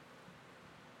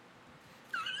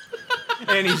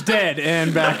 And he's dead.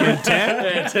 And back in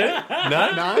 10.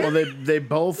 None? Well, they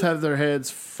both have their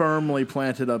heads firmly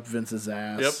planted up Vince's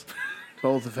ass. Yep.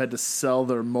 Both have had to sell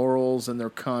their morals and their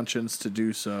conscience to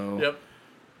do so. Yep.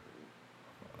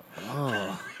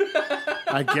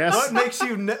 I guess. What makes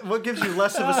you? What gives you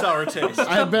less of a sour taste?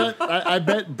 I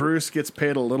bet Bruce gets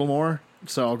paid a little more,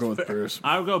 so I'll go with Bruce.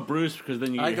 I'll go Bruce because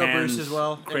then you I get go hands Bruce as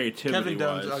well. creativity Kevin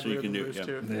Dunn's wise, so you uglier can than do Bruce it.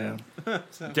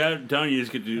 too. Yeah. Don't you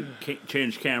just get to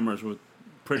change cameras with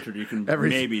Pritchard? You can Every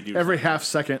maybe do every something. half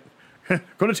second.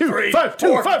 Go to 2, 5,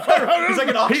 2, 5, 5. He's like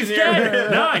an He's auctioneer.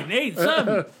 dead. 9, 8,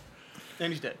 7.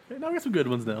 And he's dead. Okay, now we got some good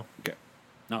ones now.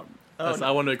 No.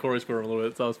 I wanted to Corey score a little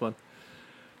bit, so that was fun.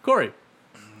 Corey,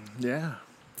 Yeah.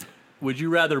 would you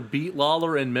rather beat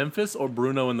Lawler in Memphis or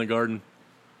Bruno in the Garden?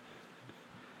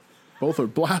 Both are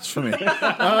blasphemy.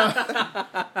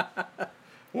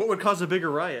 What would cause a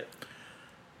bigger riot?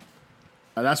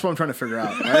 That's what I'm trying to figure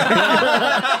out.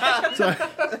 So,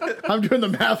 I'm doing the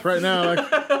math right now.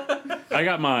 Like, I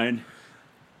got mine.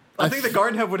 I think the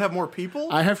Garden would have more people.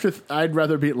 I'd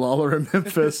rather beat Lawler in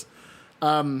Memphis.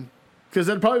 Because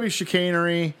that'd probably be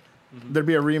chicanery. There'd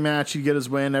be a rematch. You'd get his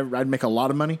win. I'd make a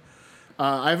lot of money.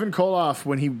 Ivan Koloff,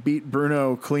 when he beat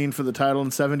Bruno clean for the title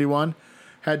in 71,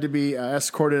 had to be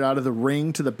escorted out of the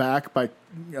ring to the back by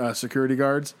security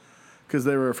guards because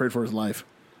they were afraid for his life.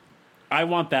 I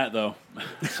want that though.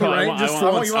 So Right? Just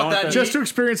for once. you want that Just to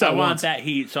experience that I want once. that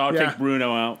heat, so I'll Yeah. take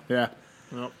Bruno out. Yeah.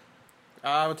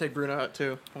 I would take Bruno out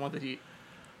too. I want the heat.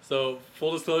 So,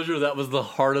 full disclosure, that was the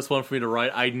hardest one for me to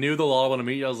write. I knew the Lawler one to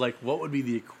meet. I was like, what would be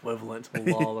the equivalent to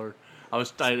Lawler? It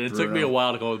took me Bruno. a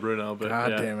while to go with Bruno, but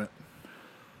God yeah. damn it.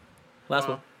 Last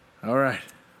one. All right.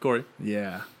 Corey,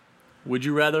 Yeah. would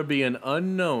you rather be an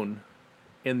unknown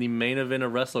in the main event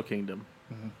of Wrestle Kingdom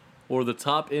or the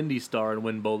top indie star and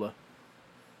win Bola?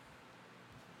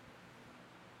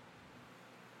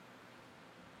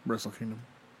 Wrestle Kingdom.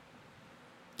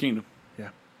 Kingdom. Yeah.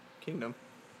 Kingdom.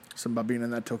 Something about being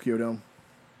in that Tokyo Dome.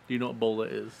 Do you know what Bola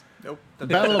is? Nope.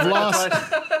 Battle of Los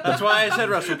That's why I said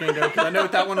Wrestle Kingdom, because I know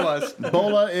what that one was.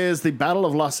 Bola is the Battle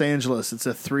of Los Angeles. It's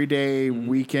a 3-day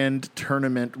weekend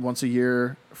tournament once a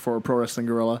year for Pro Wrestling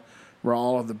Guerrilla, where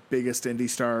all of the biggest indie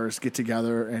stars get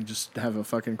together and just have a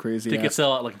fucking crazy. Tickets ass-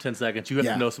 sell out like in 10 seconds. You have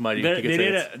Yeah. to know somebody. They, to get they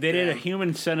did tickets. a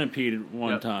human centipede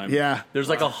one Yep. time. Yeah, There's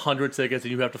like 100 tickets,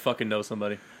 and you have to fucking know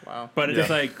somebody. Wow. But it's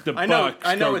like the I know. Bucks.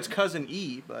 I know go- it's cousin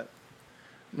E, but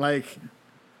like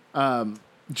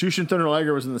Jushin Thunder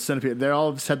Liger was in the centipede. They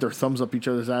all just had their thumbs up each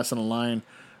other's ass in a line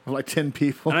of like 10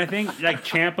 people. And I think like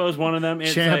Ciampa's one of them.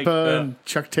 It's Ciampa like, and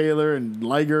Chuck Taylor and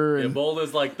Liger Yeah, and Bola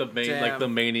is like the main, Damn. like the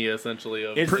mania essentially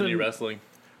of It's indie the- wrestling.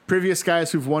 previous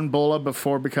guys who've won Bola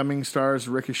before becoming stars: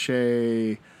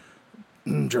 Ricochet,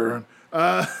 Duran,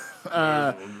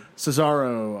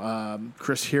 Cesaro,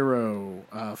 Chris Hero,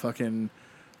 fucking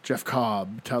Jeff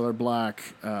Cobb, Tyler Black,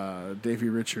 Davey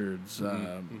Richards,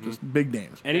 just big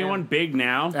names. anyone big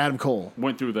now Adam Cole.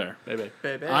 went through there. Baby.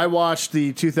 baby. I watched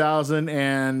the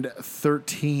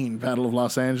 2013 Battle of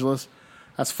Los Angeles.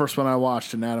 That's the first one I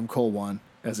watched, and Adam Cole won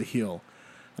as a heel.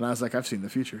 And I was like, I've seen the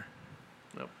future.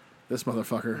 Nope. This and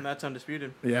motherfucker. that's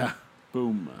undisputed. Yeah.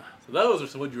 Boom. So those are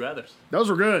some would you rathers. Those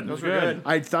were good. Those were good.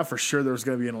 I thought for sure there was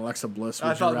going to be an Alexa Bliss. I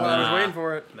Would you thought rather? I was waiting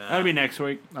for it. That'll be next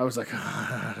week. I was like,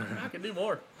 I can do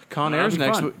more. Con That'd Air's be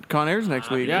next fun. week. Con Air's next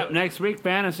week. Yep, next week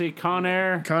fantasy Con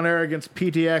Air. Conair against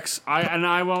PTX.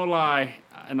 I won't lie,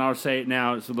 and I'll say it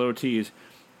now. It's a little tease.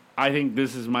 I think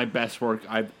this is my best work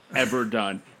I've ever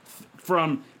done.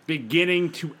 From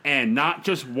beginning to end, not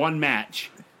just one match.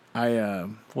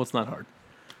 What's not hard?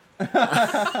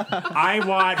 I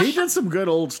watched. He did some good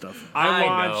old stuff.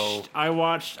 I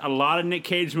watched a lot of Nick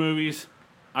Cage movies.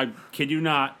 I kid you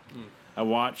not. I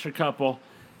watched a couple,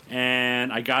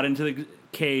 and I got into the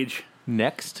Cage.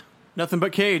 Next. Nothing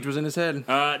but Cage was in his head.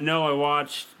 No, I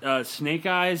watched Snake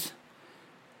Eyes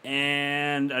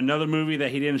and another movie that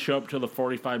he didn't show up till the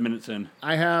 45 minutes in.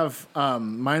 I have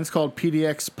mine's called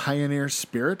PDX Pioneer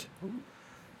Spirit.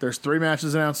 There's 3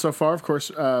 matches announced so far. Of course,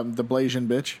 the Blasian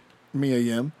bitch, Mia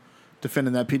Yim,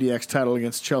 defending that PDX title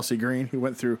against Chelsea Green, who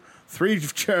went through 3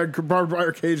 barbed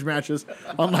wire cage matches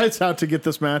on Lights Out to get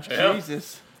this match.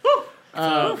 Jesus.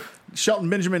 Shelton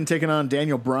Benjamin taking on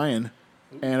Daniel Bryan.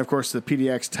 And, of course, the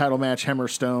PDX title match,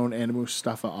 Hammerstone and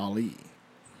Mustafa Ali.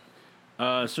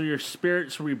 So your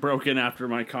spirits will be broken after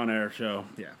my Con Air show.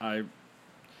 Yeah.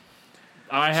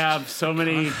 I have so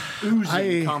many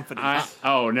Oozing confidence.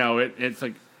 it's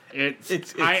like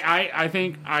I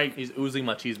think He's oozing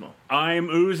machismo. I'm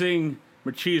oozing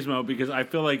machismo because I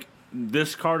feel like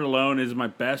this card alone is my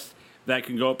best that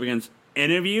can go up against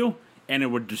any of you and it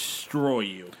would destroy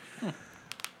you.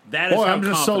 That is Boy, how I'm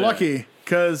just so confident- lucky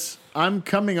because I'm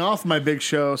coming off my big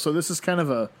show, so this is kind of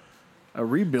a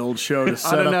rebuild show to I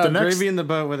set don't up know. the next Gravy in the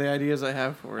boat with the ideas I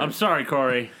have for it. I'm sorry,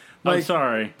 Corey. I'm Like-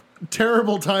 sorry.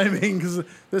 terrible timing because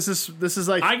this is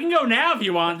like I can go now if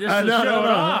you want, just to no, show no. it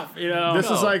off. You know, this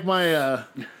is like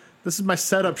my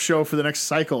setup show for the next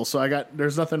cycle. So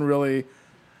there's nothing really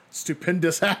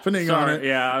stupendous happening on sorry. it.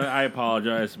 Yeah, I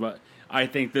apologize, but I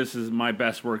think this is my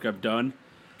best work I've done,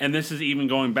 and this is even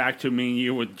going back to me and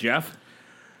you with Jeff.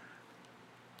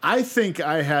 I think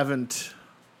I haven't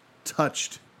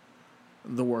touched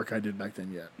the work I did back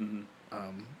then yet.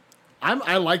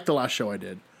 I like the last show I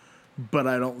did, but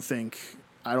I don't think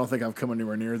I've come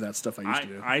anywhere near that stuff I used to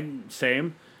do. I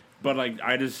same, but like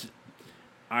I just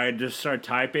started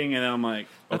typing, and then I'm like,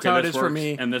 That's okay, how it this is for works,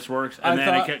 me. and this works, I and then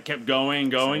thought- it kept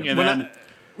going, and When then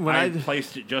when I I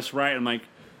placed it just right. I'm like,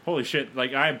 holy shit!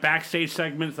 Like I have backstage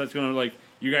segments that's gonna like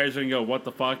you guys are gonna go, what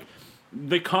the fuck?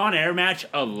 The Con Air match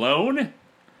alone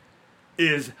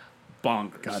is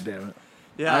bonkers. God damn it!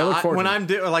 Yeah, I look forward when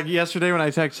to it. I'm like yesterday when I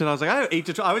texted, I was like, I have 8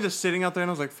 to 12. I was just sitting out there and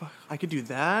I was like, fuck, I could do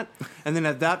that, and then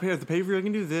at the pay-per-view I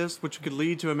can do this, which could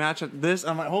lead to a match at this.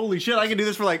 I'm like, holy shit, I can do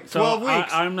this for like 12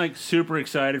 weeks. I'm like super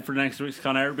excited for next week's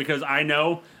Con Air because I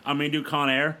know I'm gonna do Con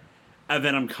Air, and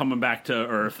then I'm coming back to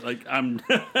Earth. Like I'm.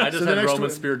 I just the had next Roman one-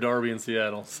 Spear Darby in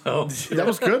Seattle, so That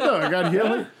was good though. I got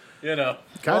healing. you know.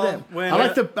 God Well, damn. when- I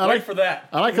like Wait for that.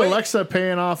 I like Alexa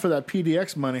paying off for that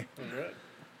PDX money.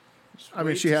 I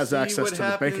mean, she has access to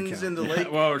the bank account. In the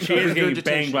lake. Well, she is getting Regurgitation.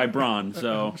 banged by Braun,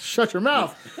 so. Shut your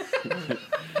mouth.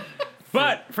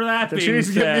 But for that She being needs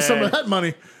to give me some of said, that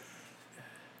money.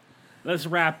 let's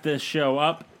wrap this show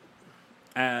up.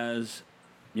 As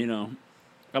you know,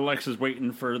 Alexa's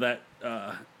waiting for that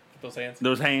Those hands.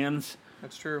 those hands.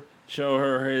 That's true. Show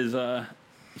her his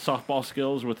softball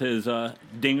skills with his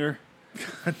dinger,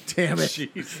 Damn it.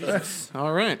 Jesus.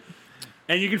 All right.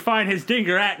 and you can find his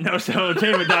dinger at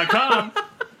nocellentertainment.com.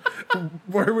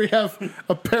 Where we have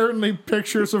apparently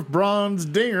pictures of Braun's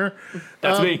dinger.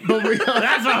 That's me. But we,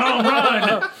 That's a home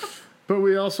run. but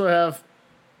we also have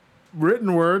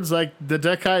written words like the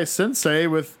Dekai Sensei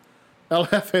with El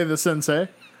Jefe the Sensei,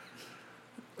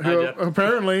 who Jeff.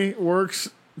 apparently works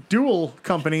dual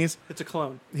companies. It's a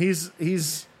clone. He's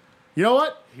you know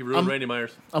what? He ruined Randy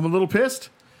Myers. I'm a little pissed.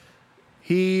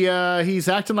 He's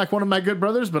acting like one of my good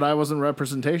brothers, but I wasn't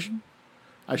representation.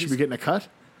 I should be getting a cut.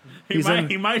 He's in-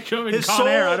 He might show in His Con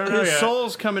Air. I don't know his yet.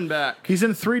 soul's coming back. He's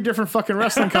in 3 different fucking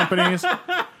wrestling companies.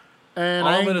 And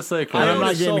All I'm I'm gonna say, and Corey, I'm own not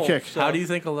his getting a soul. kick. how do you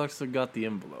think Alexa got the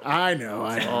envelope? I know.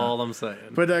 All I'm saying.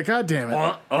 But God damn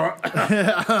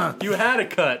it. You had a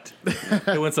cut.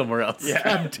 It went somewhere else. Yeah.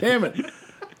 God damn it.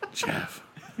 Jeff.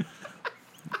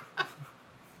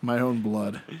 My own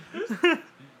blood.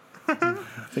 I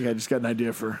think I just got an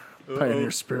idea for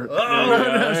Pioneer Spirit.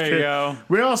 There you go.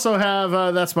 We also have,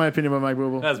 that's my opinion by Mike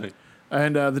Booble. That's me.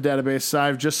 And the database.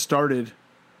 I've just started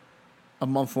a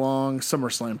month-long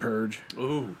SummerSlam purge.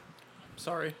 Ooh.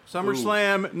 Sorry.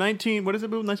 SummerSlam 19. What is it,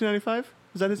 Boo? 1995?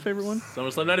 Is that his favorite one?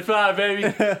 SummerSlam 95,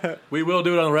 baby. We will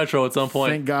do it on retro at some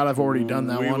point. Thank God I've already done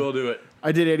that we one. will do it.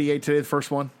 I did 88 today, the first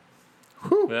one.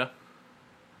 Yeah.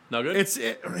 No good?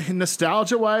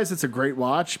 Nostalgia-wise, it's a great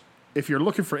watch. If you're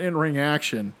looking for in-ring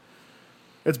action,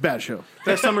 it's a bad show.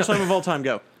 Best SummerSlam of all time.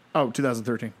 Go. Oh,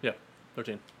 2013. Yeah.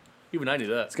 13. Even I knew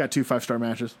that. It's got 2 5-star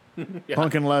matches. Yeah.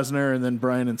 Punk and Lesnar, and then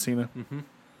Bryan and Cena.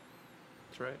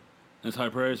 That's right. That's high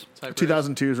praise. It's high praise.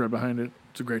 2002 is right behind it.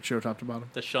 It's a great show, top to bottom.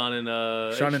 The Sean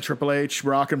and Shawn and Triple H,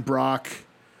 Rock and Brock,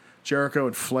 Jericho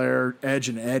and Flair, Edge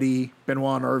and Eddie,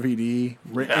 Benoit and RVD,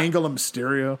 Angle and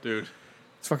Mysterio. Dude,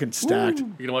 It's fucking stacked. you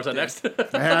gonna watch that next?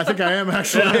 Yeah, I think I am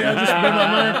actually. I just made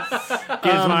my mind.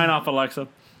 Here's mine off Alexa.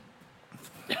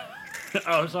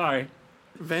 Oh, sorry.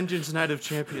 Vengeance Night of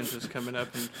Champions is coming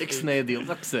up. In Ixnay the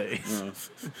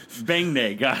Ellipse. Bang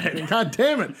Day, got it. God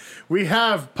damn it. We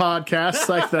have podcasts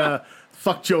like the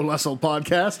Fuck Joe Lessel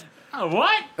podcast. Oh,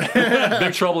 what?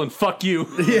 Big Trouble and fuck you.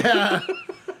 Yeah.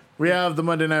 We have the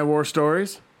Monday Night War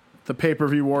Stories, the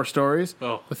pay-per-view War Stories,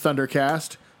 Oh. the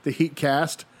Thundercast, the Heat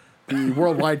Cast, the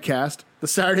Worldwide Cast, the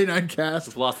Saturday Night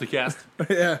Cast, Velocity Cast.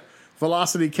 yeah,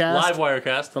 Velocity Cast, Live Wire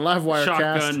Cast. the Live Wire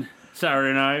Shotgun Cast,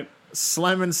 Saturday night.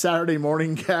 Slammin' Saturday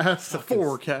Morning Cast.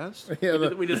 forecast. Yeah,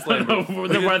 We did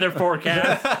Slamboree. The weather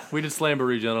forecast. We did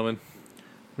Slamboree, gentlemen.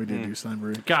 we did do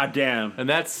Slamboree. God damn. And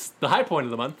that's the high point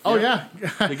of the month. Oh, yeah.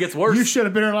 It gets worse. You should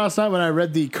have been here last night when I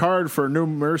read the card for No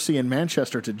Mercy in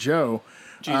Manchester to Joe.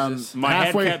 Jesus. My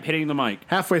Halfway- head kept hitting the mic.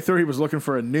 Halfway through, he was looking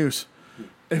for a noose.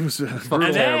 It was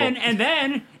brutal. And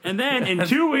then, in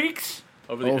 2 weeks,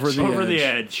 Over the Over edge. the Over edge. the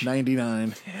edge.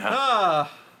 99. Ah,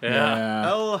 Yeah. Yeah.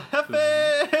 El Jefe.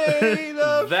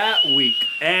 The That week.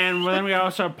 and then we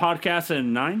also have podcasts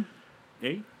in 9,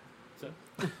 8.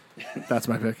 That's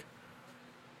my pick.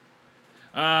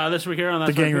 This week here on The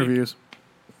That's My gang Pick. reviews.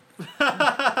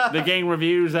 The gang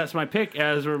reviews. That's my pick.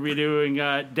 As we'll be doing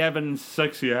Devin's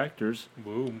sexy actors.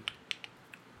 Boom.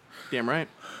 Damn right.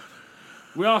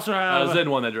 We also have Zen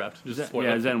won that draft. Just spoiler.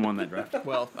 yeah, Zen won that draft.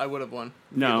 Well, I would have won.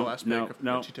 No, the last no, pick of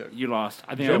no, what you took. you lost.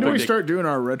 I think Joe I When do we picked- start doing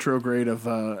our retrograde of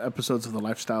episodes of the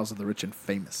lifestyles of the rich and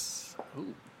famous?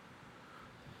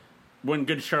 when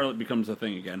Good Charlotte becomes a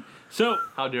thing again. So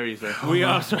How dare you, sir? we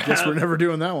also Guess we're have never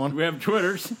doing that one. we have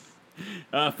Twitters.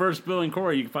 First, Bill and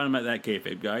Corey. You can find them at that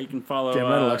kayfabe guy. You can follow Damn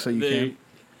right, Alexa, you the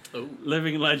can.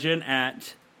 living legend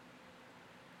at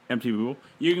MT Google.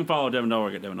 You can follow Devin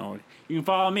Dolwig at Devin Dolwig. You can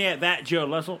follow me at that Joe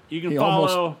Lessel. You can He follow.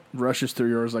 almost rushes through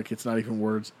yours like it's not even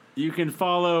words. You can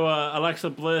follow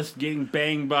Alexa Bliss getting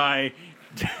banged by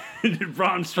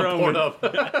Braun Poured Strowman.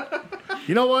 up.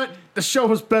 You know what? The show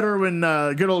was better when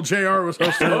good old JR was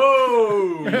hosting it.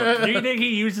 Oh! Do you think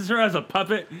he uses her as a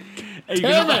puppet? And you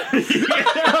Damn can- it!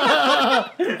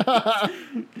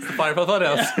 It's the Firefly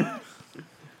Funhouse.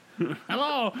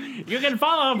 Hello. You can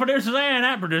follow Producer Ann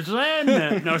at Producer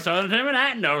Ann. No So Entertainment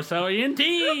at No So ENT.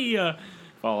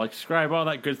 Follow, like, subscribe, all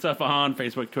that good stuff on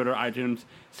Facebook, Twitter, iTunes,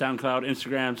 SoundCloud,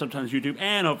 Instagram, sometimes YouTube,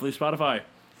 and hopefully Spotify.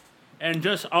 And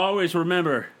just always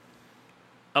remember,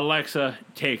 Alexa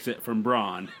takes it from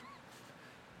Braun.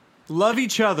 Love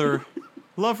each other.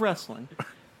 Love wrestling.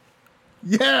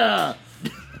 Yeah!